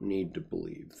don't need to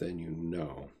believe. Then you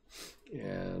know.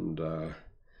 And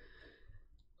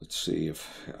let's see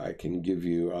if I can give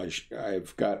you,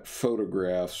 I've got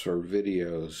photographs or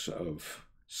videos of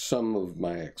some of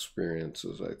my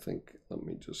experiences. I think, let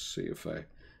me just see if I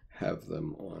have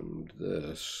them on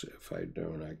this. If I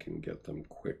don't, I can get them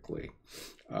quickly.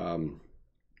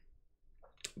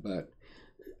 But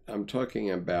I'm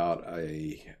talking about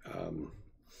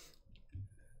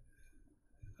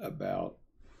about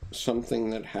something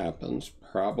that happens,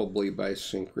 probably by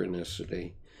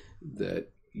synchronicity, that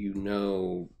you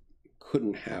know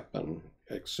couldn't happen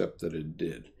except that it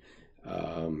did.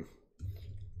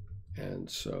 And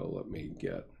so let me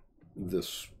get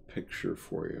this picture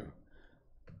for you.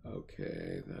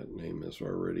 Okay, that name is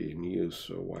already in use,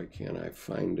 so why can't I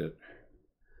find it?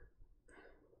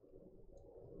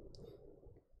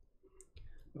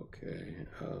 Okay,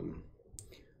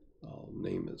 I'll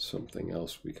name it something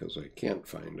else because I can't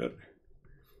find it.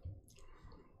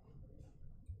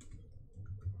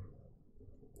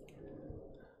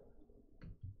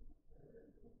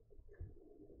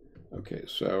 Okay,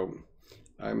 so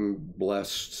I'm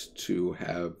blessed to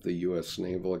have the U.S.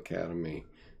 Naval Academy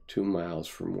 2 miles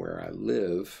from where I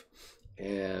live,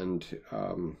 and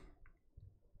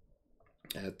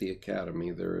at the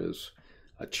academy there is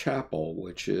a chapel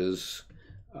which is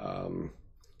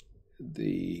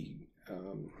the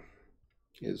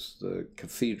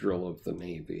Cathedral of the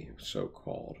Navy,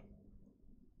 so-called.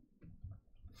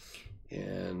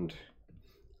 And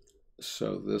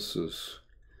so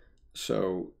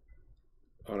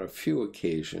on a few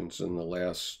occasions in the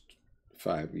last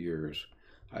 5 years,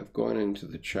 I've gone into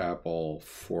the chapel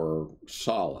for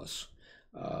solace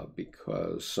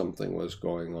because something was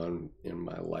going on in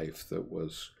my life that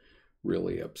was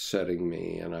really upsetting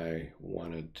me, and I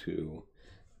wanted to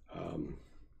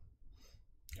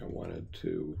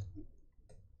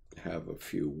have a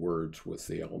few words with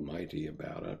the Almighty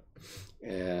about it.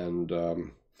 And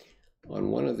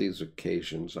on one of these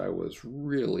occasions, I was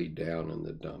really down in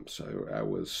the dumps. I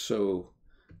was so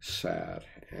sad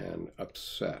and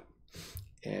upset.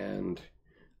 And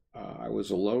I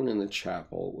was alone in the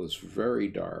chapel. It was very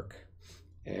dark.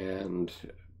 And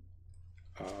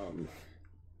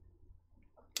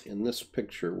in this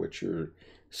picture, which you're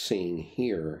seeing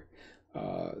here,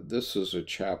 this is a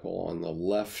chapel on the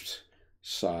left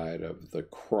side of the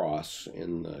cross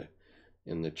in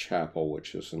the chapel,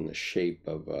 which is in the shape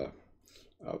of a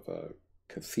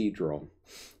cathedral.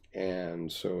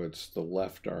 And so it's the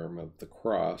left arm of the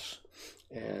cross.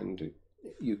 And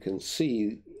you can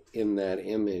see in that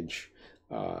image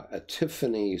a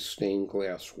Tiffany stained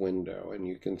glass window, and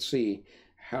you can see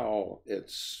how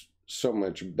it's so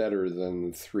much better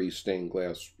than the 3 stained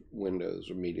glass windows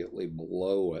immediately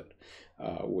below it,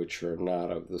 which are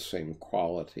not of the same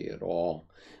quality at all.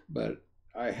 But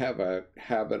I have a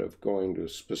habit of going to a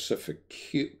specific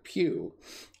pew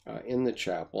in the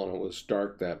chapel, and it was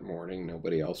dark that morning.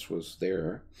 Nobody else was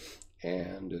there.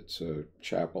 And it's a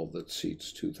chapel that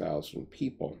seats 2,000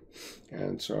 people.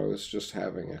 And so I was just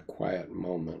having a quiet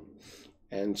moment.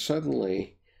 And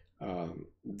suddenly,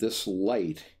 this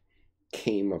light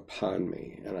came upon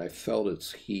me, and I felt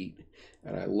its heat,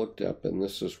 and I looked up, and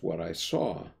this is what I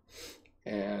saw.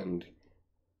 And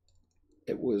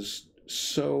it was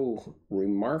so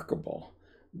remarkable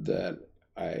that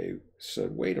I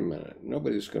said, wait a minute,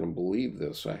 nobody's going to believe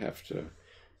this. I have to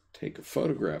take a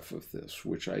photograph of this,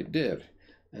 which I did.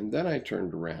 And then I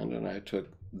turned around and I took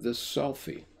this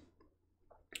selfie.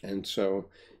 And so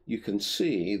you can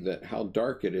see that how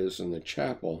dark it is in the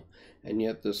chapel, and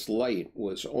yet this light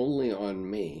was only on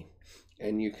me.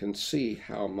 And you can see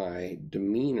how my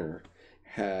demeanor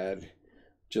had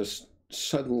just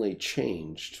suddenly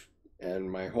changed,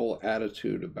 and my whole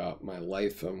attitude about my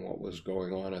life and what was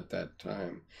going on at that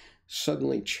time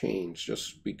suddenly changed,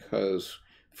 just because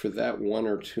for that 1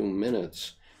 or 2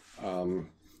 minutes,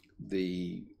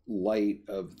 the light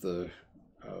of the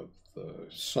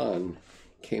sun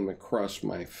came across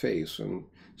my face. And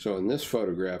so in this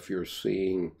photograph, you're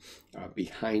seeing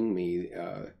behind me,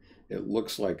 it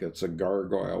looks like it's a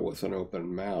gargoyle with an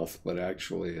open mouth, but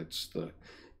actually it's the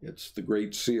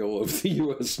Great Seal of the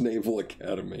U.S. Naval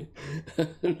Academy,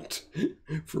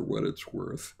 for what it's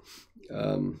worth.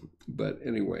 But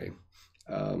anyway,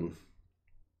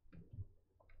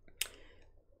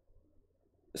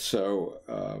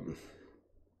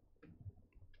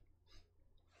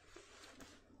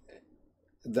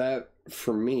 that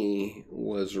for me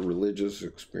was a religious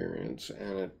experience,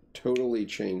 and it totally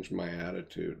changed my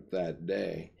attitude that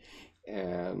day.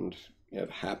 And it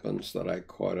happens that I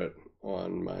caught it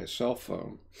on my cell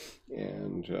phone,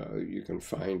 and you can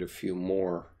find a few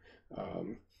more.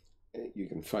 You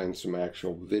can find some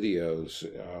actual videos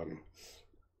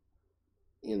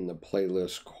in the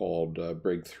playlist called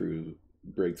Breakthroughs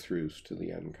to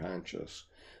the Unconscious.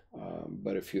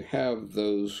 But if you have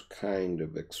those kind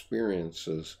of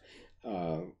experiences,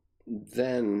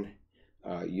 then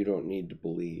you don't need to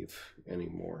believe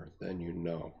anymore. Then you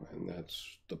know, and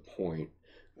that's the point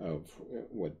of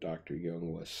what Dr.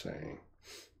 Jung was saying.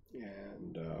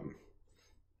 And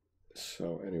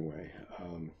so anyway,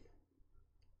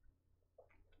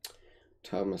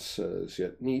 Thomas says,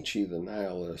 yet Nietzsche, the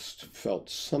nihilist, felt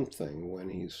something when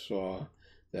he saw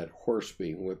that horse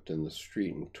being whipped in the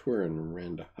street in Turin and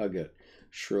ran to hug it.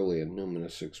 Surely a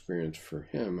numinous experience for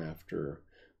him, after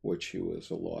which he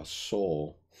was a lost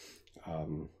soul.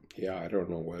 Yeah, I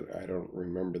don't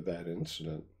remember that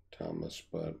incident, Thomas,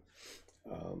 but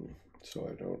so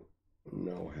I don't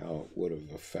know how it would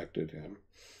have affected him.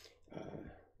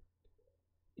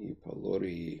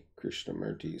 Ipalori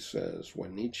Krishnamurti says,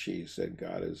 when Nietzsche said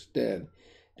God is dead,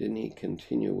 didn't he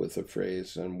continue with the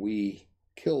phrase, and we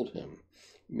killed him,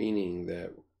 meaning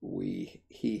that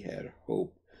he had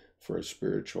hope for a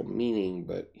spiritual meaning,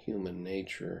 but human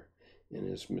nature in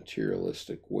his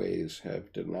materialistic ways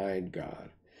have denied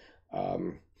God.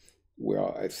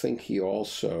 Well, I think he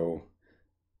also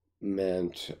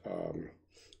meant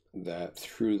that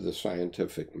through the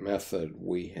scientific method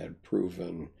we had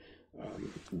proven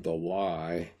the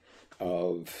lie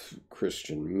of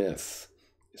Christian myth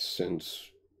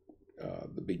since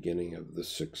the beginning of the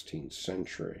 16th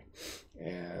century.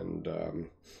 And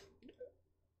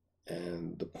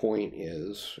the point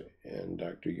is, and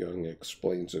Dr. Jung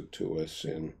explains it to us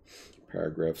in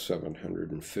paragraph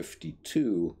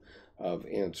 752 of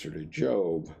Answer to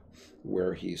Job,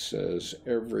 where he says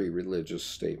every religious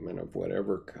statement of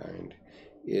whatever kind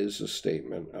is a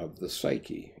statement of the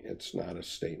psyche. It's not a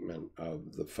statement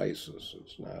of the thesis.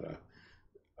 It's not a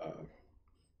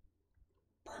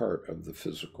part of the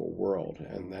physical world.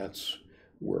 And that's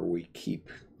where we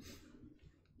keep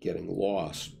getting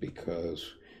lost,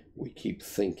 because we keep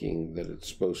thinking that it's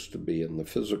supposed to be in the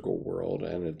physical world,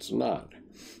 and it's not.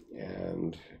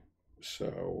 And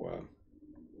so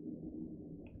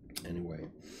anyway,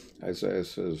 Isaiah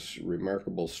says,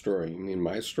 remarkable story. You mean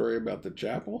my story about the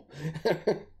chapel?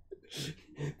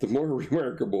 The more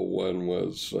remarkable one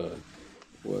was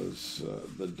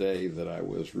the day that I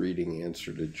was reading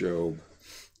Answer to Job,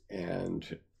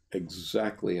 and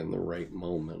exactly in the right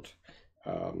moment,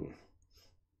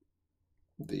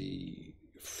 the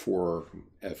 4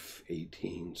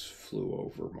 F-18s flew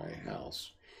over my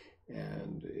house,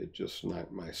 and it just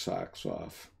knocked my socks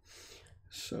off.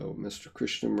 So, Mr.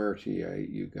 Krishnamurti,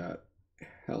 you got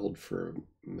held for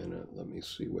a minute. Let me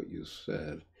see what you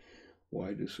said.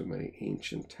 Why do so many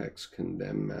ancient texts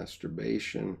condemn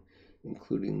masturbation,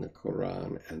 including the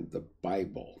Quran and the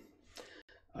Bible?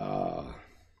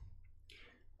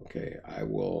 Okay, I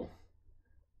will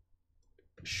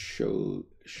show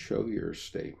your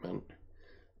statement.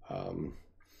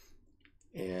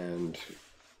 And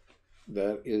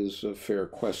that is a fair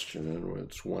question, and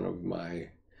it's one of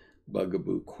my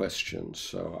bugaboo questions,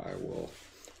 so I will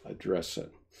address it.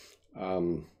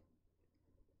 I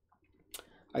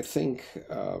think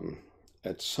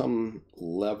at some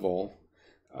level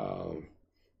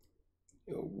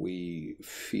we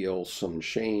feel some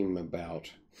shame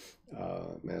about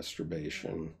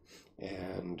masturbation,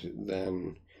 and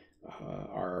then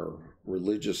our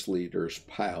religious leaders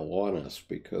pile on us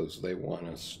because they want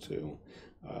us to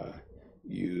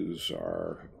use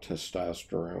our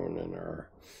testosterone and our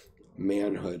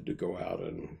manhood to go out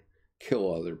and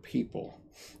kill other people.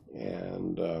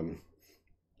 And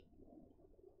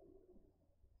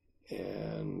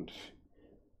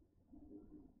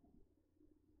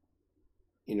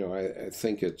you know, I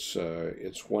think it's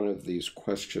one of these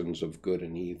questions of good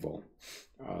and evil.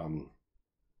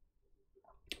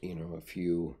 You know, if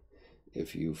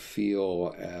you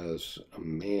feel as a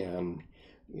man,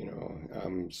 you know,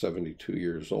 I'm 72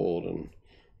 years old,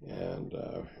 and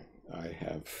I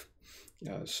have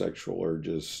sexual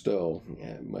urges still,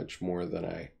 much more than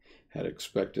I had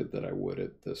expected that I would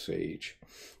at this age.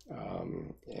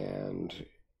 And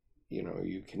you know,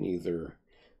 you can either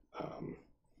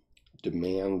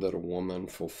demand that a woman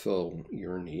fulfill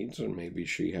your needs, and maybe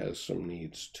she has some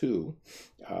needs too,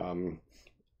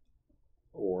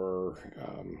 or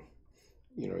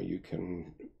you know, you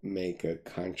can make a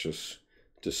conscious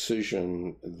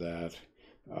decision that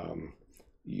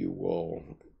you will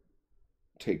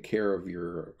take care of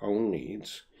your own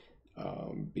needs,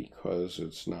 because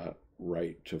it's not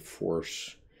right to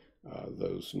force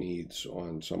those needs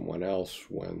on someone else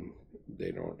when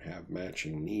they don't have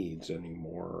matching needs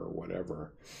anymore or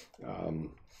whatever.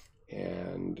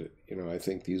 And, you know, I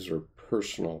think these are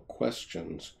personal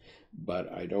questions,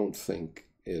 but I don't think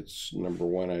it's, number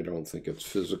one, I don't think it's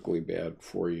physically bad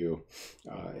for you.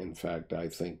 In fact, I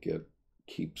think it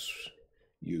keeps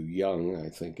you young. I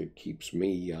think it keeps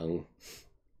me young.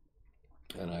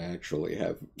 And I actually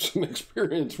have some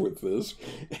experience with this.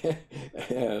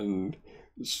 And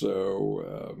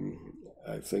so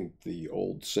I think the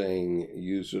old saying,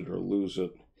 use it or lose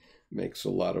it, makes a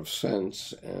lot of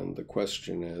sense. And the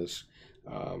question is,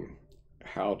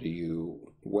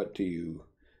 what do you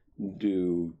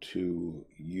do to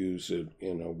use it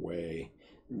in a way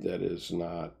that is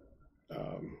not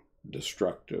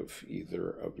destructive, either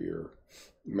of your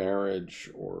marriage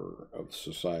or of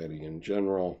society in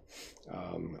general,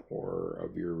 or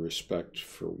of your respect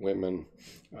for women,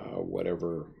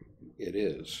 whatever it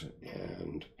is.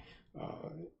 And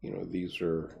you know, these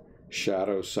are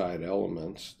shadow side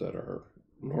elements that are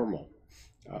normal.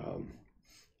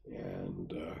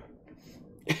 And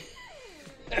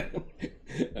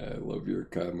I love your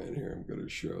comment here. I'm going to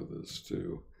show this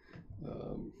too.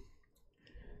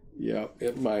 Yeah,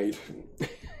 it might.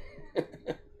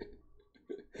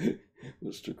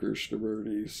 Mr.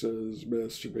 Krishnamurti says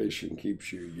masturbation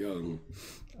keeps you young.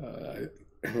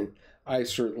 I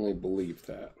certainly believe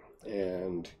that.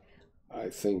 And I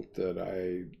think that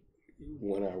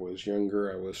when I was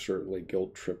younger, I was certainly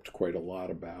guilt-tripped quite a lot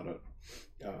about it.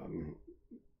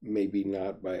 Maybe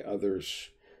not by others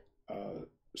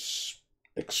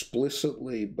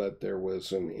explicitly, but there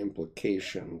was an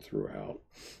implication throughout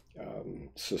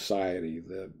society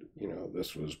that, you know,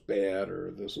 this was bad,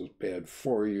 or this was bad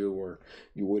for you, or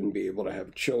you wouldn't be able to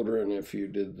have children if you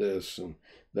did this, and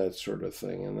that sort of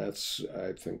thing. And I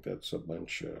think that's a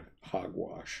bunch of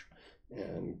hogwash.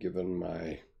 And given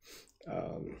my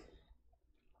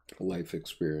life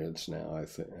experience now, I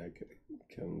think I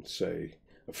can say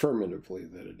affirmatively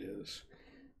that it is.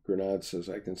 Grenade says,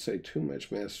 I can say too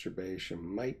much masturbation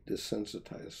might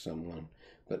desensitize someone,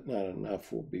 but not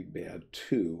enough will be bad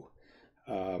too.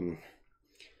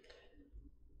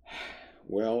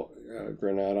 Well,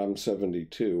 Grenade, I'm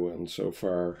 72, and so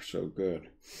far, so good.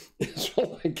 That's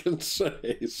all I can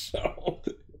say. So,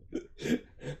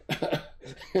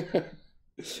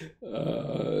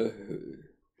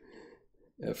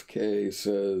 FK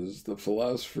says, the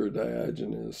philosopher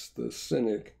Diogenes, the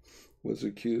cynic, was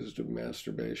accused of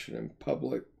masturbation in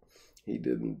public. He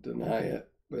didn't deny it,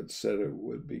 but said it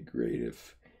would be great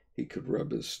if he could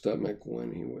rub his stomach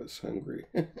when he was hungry.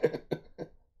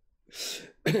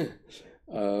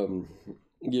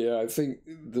 Yeah, I think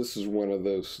this is one of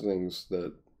those things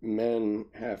that men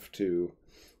have to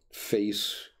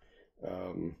face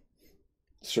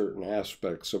certain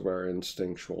aspects of our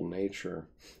instinctual nature,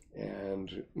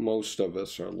 and most of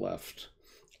us are left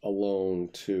alone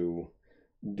to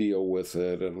deal with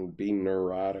it and be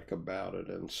neurotic about it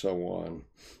and so on.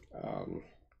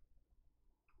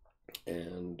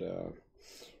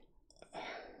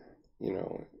 You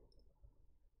know,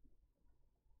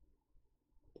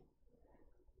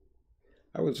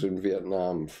 I was in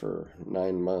Vietnam for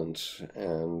 9 months,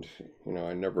 and, you know,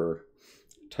 I never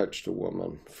touched a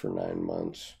woman for 9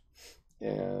 months.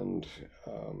 And,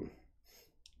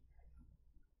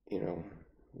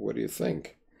 what do you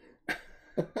think?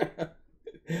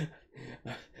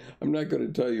 I'm not going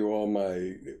to tell you all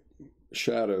my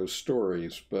shadow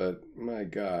stories, but my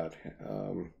God,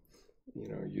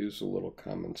 use a little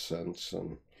common sense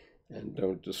and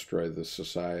don't destroy the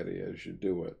society as you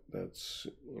do it. That's,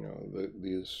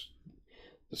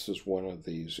 this is one of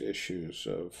these issues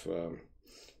of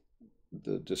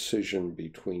the decision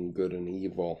between good and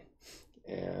evil.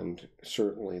 And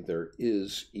certainly there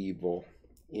is evil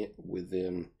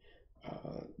within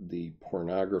the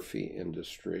pornography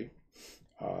industry.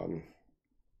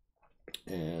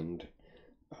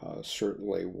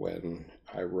 Certainly when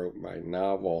I wrote my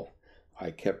novel,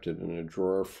 I kept it in a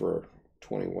drawer for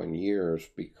 21 years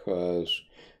because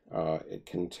it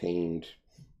contained,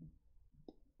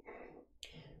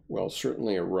 well,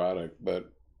 certainly erotic,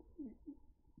 but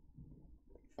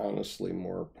honestly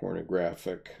more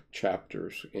pornographic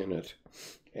chapters in it.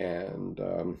 And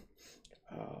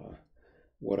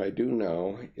what I do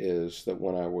know is that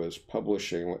when I was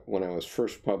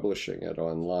first publishing it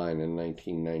online in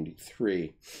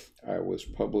 1993, I was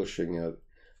publishing it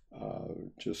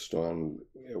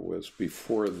it was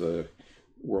before the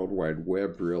World Wide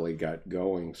Web really got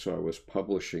going, so I was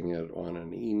publishing it on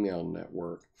an email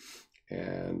network,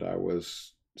 and I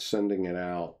was sending it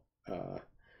out to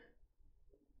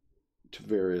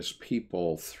various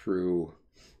people through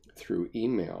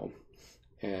email,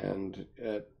 and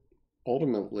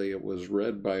ultimately it was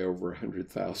read by over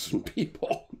 100,000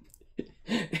 people.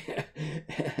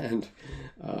 And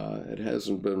it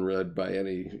hasn't been read by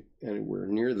anywhere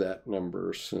near that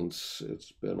number since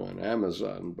it's been on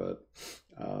Amazon. But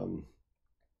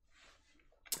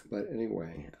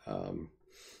anyway,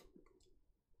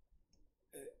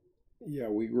 yeah,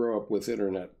 we grow up with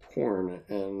internet porn,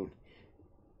 and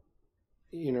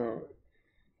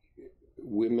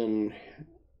women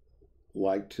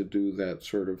like to do that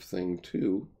sort of thing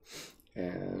too.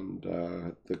 And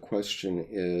the question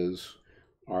is,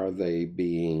 are they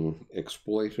being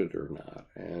exploited or not?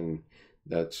 And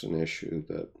that's an issue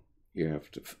that you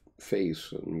have to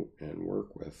face and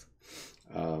work with.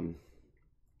 And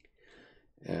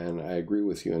I agree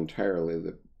with you entirely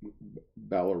that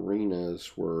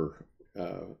ballerinas were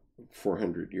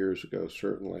 400 years ago,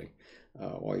 certainly.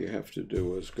 All you have to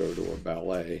do is go to a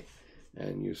ballet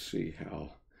and you see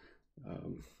how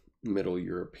Middle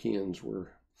Europeans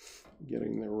were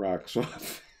getting their rocks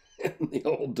off in the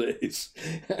old days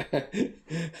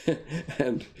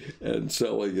and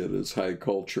selling it as high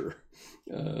culture.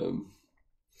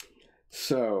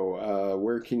 So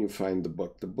where can you find the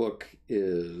book? The book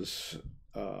is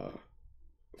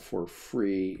for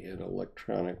free in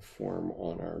electronic form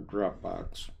on our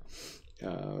Dropbox,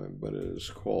 but it is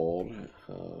called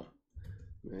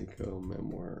Mako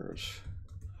Memoirs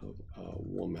of a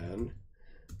Woman.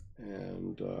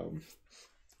 And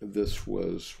this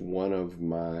was one of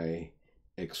my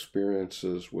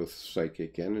experiences with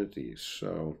psychic entities.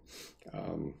 So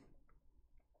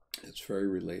it's very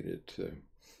related to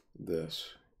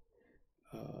this.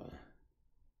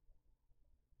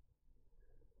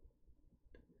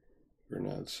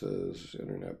 Bernard says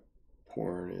internet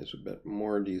porn is a bit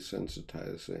more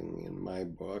desensitizing in my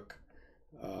book,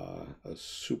 a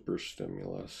super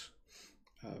stimulus.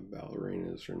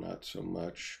 Ballerinas are not so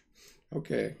much.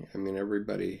 Okay, I mean,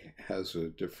 everybody has a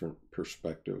different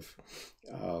perspective.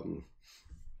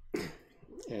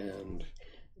 And,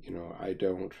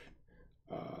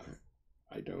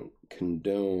 I don't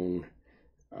condone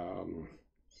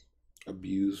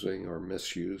abusing or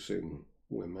misusing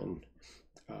women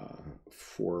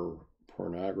for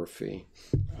pornography.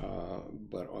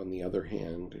 But on the other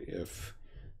hand, if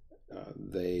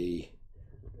they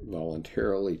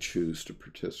voluntarily choose to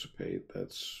participate,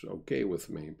 that's okay with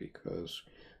me, because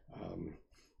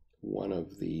one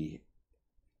of the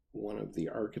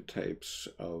archetypes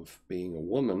of being a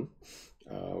woman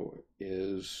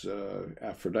is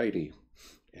Aphrodite,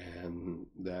 and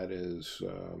that is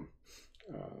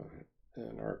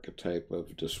an archetype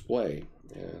of display.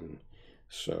 And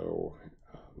so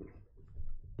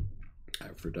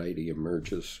Aphrodite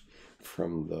emerges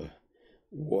from the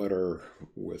water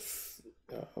with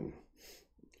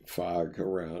fog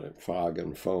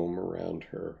and foam around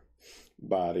her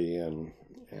body, and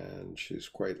she's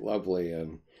quite lovely.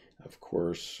 And of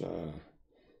course,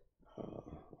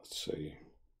 let's see,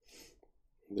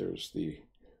 there's the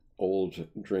old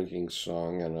drinking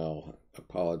song, and I'll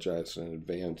apologize in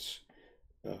advance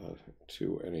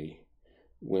to any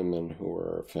women who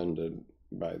are offended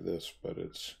by this, but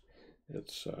it's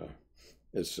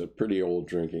It's a pretty old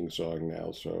drinking song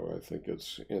now, so I think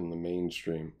it's in the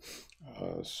mainstream.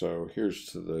 So here's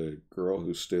to the girl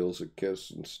who steals a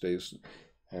kiss and stays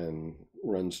and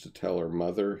runs to tell her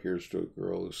mother. Here's to a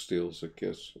girl who steals a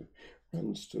kiss and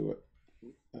runs to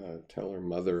tell her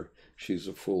mother she's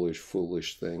a foolish,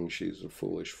 foolish thing. She's a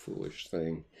foolish, foolish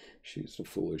thing. She's a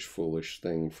foolish, foolish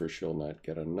thing, for she'll not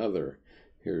get another.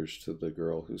 Here's to the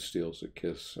girl who steals a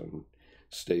kiss and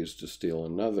stays to steal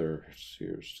another.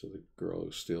 Here's to the girl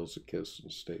who steals a kiss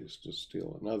and stays to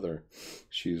steal another.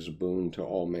 She's a boon to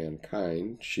all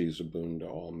mankind. She's a boon to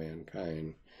all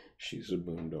mankind. She's a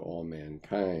boon to all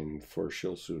mankind, for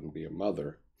she'll soon be a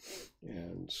mother.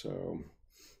 And so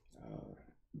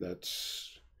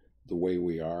that's the way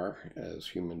we are as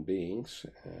human beings.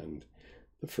 And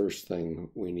the first thing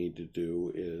we need to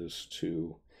do is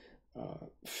to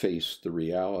face the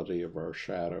reality of our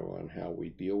shadow and how we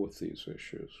deal with these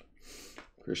issues.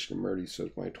 Krishnamurti says,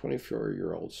 my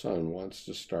 24-year-old son wants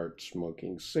to start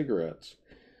smoking cigarettes.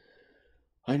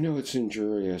 I know it's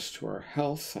injurious to our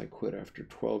health. I quit after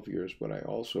 12 years, but I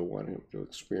also want him to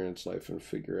experience life and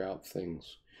figure out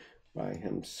things by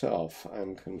himself.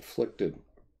 I'm conflicted.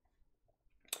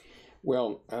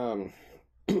 Well,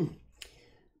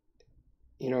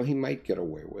 you know, he might get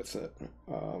away with it.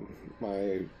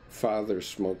 My father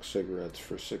smoked cigarettes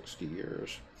for 60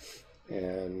 years,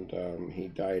 and he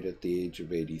died at the age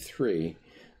of 83.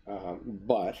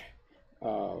 But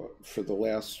for the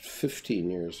last 15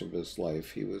 years of his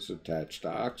life, he was attached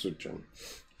to oxygen.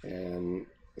 And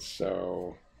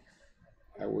so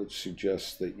I would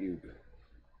suggest that you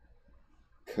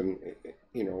can,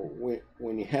 you know,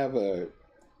 when you have a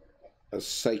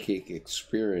psychic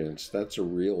experience, that's a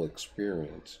real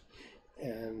experience.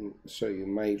 And so you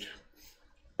might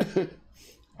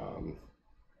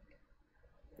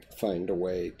find a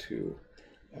way to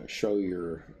show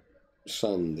your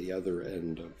son the other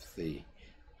end of the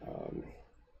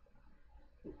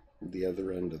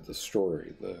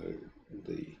story,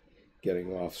 the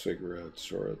getting off cigarettes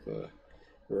or the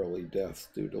early death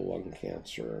due to lung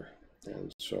cancer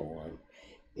and so on.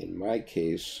 In my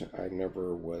case, I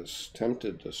never was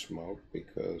tempted to smoke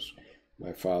because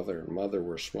my father and mother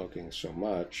were smoking so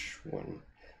much. When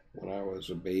I was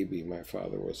a baby, my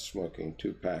father was smoking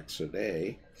 2 packs a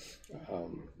day. It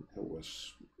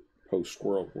was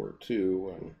post-World War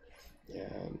II,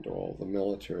 and all the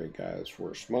military guys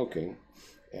were smoking,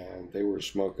 and they were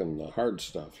smoking the hard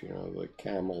stuff, you know, the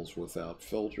Camels without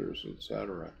filters,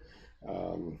 etc.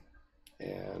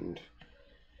 And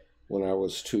when I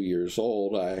was 2 years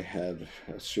old, I had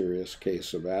a serious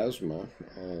case of asthma,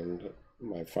 and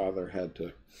my father had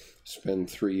to spend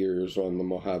 3 years on the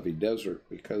Mojave Desert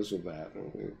because of that.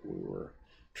 And we were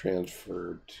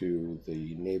transferred to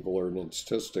the Naval Ordnance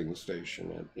Testing Station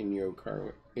at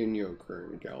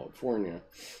Inyokern, California,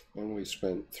 and we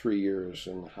spent 3 years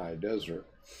in the high desert.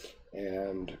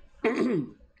 And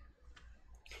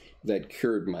that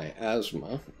cured my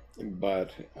asthma,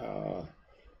 but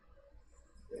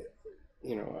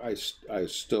you know, I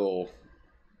still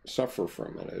suffer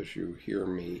from it, as you hear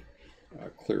me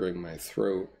clearing my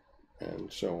throat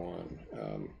and so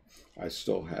on. I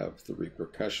still have the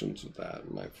repercussions of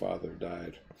that. My father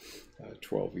died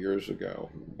 12 years ago,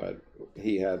 but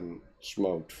he hadn't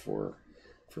smoked for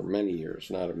many years,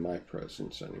 not in my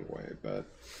presence anyway.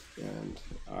 And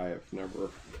I have never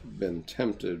been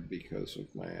tempted because of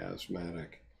my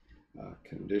asthmatic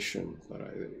condition, but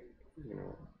you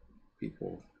know,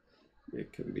 people,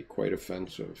 it can be quite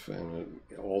offensive, and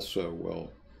it also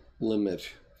will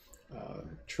limit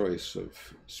choice of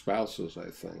spouses, I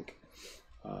think.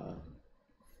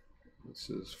 This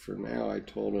is, for now, I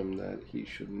told him that he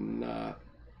should not,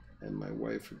 and my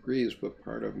wife agrees, but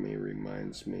part of me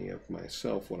reminds me of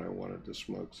myself when I wanted to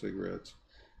smoke cigarettes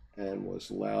and was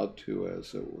allowed to,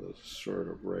 as it was sort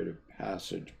of rite of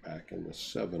passage back in the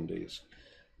 70s.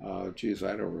 Geez,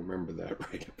 I don't remember that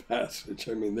rite of passage.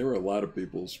 I mean, there were a lot of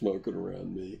people smoking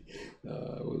around me.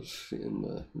 I was in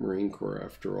the Marine Corps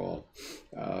after all.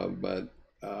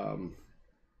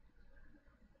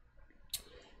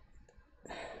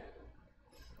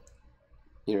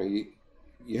 You know,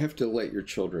 you have to let your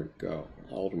children go.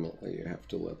 Ultimately, you have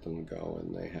to let them go,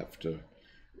 and they have to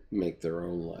make their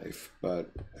own life. But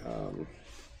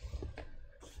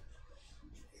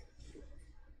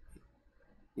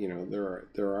you know,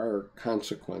 there are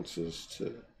consequences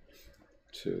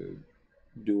to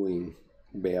doing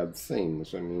bad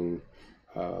things. I mean,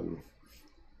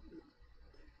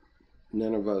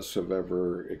 none of us have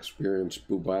ever experienced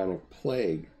bubonic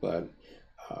plague, but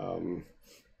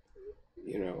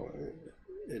you know,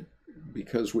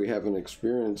 because we haven't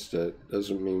experienced it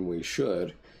doesn't mean we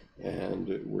should.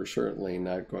 And we're certainly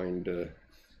not going to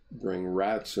bring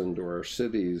rats into our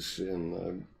cities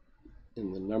in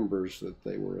the numbers that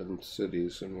they were in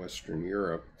cities in Western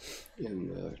Europe in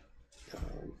the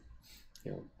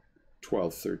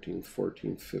 12th, 13th,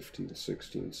 14th, 15th,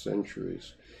 16th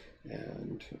centuries.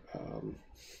 And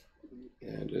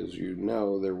as you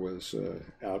know, there was an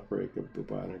outbreak of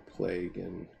bubonic plague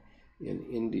in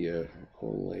India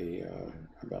only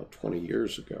about 20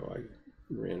 years ago. I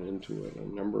ran into it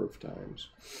a number of times.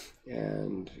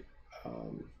 And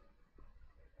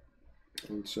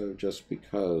so just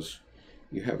because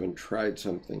you haven't tried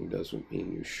something doesn't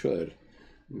mean you should.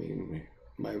 I mean,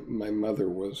 my mother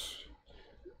was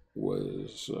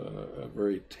a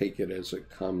very take it as it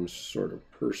comes sort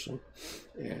of person.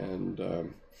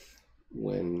 And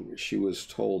when she was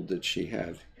told that she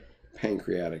had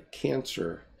pancreatic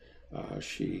cancer,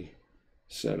 she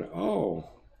said, "Oh,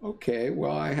 okay,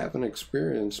 well, I haven't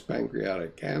experienced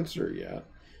pancreatic cancer yet."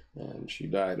 And she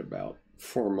died about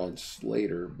 4 months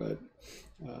later, but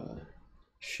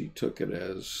she took it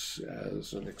as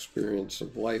an experience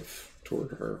of life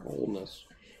toward her wholeness,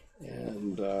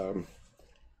 and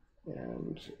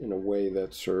in a way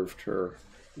that served her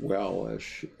well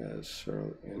as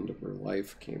her end of her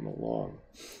life came along.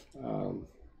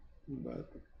 But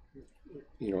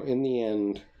in the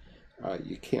end,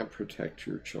 you can't protect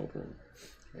your children,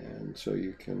 and so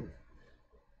you can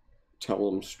tell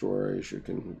them stories, you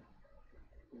can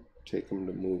take them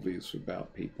to movies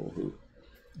about people who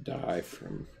die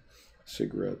from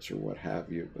cigarettes or what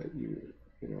have you, but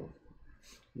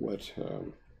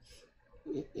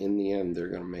in the end, they're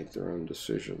going to make their own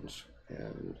decisions,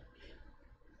 and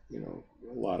a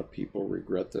lot of people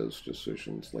regret those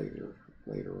decisions later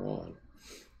on.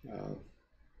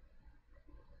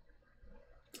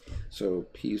 So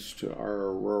peace to our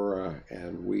Aurora,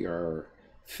 and we are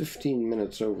 15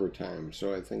 minutes over time,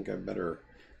 so I think I better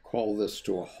call this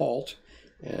to a halt.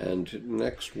 And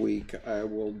next week I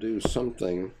will do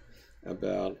something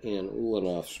about Anne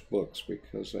Ulanoff's books,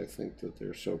 because I think that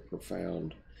they're so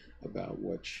profound about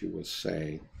what she was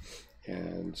saying.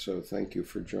 And so thank you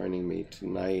for joining me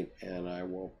tonight, and I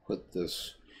will put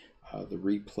this the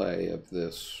replay of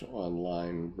this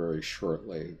online very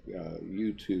shortly.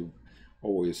 YouTube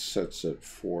always sets it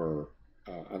for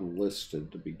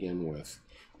unlisted to begin with,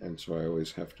 and so I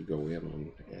always have to go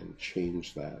in and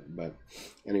change that. But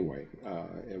anyway,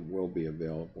 it will be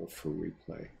available for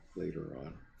replay later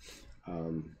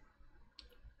on.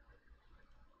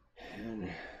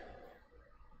 And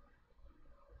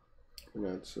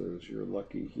Bernard says, "You're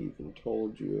lucky he even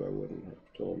told you. I wouldn't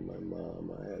have told my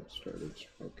mom I had started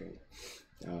smoking."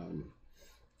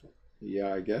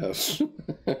 Yeah, I guess.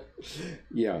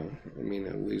 Yeah, I mean,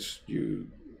 at least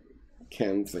you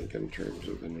can think in terms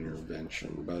of an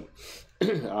intervention, but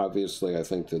obviously I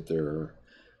think that there are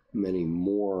many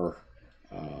more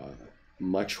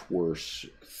much worse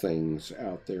things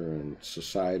out there in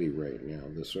society right now.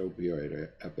 This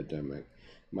opioid epidemic,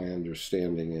 my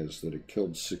understanding is that it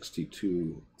killed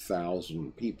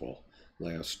 62,000 people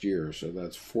last year, so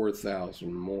that's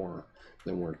 4,000 more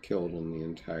than were killed in the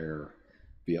entire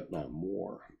Vietnam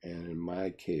War. And in my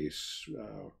case,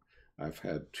 I've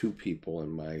had 2 people in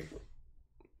my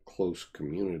close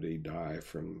community die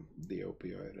from the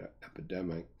opioid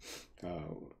epidemic.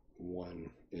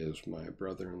 One is my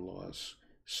brother-in-law's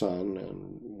son,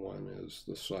 and one is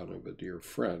the son of a dear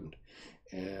friend.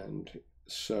 And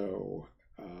so,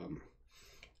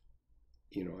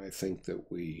 I think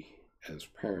that we, as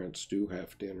parents, do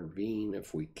have to intervene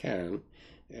if we can,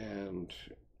 and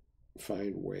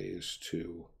find ways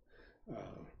to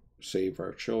save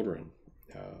our children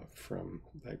from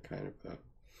that kind of a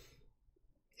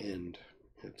end.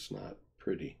 It's not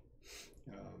pretty.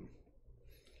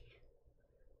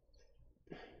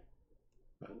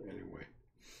 But anyway,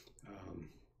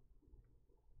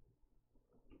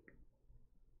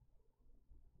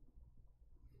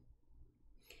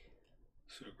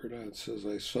 so Bernard says,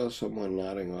 "I saw someone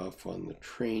nodding off on the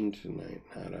train tonight,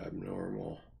 not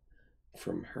abnormal,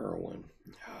 from heroin."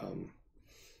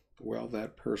 Well,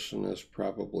 that person is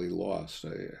probably lost.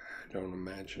 I don't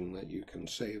imagine that you can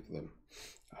save them.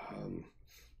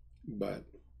 But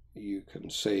you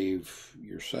can save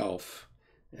yourself,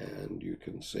 and you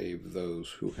can save those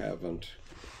who haven't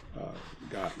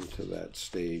gotten to that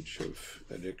stage of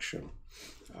addiction.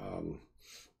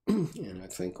 And I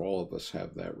think all of us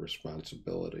have that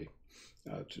responsibility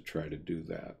to try to do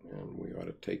that, and we ought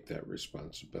to take that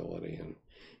responsibility. And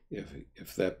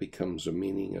if that becomes a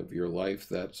meaning of your life,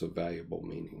 that's a valuable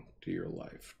meaning to your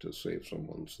life, to save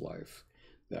someone's life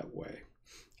that way.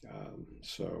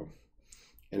 So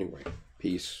anyway,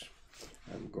 peace.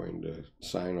 I'm going to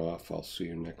sign off. I'll see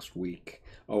you next week.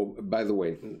 Oh, by the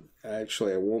way,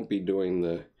 actually, I won't be doing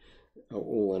the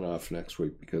Ulanoff next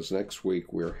week, because next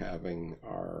week we're having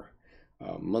our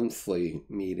monthly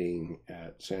meeting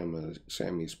at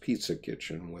Sammy's Pizza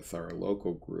Kitchen with our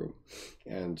local group.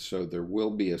 And so there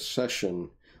will be a session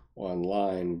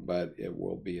online, but it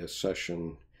will be a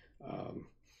session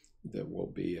that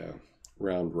will be a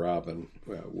round robin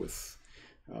with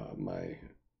my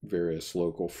various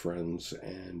local friends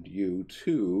and you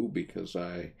too, because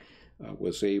I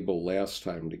was able last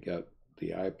time to get the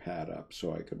iPad up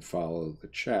so I could follow the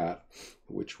chat,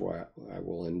 which I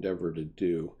will endeavor to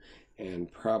do.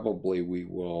 And probably we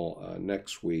will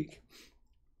next week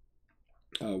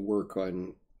work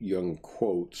on Jung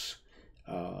quotes.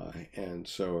 And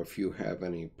so if you have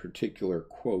any particular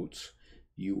quotes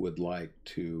you would like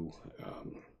to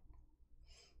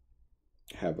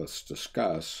have us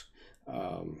discuss,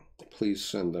 please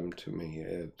send them to me.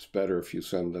 It's better if you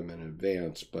send them in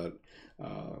advance, but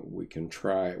we can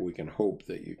hope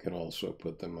that you can also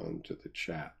put them onto the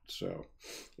chat. So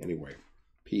anyway,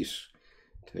 peace.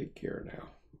 Take care now.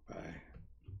 Bye.